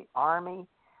black with the Army,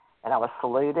 and I was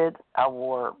saluted. I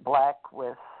wore black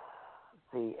with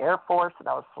the Air Force, and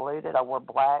I was saluted. I wore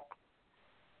black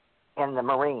in the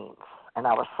Marines, and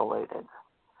I was saluted.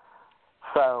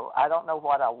 So I don't know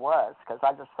what I was because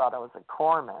I just thought I was a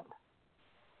corpsman.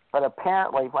 But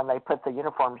apparently when they put the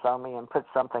uniforms on me and put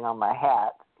something on my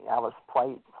hat, I was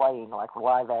playing like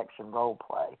live-action role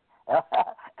play,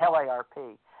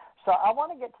 LARP. So I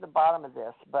want to get to the bottom of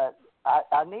this, but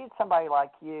I need somebody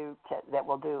like you that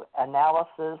will do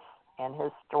analysis and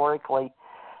historically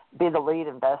be the lead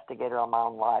investigator on my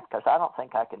own life, because I don't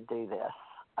think I can do this.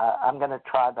 I'm going to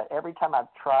try, but every time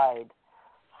I've tried,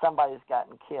 somebody's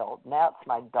gotten killed. Now it's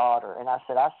my daughter, and I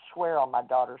said, I swear on my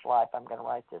daughter's life I'm going to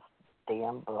write this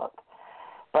damn book.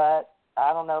 But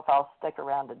I don't know if I'll stick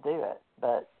around to do it.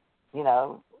 But, you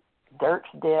know, Dirk's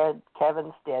dead,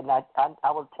 Kevin's dead. And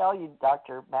I will tell you,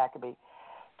 Dr. Maccabee,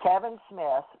 Kevin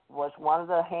Smith was one of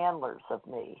the handlers of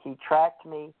me. He tracked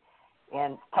me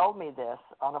and told me this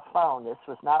on a phone. This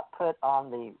was not put on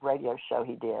the radio show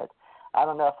he did. I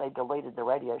don't know if they deleted the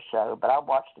radio show, but I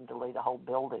watched him delete a whole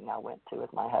building I went to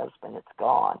with my husband. It's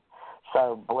gone.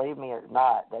 So believe me or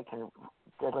not, they can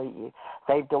delete you.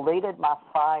 They've deleted my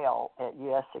file at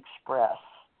U.S. Express.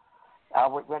 I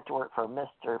went to work for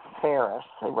Mr. Ferris,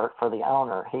 who worked for the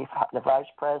owner. The vice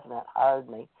president hired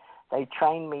me. They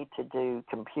trained me to do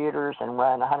computers and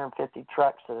run 150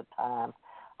 trucks at a time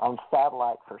on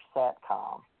satellite for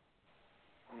SATCOM.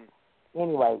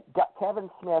 Anyway, Kevin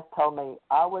Smith told me,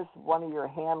 I was one of your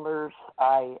handlers.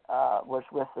 I was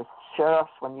with the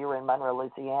sheriffs when you were in Monroe,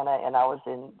 Louisiana, and I was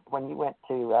when you went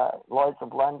to Lloyd's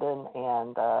of London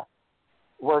and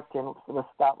worked with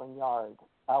Scotland Yard.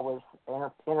 I was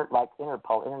like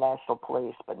Interpol, International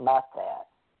Police, but not that.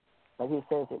 But he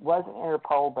says it wasn't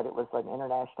Interpol, but it was an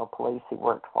international police he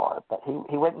worked for. But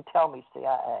he wouldn't tell me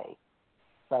CIA,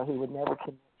 so he would never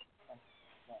commit.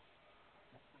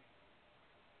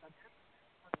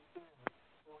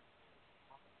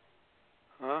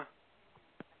 Huh?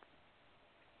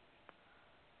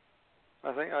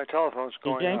 I think my telephone's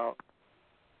going out.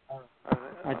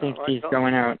 I think he's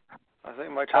going out. I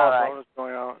think my telephone is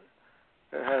going out.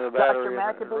 It has a battery. Dr.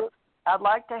 Maccabee, I'd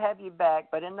like to have you back,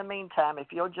 but in the meantime, if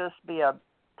you'll just be a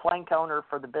plank owner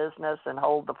for the business and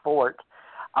hold the fort,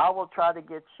 I will try to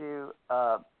get you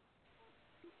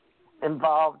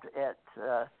involved at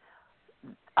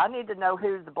I need to know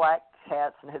who the black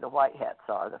hats and who the white hats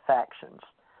are, the factions.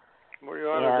 What you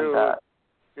ought to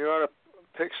do, you ought to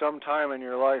pick some time in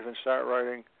your life and start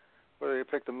writing, whether you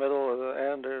pick the middle or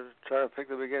the end or try to pick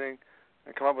the beginning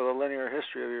and come up with a linear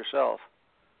history of yourself.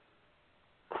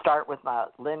 Start with my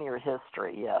linear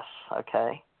history, yes,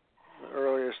 okay. The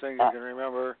earliest things you can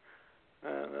remember,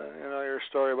 and your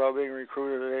story about being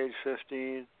recruited at age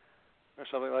 15 or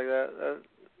something like that.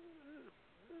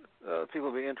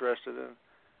 People will be interested in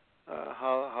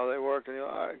how they worked, and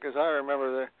because I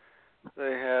remember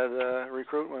they had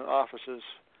recruitment offices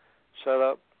set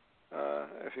up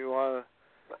if you want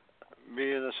to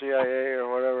be in the CIA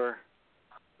or whatever,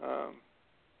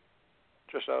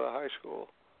 just out of high school.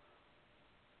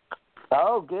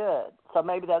 Oh, good. So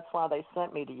maybe that's why they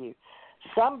sent me to you.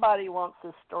 Somebody wants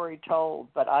this story told,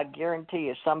 but I guarantee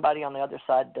you somebody on the other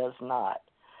side does not.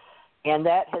 And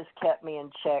that has kept me in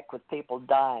check with people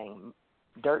dying.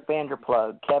 Dirk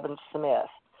Vanderploeg, Kevin Smith.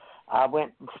 I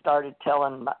went and started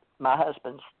telling my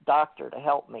husband's doctor to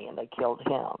help me, and they killed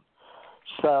him.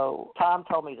 So Tom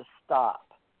told me to stop.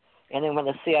 And then when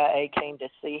the CIA came to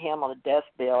see him on a death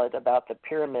bill about the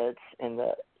pyramids and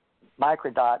the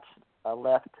microdots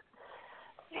left,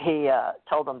 he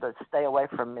told them to stay away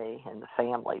from me and the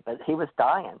family. But he was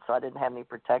dying, so I didn't have any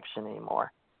protection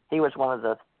anymore. He was one of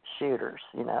the shooters,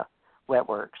 wet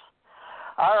works.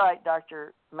 All right,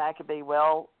 Dr. Maccabee,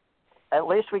 well, at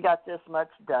least we got this much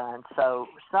done. So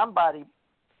somebody,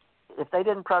 if they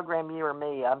didn't program you or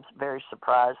me, I'm very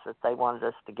surprised that they wanted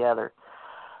us together.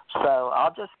 So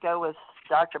I'll just go with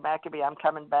Dr. Maccabee. I'm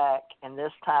coming back, and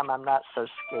this time I'm not so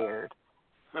scared.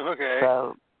 Okay.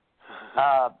 So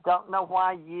don't know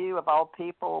why you, of all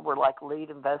people, were like lead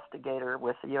investigator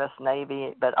with the U.S.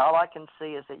 Navy, but all I can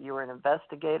see is that you were an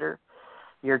investigator,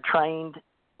 you're trained,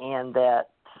 and that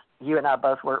you and I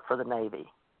both work for the Navy.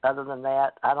 Other than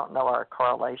that, I don't know our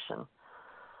correlation.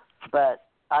 But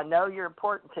I know you're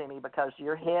important to me because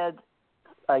your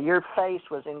your face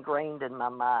was ingrained in my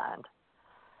mind.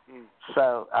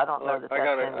 So I don't know that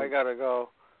I gotta go.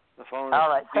 The phone. All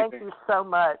right. Thank you so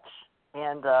much.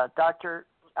 And Doctor,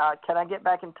 can I get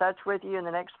back in touch with you in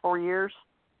the next 4 years?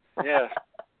 Yes.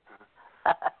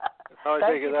 Probably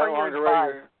take you that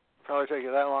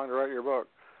long to write your book.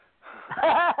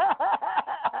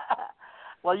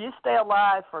 Well, you stay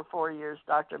alive for 4 years,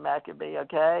 Dr. Maccabee,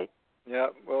 okay? Yeah,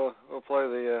 we'll play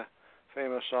the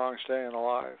famous song "Staying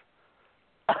Alive."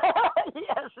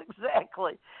 Yes,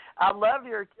 exactly. I love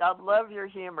your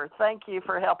humor. Thank you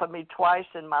for helping me twice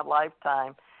in my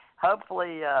lifetime.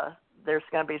 Hopefully, there's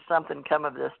going to be something come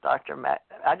of this, Dr. Mac.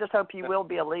 I just hope you will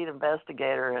be a lead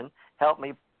investigator and help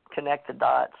me connect the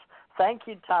dots. Thank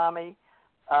you, Tommy.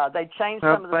 They changed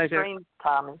some of the screens,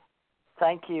 Tommy.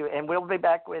 Thank you, and we'll be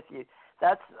back with you.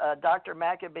 That's Dr.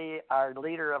 Maccabee, our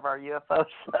leader of our UFO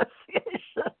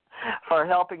Association, for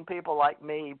helping people like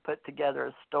me put together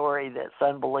a story that's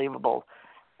unbelievable.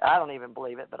 I don't even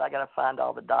believe it, but I got to find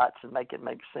all the dots and make it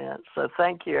make sense. So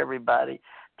thank you, everybody.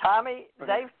 Tommy,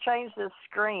 they've changed this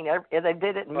screen. They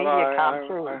did it in MediaCom,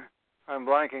 too. I'm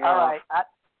blanking All off. right.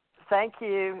 Thank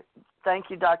you. Thank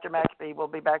you, Dr. Maccabee. We'll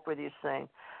be back with you soon.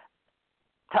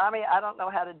 Tommy, I don't know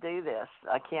how to do this.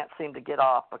 I can't seem to get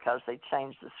off because they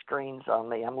changed the screens on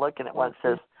me. I'm looking at what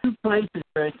says. Two places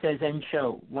where it says end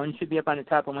show. One should be up on the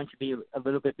top and one should be a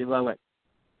little bit below it.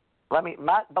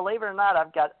 Believe it or not,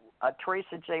 I've got a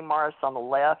Teresa J. Morris on the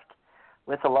left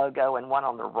with the logo and one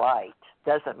on the right.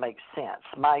 Doesn't make sense.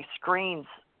 My screens,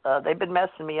 they've been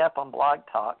messing me up on Blog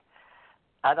Talk.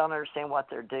 I don't understand what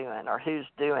they're doing or who's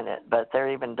doing it, but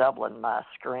they're even doubling my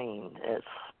screen. It's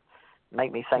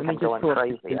make me think I'm going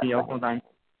crazy. Hold on.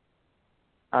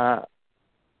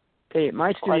 Okay,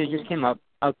 my studio just came up.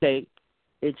 Okay,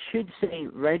 it should say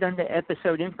right under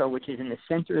episode info, which is in the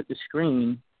center of the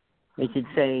screen, it should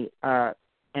say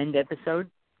end episode.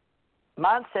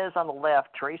 Mine says on the left,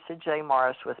 Teresa J.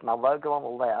 Morris with my logo on the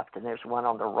left, and there's one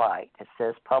on the right. It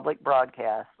says public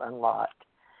broadcast unlocked.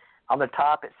 On the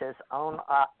top, it says on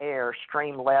air,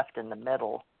 stream left in the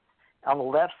middle. On the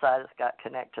left side, it's got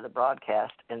connect to the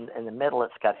broadcast. In the middle,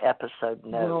 it's got episode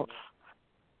notes.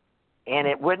 And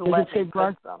it wouldn't let me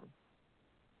put them.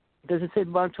 Does it say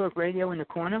Blog Talk Radio in the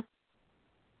corner?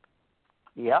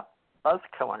 Yep, both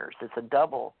corners. It's a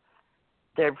double.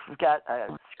 They've got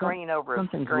a screen over a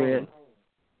screen. Weird.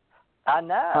 I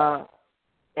know.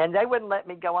 And they wouldn't let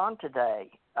me go on today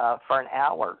for an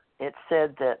hour. It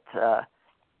said that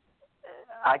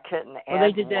I couldn't add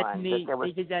they did that one. to me.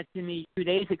 They did that to me 2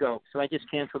 days ago, so I just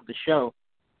canceled the show.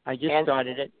 I just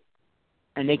started it,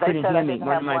 and they couldn't hear me.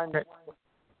 One of my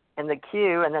in the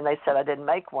queue, and then they said I didn't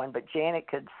make one, but Janet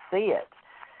could see it.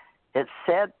 It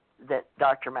said that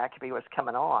Dr. Maccabee was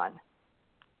coming on.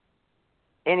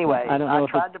 Anyway, I don't know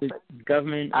I tried if to it's put. the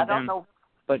government. I don't know,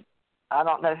 but I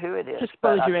don't know who it is. Just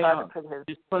close your AOL.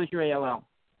 Just close your AOL.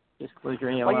 Just close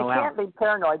your AOL. Well, you can't be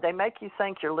paranoid. They make you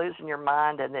think you're losing your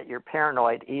mind and that you're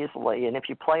paranoid easily. And if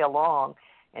you play along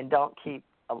and don't keep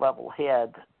a level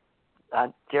head,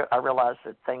 I realize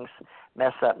that things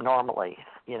mess up normally,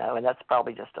 and that's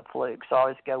probably just a fluke. So I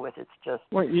always go with it's just.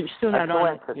 Well, you're still not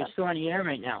on. You're still on the air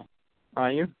right now,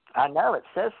 are you? I know it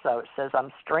says so. It says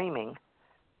I'm streaming.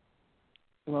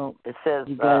 Well, it says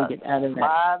you gotta get out of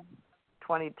that.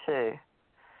 5:22.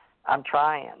 I'm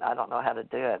trying. I don't know how to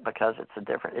do it because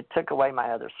it took away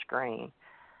my other screen.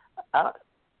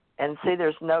 And see,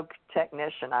 there's no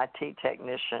IT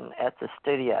technician at the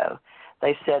studio.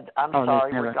 They said, I'm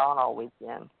sorry, we're gone all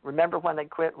weekend. Remember when they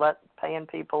quit paying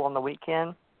people on the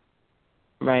weekend?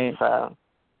 Right. So,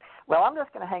 well, I'm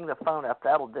just going to hang the phone up.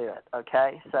 That'll do it,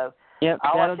 okay? So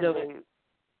all I can do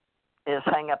is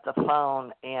hang up the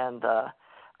phone, and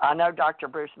I know Dr.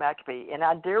 Bruce Maccabee, and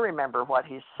I do remember what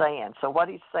he's saying. So what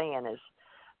he's saying is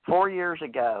 4 years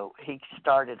ago, he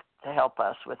started to help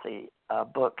us with a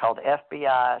book called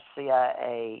FBI,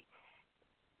 CIA,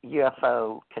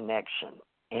 UFO Connection.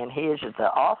 And he is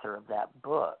the author of that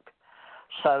book.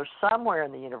 So somewhere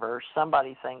in the universe,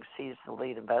 somebody thinks he's the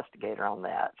lead investigator on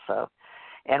that. So,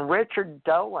 and Richard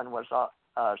Dolan was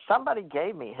somebody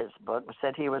gave me his book and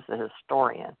said he was the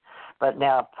historian, but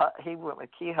now he went with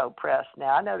Kehoe Press.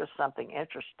 Now, I noticed something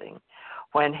interesting.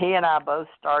 When he and I both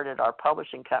started our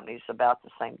publishing companies about the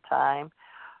same time,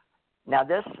 now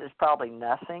this is probably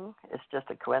nothing. It's just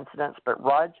a coincidence, but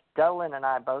Rod Dolan and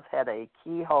I both had a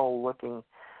keyhole-looking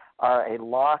or a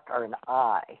lock or an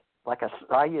eye.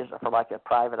 I use it for like a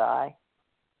private eye.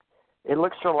 It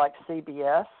looks sort of like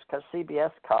CBS because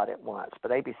CBS caught it once, but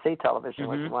ABC television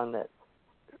was the one that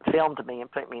filmed me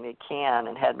and put me in a can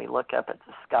and had me look up at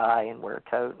the sky and wear a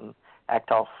coat and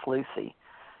act all sleuthy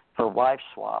for wife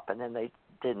swap. And then they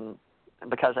didn't,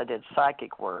 because I did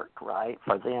psychic work, right,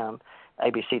 for them,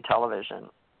 ABC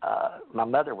television. My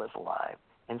mother was alive,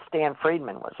 and Stan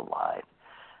Friedman was alive.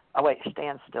 Oh, wait,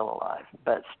 Stan's still alive.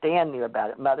 But Stan knew about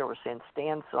it. Mother was saying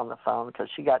Stan's on the phone because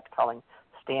she got calling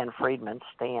Stan Friedman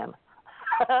Stan.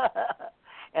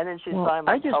 And then she saw him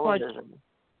on television.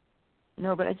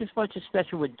 No, but I just watched a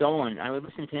special with Dolan. I would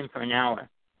listen to him for an hour,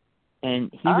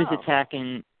 and he was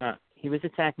attacking. He was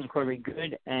attacking Corey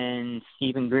Goode and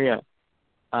Stephen Greer,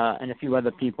 and a few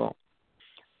other people.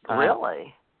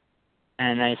 Really?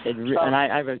 And I said, and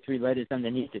I wrote 3 letters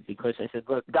underneath it because I said,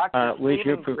 look, where's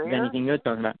your proof of anything you're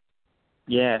talking about?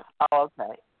 Yeah. Oh,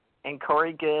 okay. And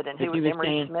Corey Goode, and who was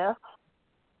Emery Smith?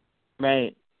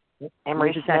 Right.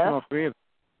 Emery Smith? All 3 of them.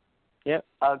 Yep.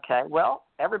 Okay. Well,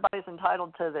 everybody's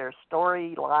entitled to their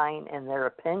storyline and their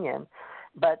opinion.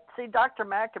 But, see, Dr.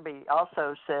 Maccabee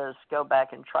also says go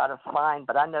back and try to find,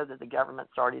 but I know that the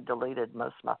government's already deleted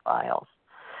most of my files.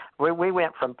 We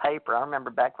went from paper. I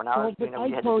remember back when I was, we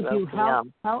had to do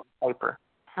OPM paper.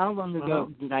 How long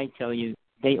ago did I tell you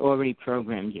they already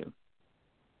programmed you?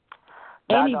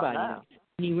 Anybody,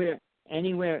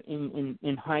 anywhere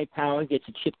in high power gets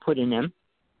a chip put in them,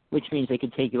 which means they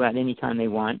can take you out anytime they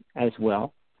want as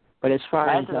well. But as far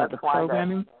as the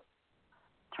programming...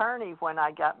 Attorney, when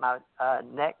I got my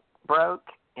neck broke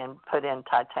and put in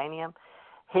titanium,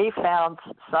 he found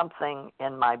something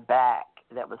in my back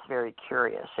that was very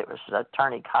curious. It was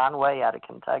Attorney Conway out of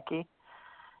Kentucky,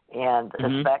 and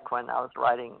it's back when I was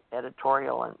writing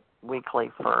editorial and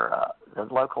weekly for the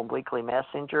local Weekly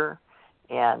Messenger,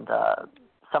 and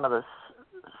some of the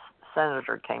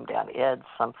senator came down, Ed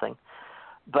something.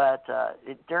 But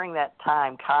during that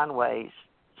time, Conway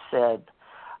said,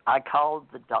 I called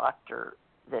the doctor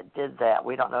that did that.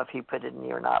 We don't know if he put it in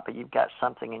you or not, but you've got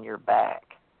something in your back,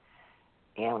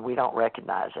 and we don't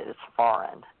recognize it. It's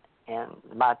foreign. And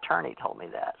my attorney told me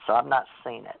that, so I've not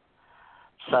seen it.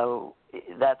 So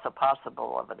that's a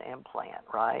possible of an implant,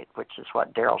 right, which is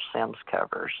what Daryl Sims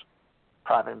covers,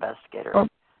 private investigator.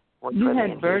 Well, you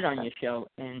had Bird on your show,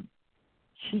 and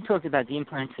she talked about the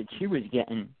implants that she was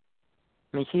getting.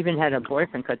 I mean, she even had her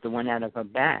boyfriend cut the one out of her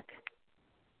back.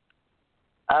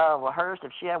 Oh, well, hers,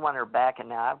 if she had one in her back and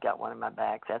now I've got one in my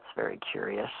back, that's very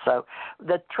curious. So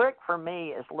the trick for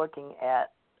me is looking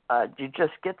at, you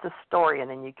just get the story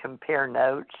and then you compare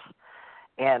notes.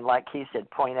 And like he said,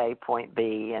 point A, point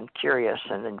B, and curious,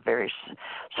 and then very.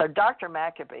 So Dr.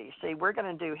 Maccabee, see, we're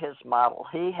going to do his model.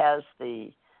 He has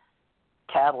the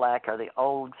Cadillac or the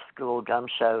old school gum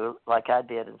show like I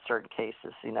did in certain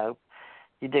cases, you know.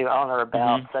 You do on or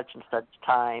about such and such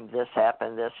time, this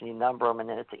happened, this, and you number them, and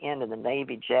then at the end of the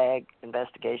Navy JAG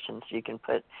investigations, you can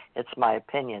put, it's my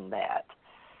opinion that,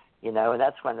 you know, and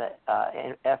that's when the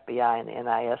FBI and the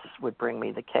NIS would bring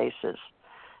me the cases,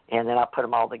 and then I put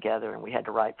them all together, and we had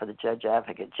to write for the Judge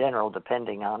Advocate General,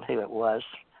 depending on who it was,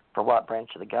 for what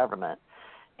branch of the government,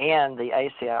 and the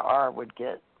ACIR would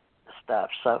get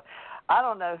stuff. So I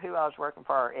don't know who I was working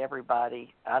for or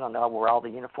everybody. I don't know where all the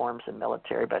uniforms and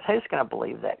military, but who's going to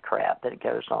believe that crap that it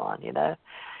goes on, you know?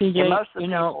 CJ, and most of the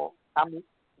people, I'm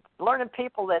learning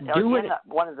people that are in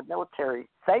one of the military,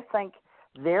 they think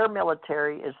their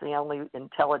military is the only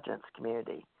intelligence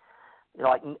community. You know,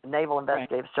 like Naval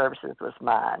Investigative Services was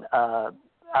mine.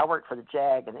 I worked for the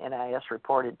JAG, and the NIS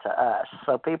reported to us.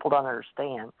 So people don't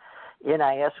understand.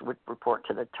 NIS would report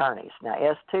to the attorneys. Now,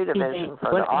 S2 Division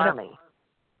for the Army.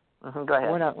 Go ahead.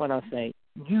 What I'll say,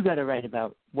 you got to write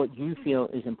about what you feel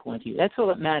is important to you. That's all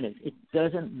that matters. It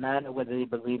doesn't matter whether they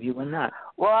believe you or not.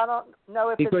 Well, I don't know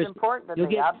if it's important to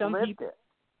me. I've lived it.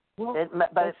 Well,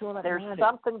 but there's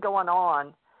something going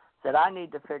on that I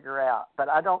need to figure out. But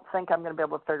I don't think I'm going to be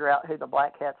able to figure out who the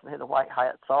black hats and who the white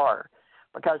hats are.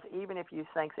 Because even if you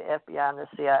think the FBI and the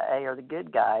CIA are the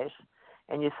good guys,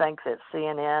 and you think that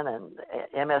CNN and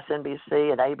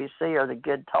MSNBC and ABC are the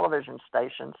good television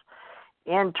stations,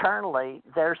 internally,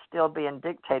 they're still being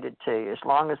dictated to as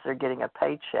long as they're getting a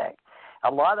paycheck.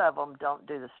 A lot of them don't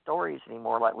do the stories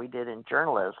anymore like we did in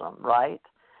journalism, right?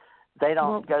 They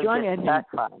don't go get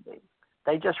fact-finding.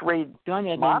 They just read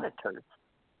monitors.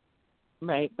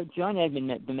 Right, but John Edmund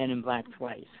met the Men in Black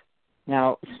twice.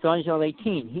 Now, Starzell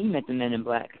 18, he met the Men in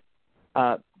Black.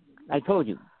 I told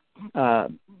you, the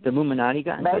Illuminati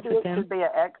got in touch with him. Maybe it should be an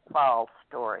X-File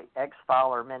story, X-File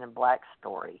or Men in Black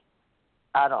story.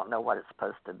 I don't know what it's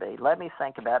supposed to be. Let me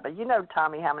think about it. But you know,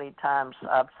 Tommy, how many times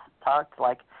I've talked,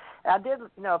 like, I did,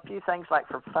 you know, a few things like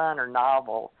for fun or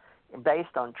novel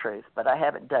based on truth, but I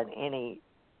haven't done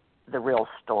the real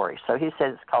story. So he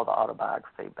said it's called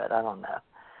autobiography, but I don't know.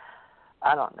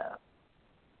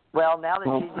 Well, now that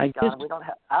Gigi's gone, we don't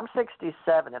have, I'm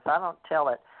 67. If I don't tell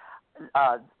it,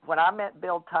 when I met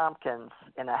Bill Tompkins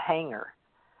in a hangar,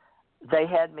 they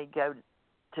had me go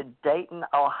to Dayton,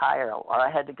 Ohio, or I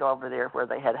had to go over there where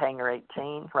they had Hangar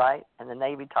 18, right? And the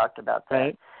Navy talked about that.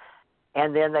 Right.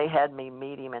 And then they had me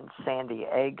meet him in San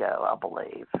Diego, I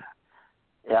believe.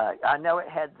 I know it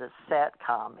had the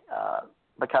SATCOM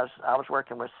because I was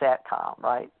working with SATCOM,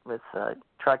 right, with the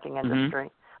trucking industry.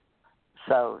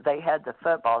 So they had the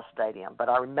football stadium. But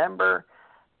I remember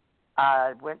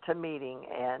I went to a meeting,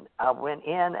 and I went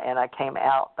in and I came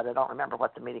out, but I don't remember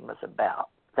what the meeting was about.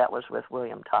 That was with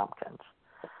William Tompkins.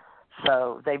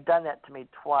 So they've done that to me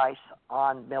twice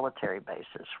on military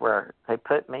bases where they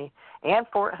put me, and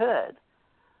Fort Hood.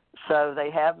 So they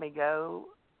have me go,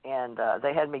 and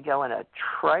they had me go in a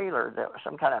trailer that was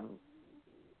some kind of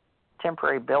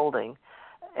temporary building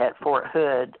at Fort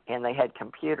Hood, and they had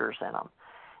computers in them.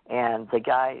 And the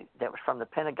guy that was from the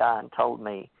Pentagon told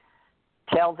me,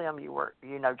 tell them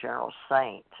you know General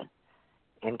Saint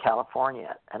in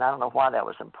California. And I don't know why that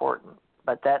was important.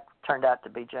 But that turned out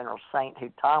to be General Saint, who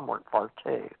Tom worked for,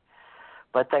 too.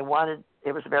 But it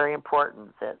was very important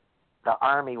that the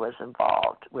Army was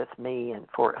involved with me in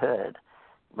Fort Hood.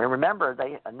 Remember,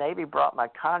 the Navy brought my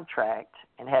contract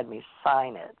and had me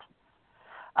sign it.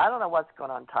 I don't know what's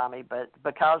going on, Tommy, but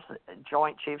because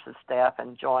Joint Chiefs of Staff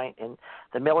and Joint in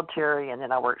the military, and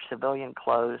then I worked civilian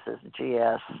clothes as a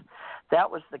GS,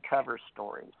 that was the cover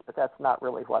stories, but that's not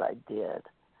really what I did.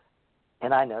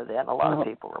 And I know that, and a lot of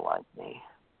people were like me.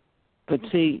 But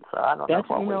see, so I don't know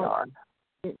what we are.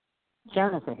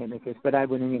 Janet's a hypnotist, but I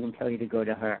wouldn't even tell you to go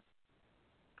to her.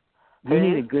 You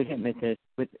need a good hypnotist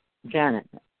with Janet,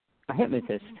 a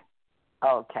hypnotist.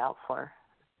 Oh, counselor.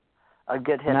 A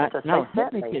good hypnotist.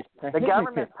 The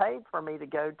government paid for me to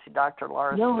go to Dr.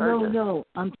 Laura Sturgis. No.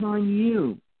 I'm telling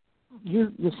you.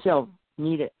 You yourself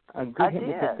need a good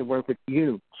hypnotist to work with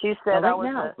you. She said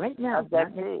right now.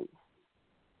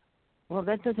 Well,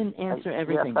 that doesn't answer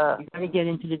everything. You got to get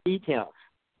into the details.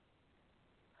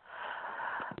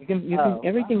 You can.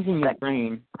 Everything's in your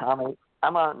brain. Tommy,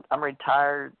 I'm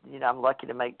retired. I'm lucky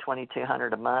to make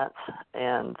 $2,200 a month,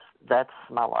 and that's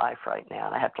my life right now.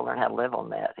 And I have to learn how to live on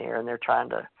that here. And they're trying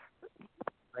to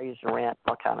raise the rent,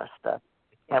 all kind of stuff.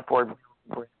 I can't afford.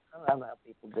 I don't know how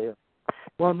people do.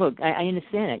 Well, look, I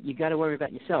understand that. You got to worry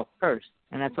about yourself first,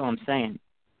 and that's all I'm saying.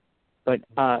 But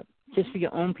just for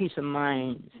your own peace of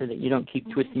mind, so that you don't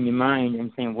keep twisting your mind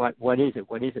and saying, "What is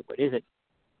it?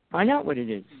 Find out what it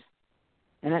is."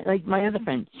 And like my other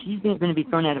friend, she's going to be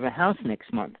thrown out of her house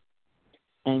next month,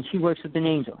 and she works with an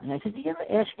angel. And I said, "Do you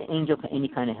ever ask the angel for any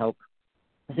kind of help?"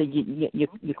 I said,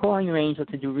 "You call on your angel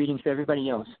to do readings for everybody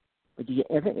else, but do you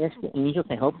ever ask the angel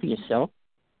to help for yourself?"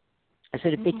 I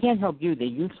said, "If they can't help you, they're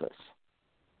useless,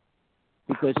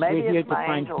 because maybe we're here to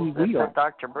find who we are."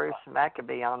 Dr. Bruce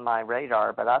Maccabee on my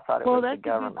radar, but I thought it was the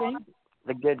government,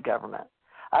 the good government.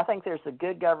 I think there's the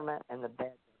good government and the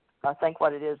bad. I think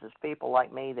what it is people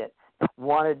like me that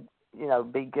wanted,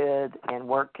 be good and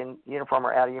work in uniform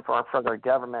or out of uniform for their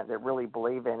government that really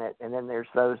believe in it, and then there's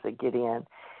those that get in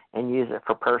and use it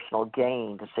for personal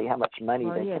gain to see how much money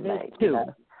they can make.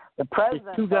 The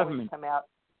presidents always come out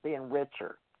being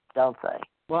richer, don't they?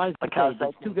 Well, because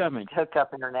they two governments hook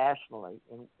up internationally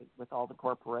with all the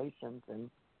corporations and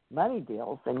money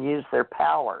deals and use their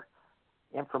power.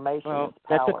 Information is power.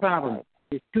 That's the problem. Right?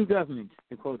 There's two governments.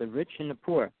 They're called the rich and the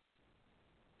poor.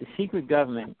 The secret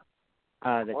government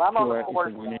that's pure is the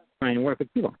one that's trying to work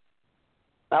with people.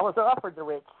 I was offered the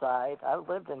rich side. I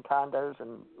lived in condos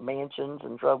and mansions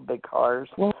and drove big cars.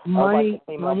 Well, money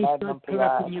starts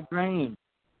corrupting your brain.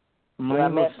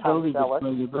 Money will slowly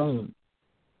destroy your brain.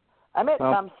 I met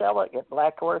Tom Selleck at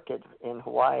Black Orchid in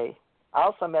Hawaii. I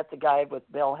also met the guy with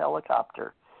Bell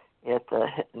Helicopter at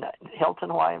Hilton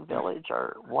Hawaiian Village,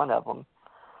 or one of them.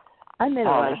 I met a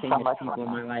lot of famous people in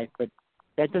my life, but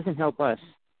that doesn't help us.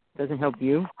 Doesn't help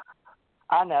you.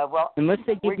 I know. Well, unless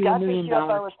they give you $1 million. We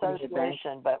got this UFO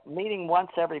association, but meeting once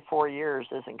every 4 years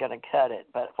isn't going to cut it.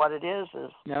 But what it is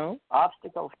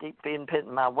obstacles keep being put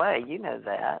in my way. You know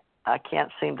that. I can't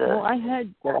seem to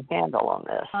get a handle on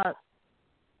this.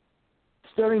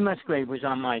 Story Musgrave was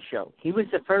on my show. He was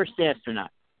the first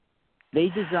astronaut. They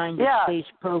designed the space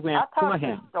program for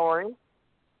him.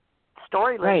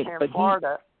 Story lives here in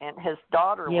Florida, and his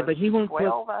daughter was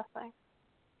 12, I think.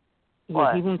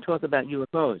 Yeah, he won't talk about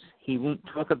UFOs. He won't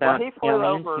talk about aliens. He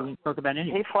won't talk about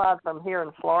anything. He flies from here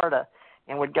in Florida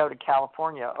and would go to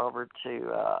California over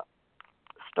to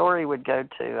Story would go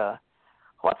to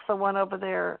what's the one over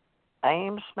there?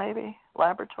 Ames, maybe?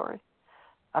 Laboratory?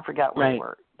 I forgot where he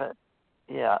worked. But,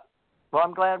 yeah. Well,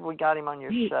 I'm glad we got him on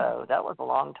your show. That was a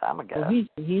long time ago. Well,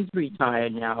 he's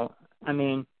retired now. I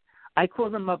mean, I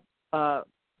called him up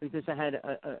because I had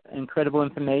incredible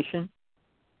information.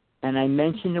 And I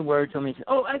mentioned the word to him. He said,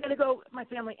 "Oh, I got to go with my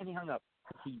family," and he hung up.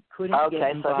 He couldn't get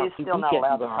involved. So he's still not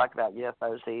allowed to talk about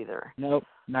UFOs either. Nope,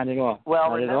 not at all. Well,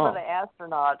 not remember the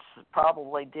astronauts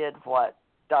probably did what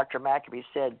Dr. Maccabee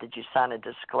said, did you sign a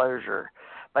disclosure?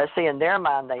 But see, in their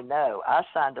mind, they know. I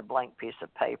signed a blank piece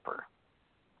of paper.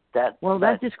 That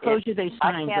disclosure they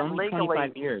signed only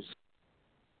 25 years.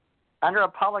 Under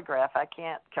a polygraph, I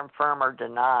can't confirm or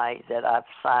deny that I've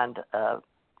signed a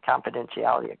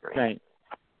confidentiality agreement. Right.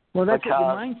 Well, that's what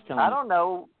your mind's telling you. I don't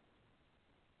know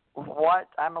what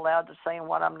I'm allowed to say and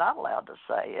what I'm not allowed to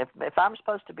say. If I'm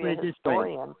supposed to be a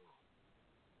historian,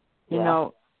 you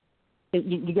know,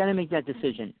 you got to make that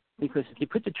decision, because if you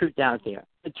put the truth out there,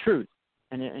 the truth,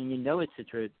 and you know it's the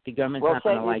truth, the government's not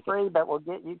going to like it. We'll set you free, but we'll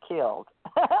get you killed.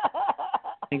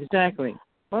 Exactly.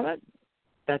 Well,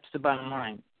 that's the bottom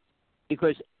line,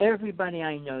 because everybody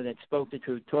I know that spoke the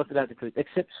truth, talked about the truth,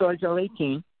 except Sarge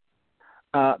L-18.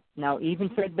 Now, even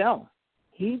Fred Bell,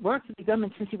 he worked for the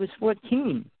government since he was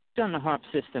 14. He's on the HARP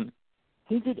system.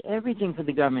 He did everything for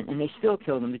the government, and they still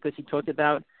killed him because he talked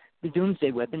about the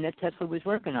doomsday weapon that Tesla was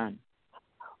working on.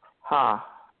 Huh.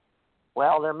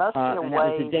 Well, there must be a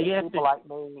way that people like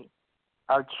me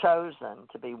are chosen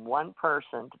to be one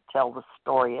person to tell the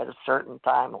story at a certain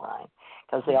timeline,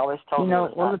 because they always told me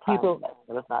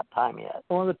it was not time yet.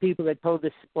 All the people that told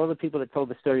the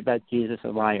story about Jesus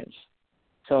are liars.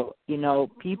 So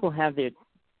people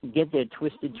get their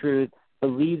twisted truth,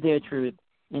 believe their truth,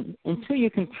 and until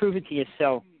you can prove it to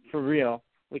yourself for real,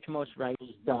 which most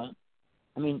writers don't.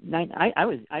 I mean,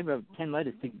 I wrote 10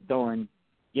 letters to Dolan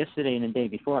yesterday and the day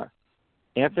before.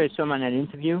 After I saw him on that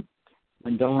interview,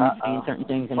 when Dolan was saying certain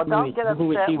things, and don't get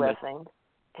upset with him.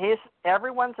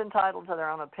 Everyone's entitled to their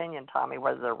own opinion, Tommy,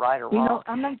 whether they're right or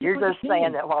wrong. You're just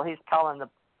saying that while he's calling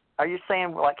are you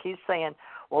saying, like he's saying,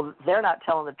 well, they're not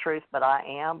telling the truth, but I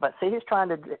am? But see, he's trying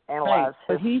to analyze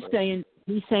history. But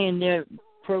he's saying they're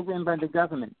programmed by the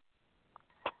government.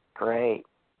 Great.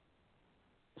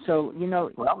 So,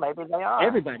 well, maybe they are.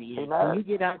 Everybody is. When you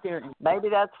get out there, maybe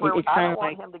that's where I don't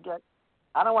want him to get.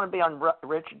 I don't want to be on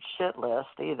Richard's shit list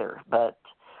either, but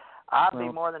I'd be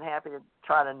more than happy to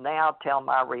try to now tell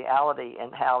my reality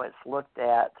and how it's looked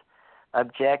at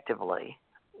objectively,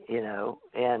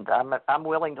 and I'm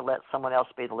willing to let someone else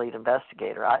be the lead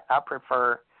investigator. I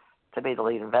prefer to be the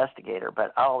lead investigator,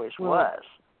 but I always was.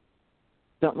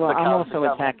 Well, I'm also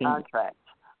attacking contract.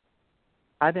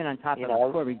 I've been on top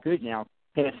of Corey Good now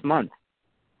past month.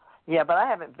 Yeah, but I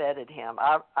haven't vetted him.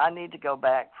 I need to go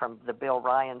back from the Bill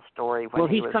Ryan story when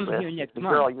he was coming with here next the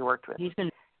month. girl you worked with.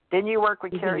 Didn't you work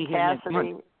with Carrie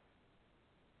Cassidy?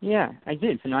 Yeah, I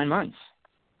did for 9 months.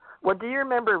 Well, do you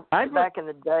remember back in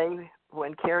the day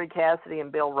when Carrie Cassidy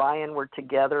and Bill Ryan were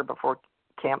together before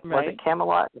was it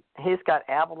Camelot? He's got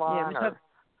Avalon or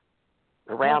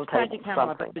the Round Table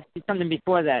something. Something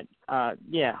before that,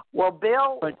 yeah. Well,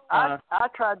 Bill, I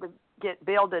tried to get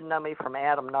Bill. Didn't know me from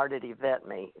Adam, nor did he vet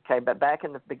me. Okay, but back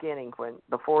in the beginning,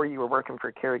 before you were working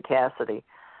for Carrie Cassidy,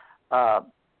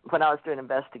 when I was doing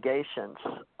investigations,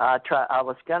 I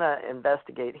was going to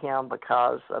investigate him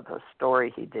because of a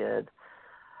story he did,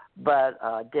 but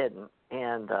didn't.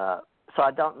 And so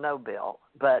I don't know Bill.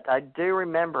 But I do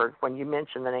remember when you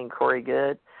mentioned the name Corey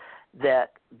Good,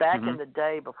 that back in the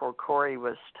day before Corey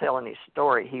was telling his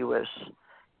story, he was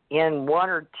in one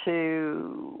or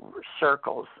two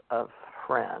circles of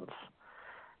friends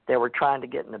that were trying to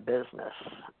get in the business.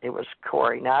 It was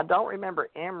Corey. Now, I don't remember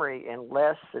Emory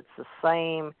unless it's the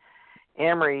same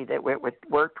Emory that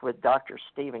worked with Dr.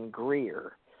 Stephen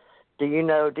Greer. Do you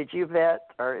know, did you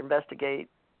vet or investigate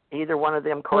either one of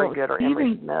them, Corey Good or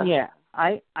Emory Smith? Yeah,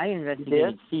 I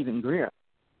investigated Stephen Greer.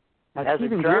 As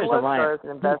Stephen a journalist or as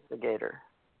an investigator?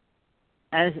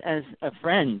 As a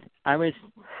friend.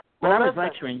 When I was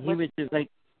lecturing, he was just like...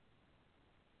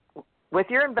 With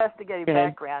your investigative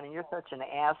background, and you're such an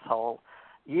asshole,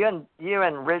 you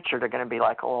and Richard are going to be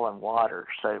like oil and water.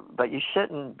 So, but you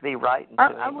shouldn't be writing to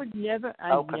him.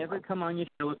 I'd never come on your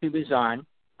show if he was on,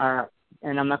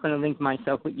 and I'm not going to link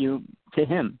myself with you to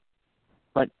him.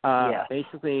 But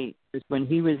basically, when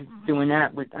he was doing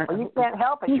that with... well, you can't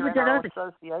help it. You're in our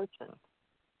association.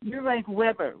 You're like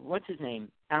Weber. What's his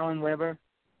name? Alan Weber?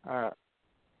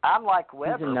 I'm like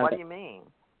Weber. What do you mean?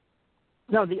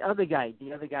 No, the other guy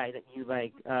that you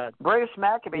like. Bruce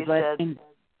Maccabee said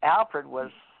Alfred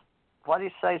was. What do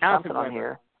you say? Something on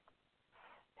here.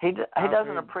 He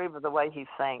doesn't approve of the way he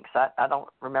thinks. I don't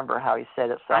remember how he said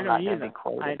it, so I'm not going to be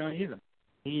quoted. I don't either.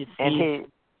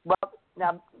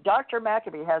 Now Dr.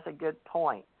 Maccabee has a good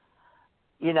point.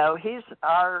 He's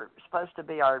supposed to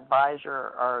be our advisor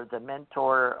or the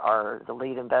mentor or the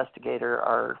lead investigator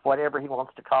or whatever he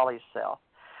wants to call himself.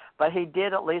 But he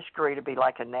did at least agree to be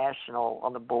like a national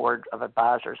on the board of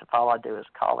advisors if all I do is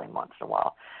call him once in a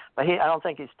while. But I don't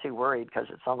think he's too worried because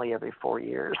it's only every 4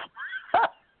 years.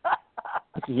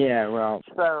 Yeah, well.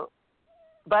 So,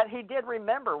 but he did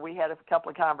remember we had a couple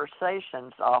of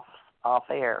conversations off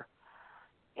air,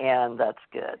 and that's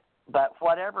good. But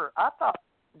whatever, I thought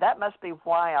that must be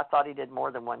why I thought he did more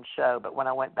than one show. But when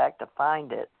I went back to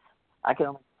find it, I could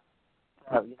only,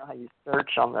 you know how you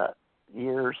search on the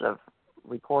years of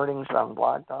recordings on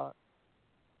Blog Talk?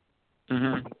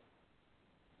 Mm-hmm.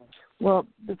 Well,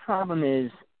 the problem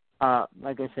is,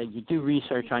 like I said, you do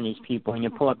research on these people and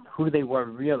you pull up who they were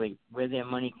really, where their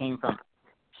money came from.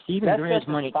 Stephen Greer's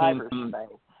money came from...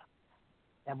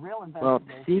 Well,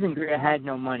 Stephen Greer had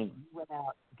no money. You went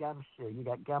out gumshoe. You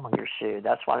got gum on your shoe.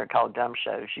 That's why they're called gum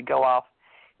shows. You go off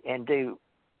and do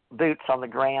boots on the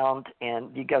ground,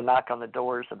 and you go knock on the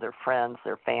doors of their friends,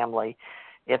 their family,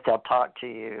 if they'll talk to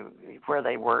you, where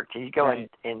they worked. You go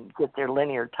and get their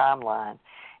linear timeline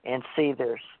and see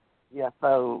their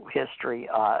UFO history,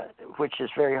 which is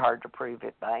very hard to prove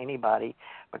it by anybody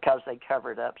because they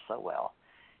cover it up so well.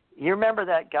 You remember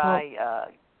that guy,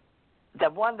 the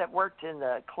one that worked in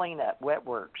the cleanup, Wet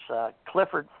Works,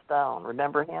 Clifford Stone.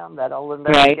 Remember him, that old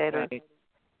investigator? Right.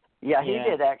 Yeah, he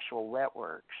did actual wet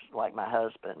works, like my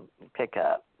husband, pick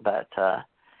up. But,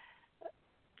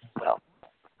 well,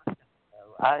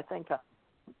 I think I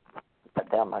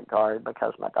put down my guard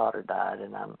because my daughter died,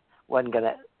 and I wasn't going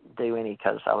to do any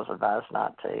because I was advised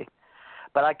not to.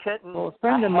 But I couldn't. Well, a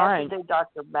friend of I mine. had to do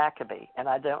Dr. Maccabee, and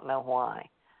I don't know why.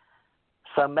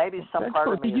 So maybe some That's part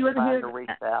cool. of me Did you is ever trying hear to reach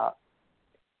out.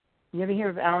 You ever hear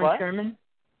of Alan What? Sherman?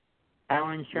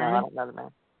 Alan Sherman? No, I don't know the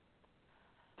man.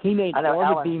 He made I know all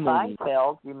Alan the B movies.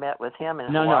 Seinfeld. You met with him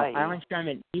in No, Hawaii. Alan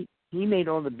Sherman. He made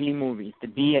all the B movies. The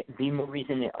B movies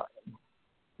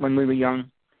when we were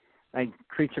young, like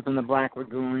Creature from the Black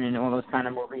Lagoon and all those kind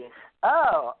of movies.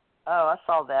 Oh, I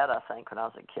saw that. I think when I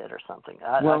was a kid or something.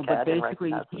 But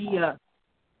basically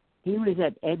he was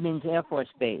at Edmonds Air Force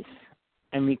Base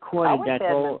and recorded that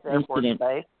whole incident.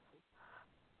 Base.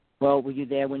 Well, were you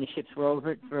there when the ships were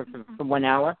over for 1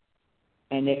 hour,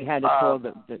 and they had to call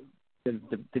the I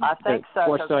think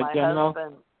so, because my general?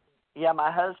 husband. Yeah, my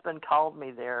husband called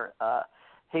me there.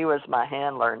 He was my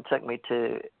handler and took me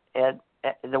to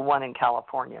the one in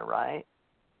California, right?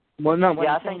 Well, no.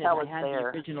 Yeah, I think I was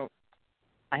there.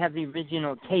 I have the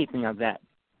original taping of that,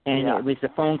 and it was the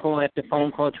phone call after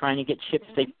phone call trying to get ships.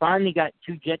 They finally got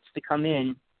 2 jets to come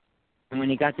in, and when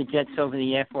they got the jets over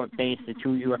the Air Force Base, the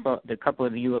couple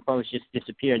of the UFOs just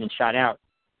disappeared and shot out.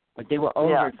 But they were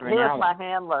over for an hour. He was my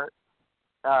handler,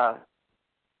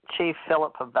 Chief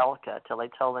Philip Pavelka, till they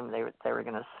told him they were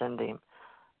going to send him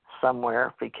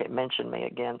somewhere. If he mentioned me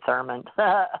again, Thurmond.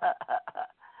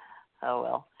 Oh,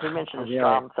 well. He mentioned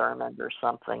Strom Thurmond or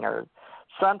something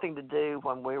to do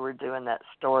when we were doing that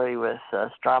story with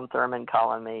Strom Thurmond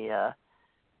calling me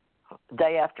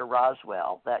day after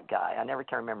Roswell, that guy. I never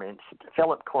can remember.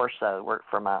 Philip Corso worked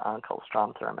for my uncle,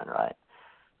 Strom Thurmond, right?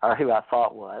 Or who I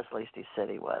thought was. At least he said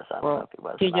he was. I don't know if he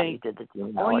was. TJ, he did the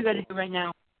all you got to do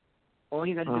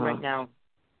right now, is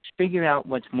figure out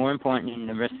what's more important in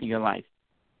the rest of your life.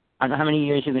 I don't know how many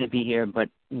years you're going to be here, but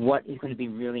what is going to be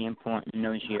really important in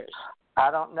those years?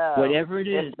 I don't know. Whatever it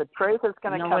is. If the truth is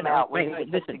going to come out, we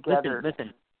need to put together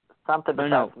something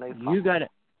besides MUFON.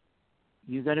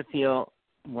 You got to feel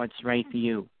what's right for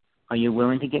you. Are you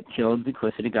willing to get killed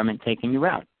because of the government taking you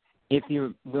out? If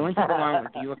you're willing to go on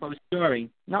with the UFO story,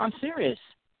 no, I'm serious.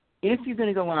 If you're going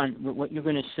to go on with what you're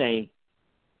going to say,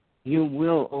 you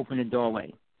will open a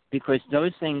doorway. Because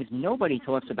those things, nobody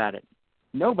talks about it.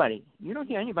 Nobody. You don't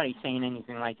hear anybody saying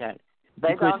anything like that. They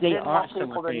didn't want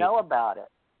people to know about it.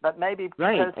 But maybe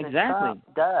President Trump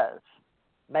does.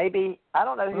 Maybe, I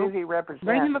don't know who he represents.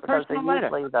 Write him a personal letter.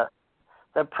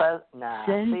 The president.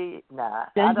 Send him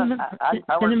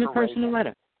a personal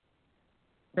letter.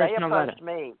 They approached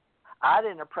me. I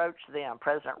didn't approach them.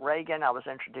 President Reagan, I was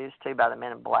introduced to by the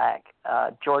Men in Black.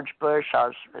 George Bush, I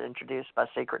was introduced by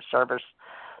Secret Service.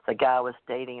 The guy was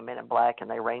dating a Men in Black, and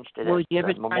they arranged it at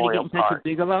the Memorial Park. Did you ever try to get in touch with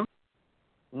Bigelow?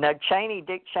 No,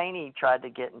 Dick Cheney tried to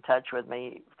get in touch with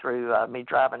me through me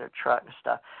driving a truck and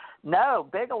stuff. No,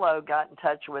 Bigelow got in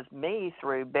touch with me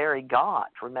through Barry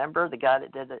Gaunt, remember, the guy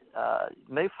that did the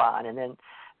MUFON. And then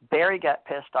Barry got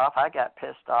pissed off, I got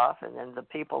pissed off, and then the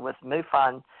people with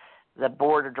MUFON, the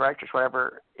board of directors,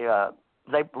 whatever,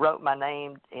 they wrote my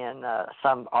name in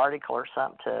some article or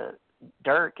something to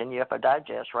Dirk in UFO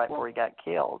Digest right before he got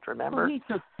killed, remember?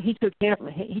 Well, he took half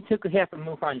of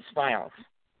MUFON's files.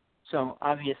 So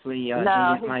obviously,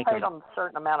 no, he paid them a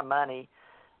certain amount of money.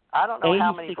 I don't know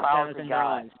how many files he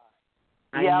got.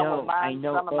 I know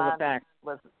some of mine the facts.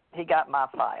 He got my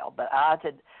file, but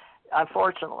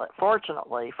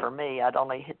fortunately for me, I'd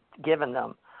only given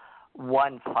them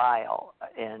one file,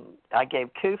 and I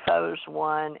gave CUFOS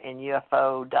one and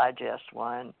UFO Digest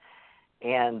one,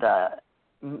 and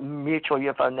Mutual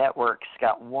UFO Networks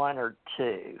got one or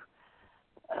two.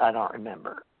 I don't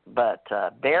remember, but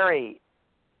Barry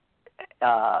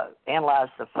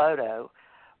analyzed the photo,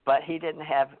 but he didn't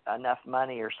have enough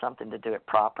money or something to do it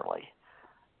properly.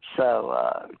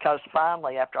 So, because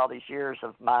finally, after all these years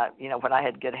of my, when I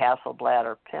had good Hasselblad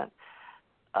or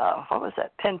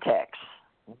Pentex,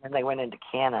 when they went into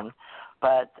Canon,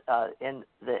 but in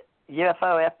the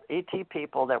UFO ET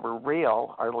people that were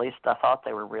real, or at least I thought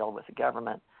they were real with the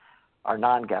government, or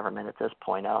non-government at this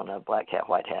point, I don't know, black hat,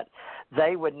 white hat,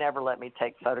 they would never let me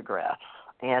take photographs.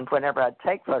 And whenever I'd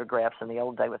take photographs in the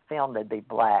old day with film, they'd be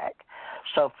black.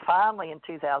 So finally in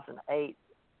 2008,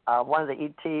 one of the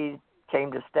ETs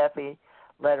came to Steffi,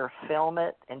 let her film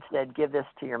it, and said, give this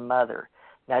to your mother.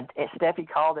 Now, Steffi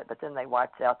called it, but then they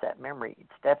wiped out that memory.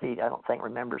 Steffi, I don't think,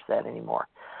 remembers that anymore.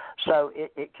 So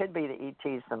it could be the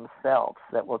ETs themselves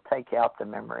that will take out the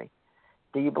memory.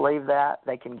 Do you believe that?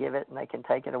 They can give it and they can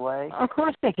take it away? Of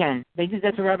course they can. They did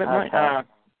that to Robert Martin.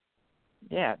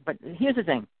 Yeah, but here's the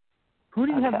thing. Who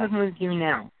do you have living with you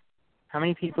now? How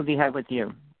many people do you have with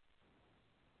you?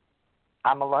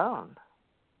 I'm alone.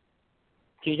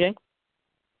 TJ?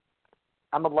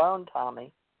 I'm alone,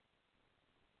 Tommy.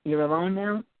 You're alone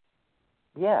now?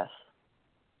 Yes.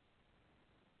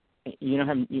 You don't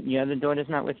have your other daughter's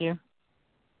not with you?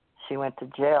 She went to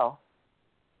jail.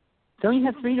 Don't you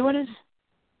have 3 daughters?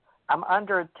 I'm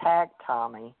under attack,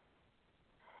 Tommy.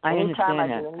 I Anytime understand I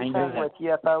do that. anything I know that.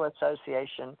 with UFO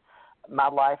Association, my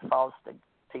life falls to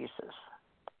pieces.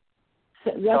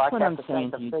 So that's what I'm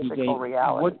saying to you, physical TJ.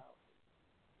 reality.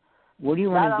 What do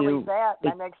you want to do? Not only that,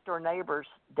 my next door neighbor's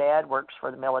dad works for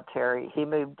the military. He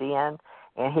moved in,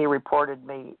 and he reported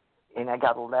me, and I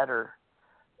got a letter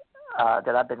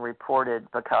that I've been reported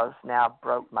because now I've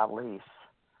broke my lease,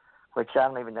 which I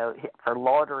don't even know, for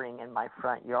loitering in my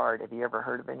front yard. Have you ever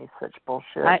heard of any such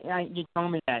bullshit? You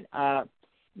told me that.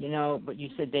 But you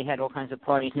said they had all kinds of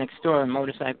parties next door and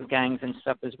motorcycle gangs and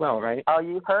stuff as well, right? Oh,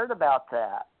 you heard about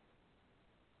that.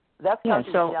 That's because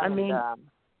he's young and dumb.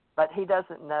 But he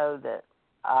doesn't know that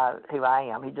who I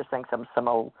am. He just thinks I'm some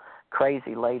old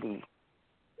crazy lady.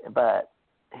 But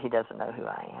he doesn't know who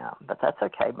I am. But that's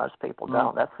okay. Most people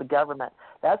don't. That's the government.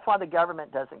 That's why the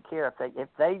government doesn't care. If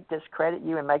they discredit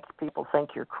you and make people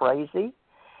think you're crazy,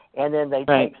 and then they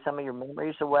take some of your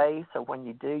memories away, so when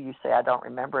you do, you say, I don't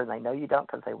remember, and they know you don't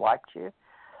because they wiped you.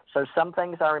 So some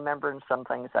things I remember and some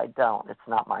things I don't. It's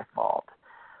not my fault.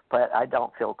 But I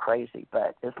don't feel crazy.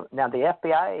 But now the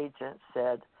FBI agent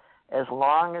said as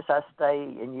long as I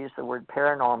stay and use the word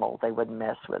paranormal, they wouldn't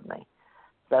mess with me.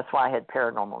 That's why I had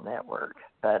Paranormal Network.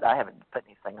 But I haven't put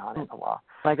anything on it in a while.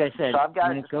 Like I said, so I've got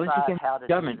when to it goes decide against how to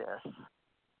government, do this.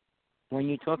 When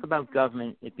you talk about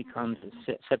government, it becomes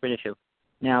a separate issue.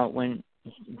 Now, when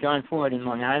John Ford in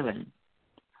Long Island,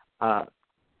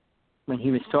 when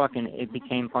he was talking, it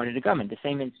became part of the government. The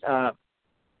same as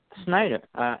Snyder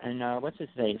and what's his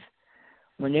face,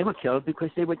 when they were killed because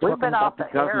they were talking about the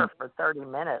government. We've been off the air for 30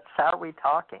 minutes. How are we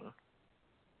talking?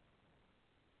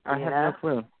 I have no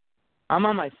clue. I'm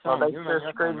on my phone. Well, they sure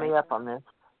screwed me up on this.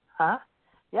 Huh?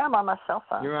 Yeah, I'm on my cell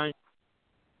phone. You're on.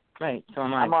 Right, so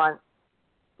am I. I'm on,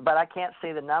 but I can't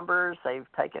see the numbers. They've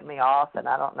taken me off, and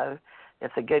I don't know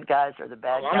if the good guys or the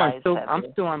bad guys. I'm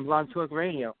still on Blog Talk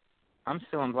Radio.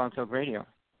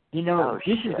 You know,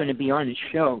 this is going to be on the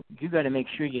show. You got to make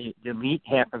sure you delete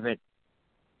half of it.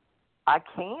 I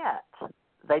can't.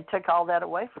 They took all that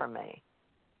away from me.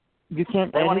 You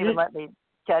can't. They won't even let me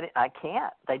cut it. I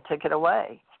can't. They took it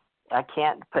away. I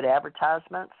can't put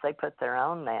advertisements. They put their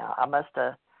own now. I must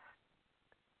have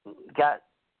got.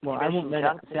 Well, I won't let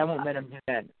them do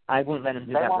that. I won't let them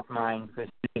do that with mine because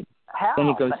how? then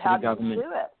it goes how to the government. Do you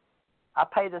do it? I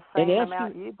pay the same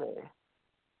amount you do.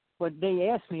 But they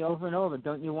ask me over and over,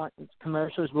 don't you want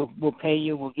commercials? We'll pay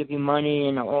you. We'll give you money,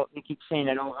 and they keep saying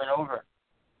that over and over.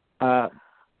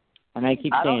 And I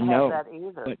keep saying no. I don't have that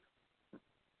either. But,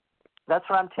 that's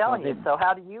what I'm telling you. So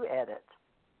how do you edit?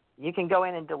 You can go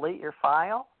in and delete your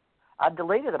file. I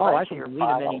deleted a bunch of your files. I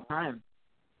can delete it any time.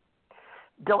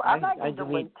 I'm not going to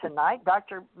delete tonight.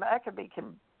 Dr. Maccabee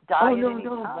can die at any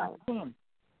time.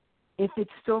 If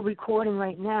it's still recording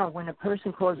right now, when a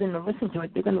person calls in to listen to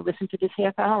it, they're going to listen to this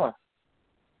half hour.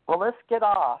 Well, let's get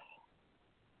off.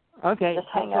 Okay. Just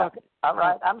hang up. All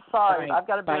right. I'm sorry. Right. I've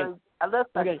got to bury.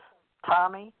 Listen,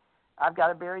 Tommy, I've got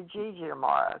to bury Gigi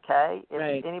tomorrow. Okay.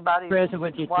 If anybody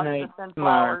wants to send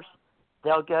flowers,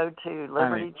 they'll go to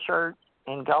Liberty Church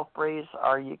in Gulf Breeze,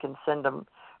 or you can send them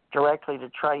directly to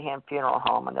Trahan Funeral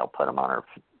Home, and they'll put them on her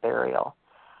burial.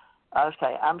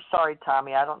 Okay, I'm sorry,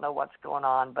 Tommy. I don't know what's going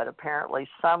on, but apparently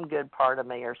some good part of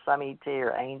me, or some ET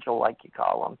or angel, like you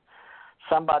call them,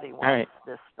 somebody wants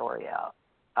this story out.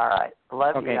 All right.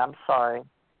 Love you. I'm sorry.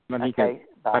 Love you too.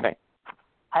 Bye. Okay.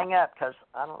 Hang up, because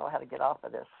I don't know how to get off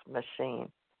of this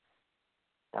machine.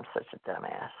 I'm such a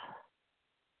dumbass.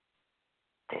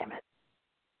 Damn it.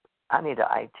 I need an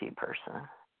IT person.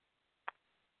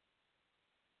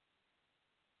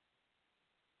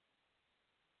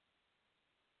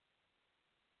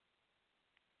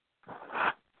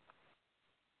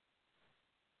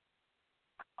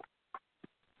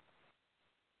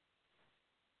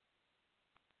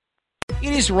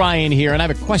 It is Ryan here, and I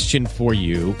have a question for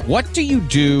you. What do you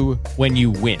do when you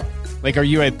win? Like, are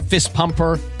you a fist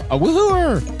pumper, a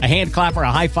woohooer, a hand clapper,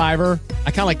 a high fiver?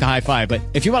 I kind of like the high five, but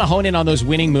if you want to hone in on those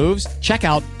winning moves, check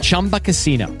out Chumba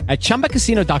Casino. At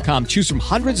ChumbaCasino.com, choose from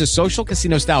hundreds of social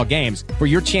casino style games for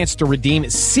your chance to redeem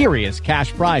serious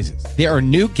cash prizes. There are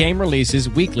new game releases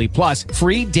weekly, plus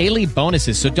free daily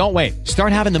bonuses. So don't wait.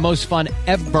 Start having the most fun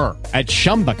ever at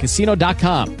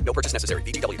ChumbaCasino.com. No purchase necessary.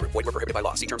 VGW Group. Void where prohibited by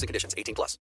law. See terms and conditions. 18+.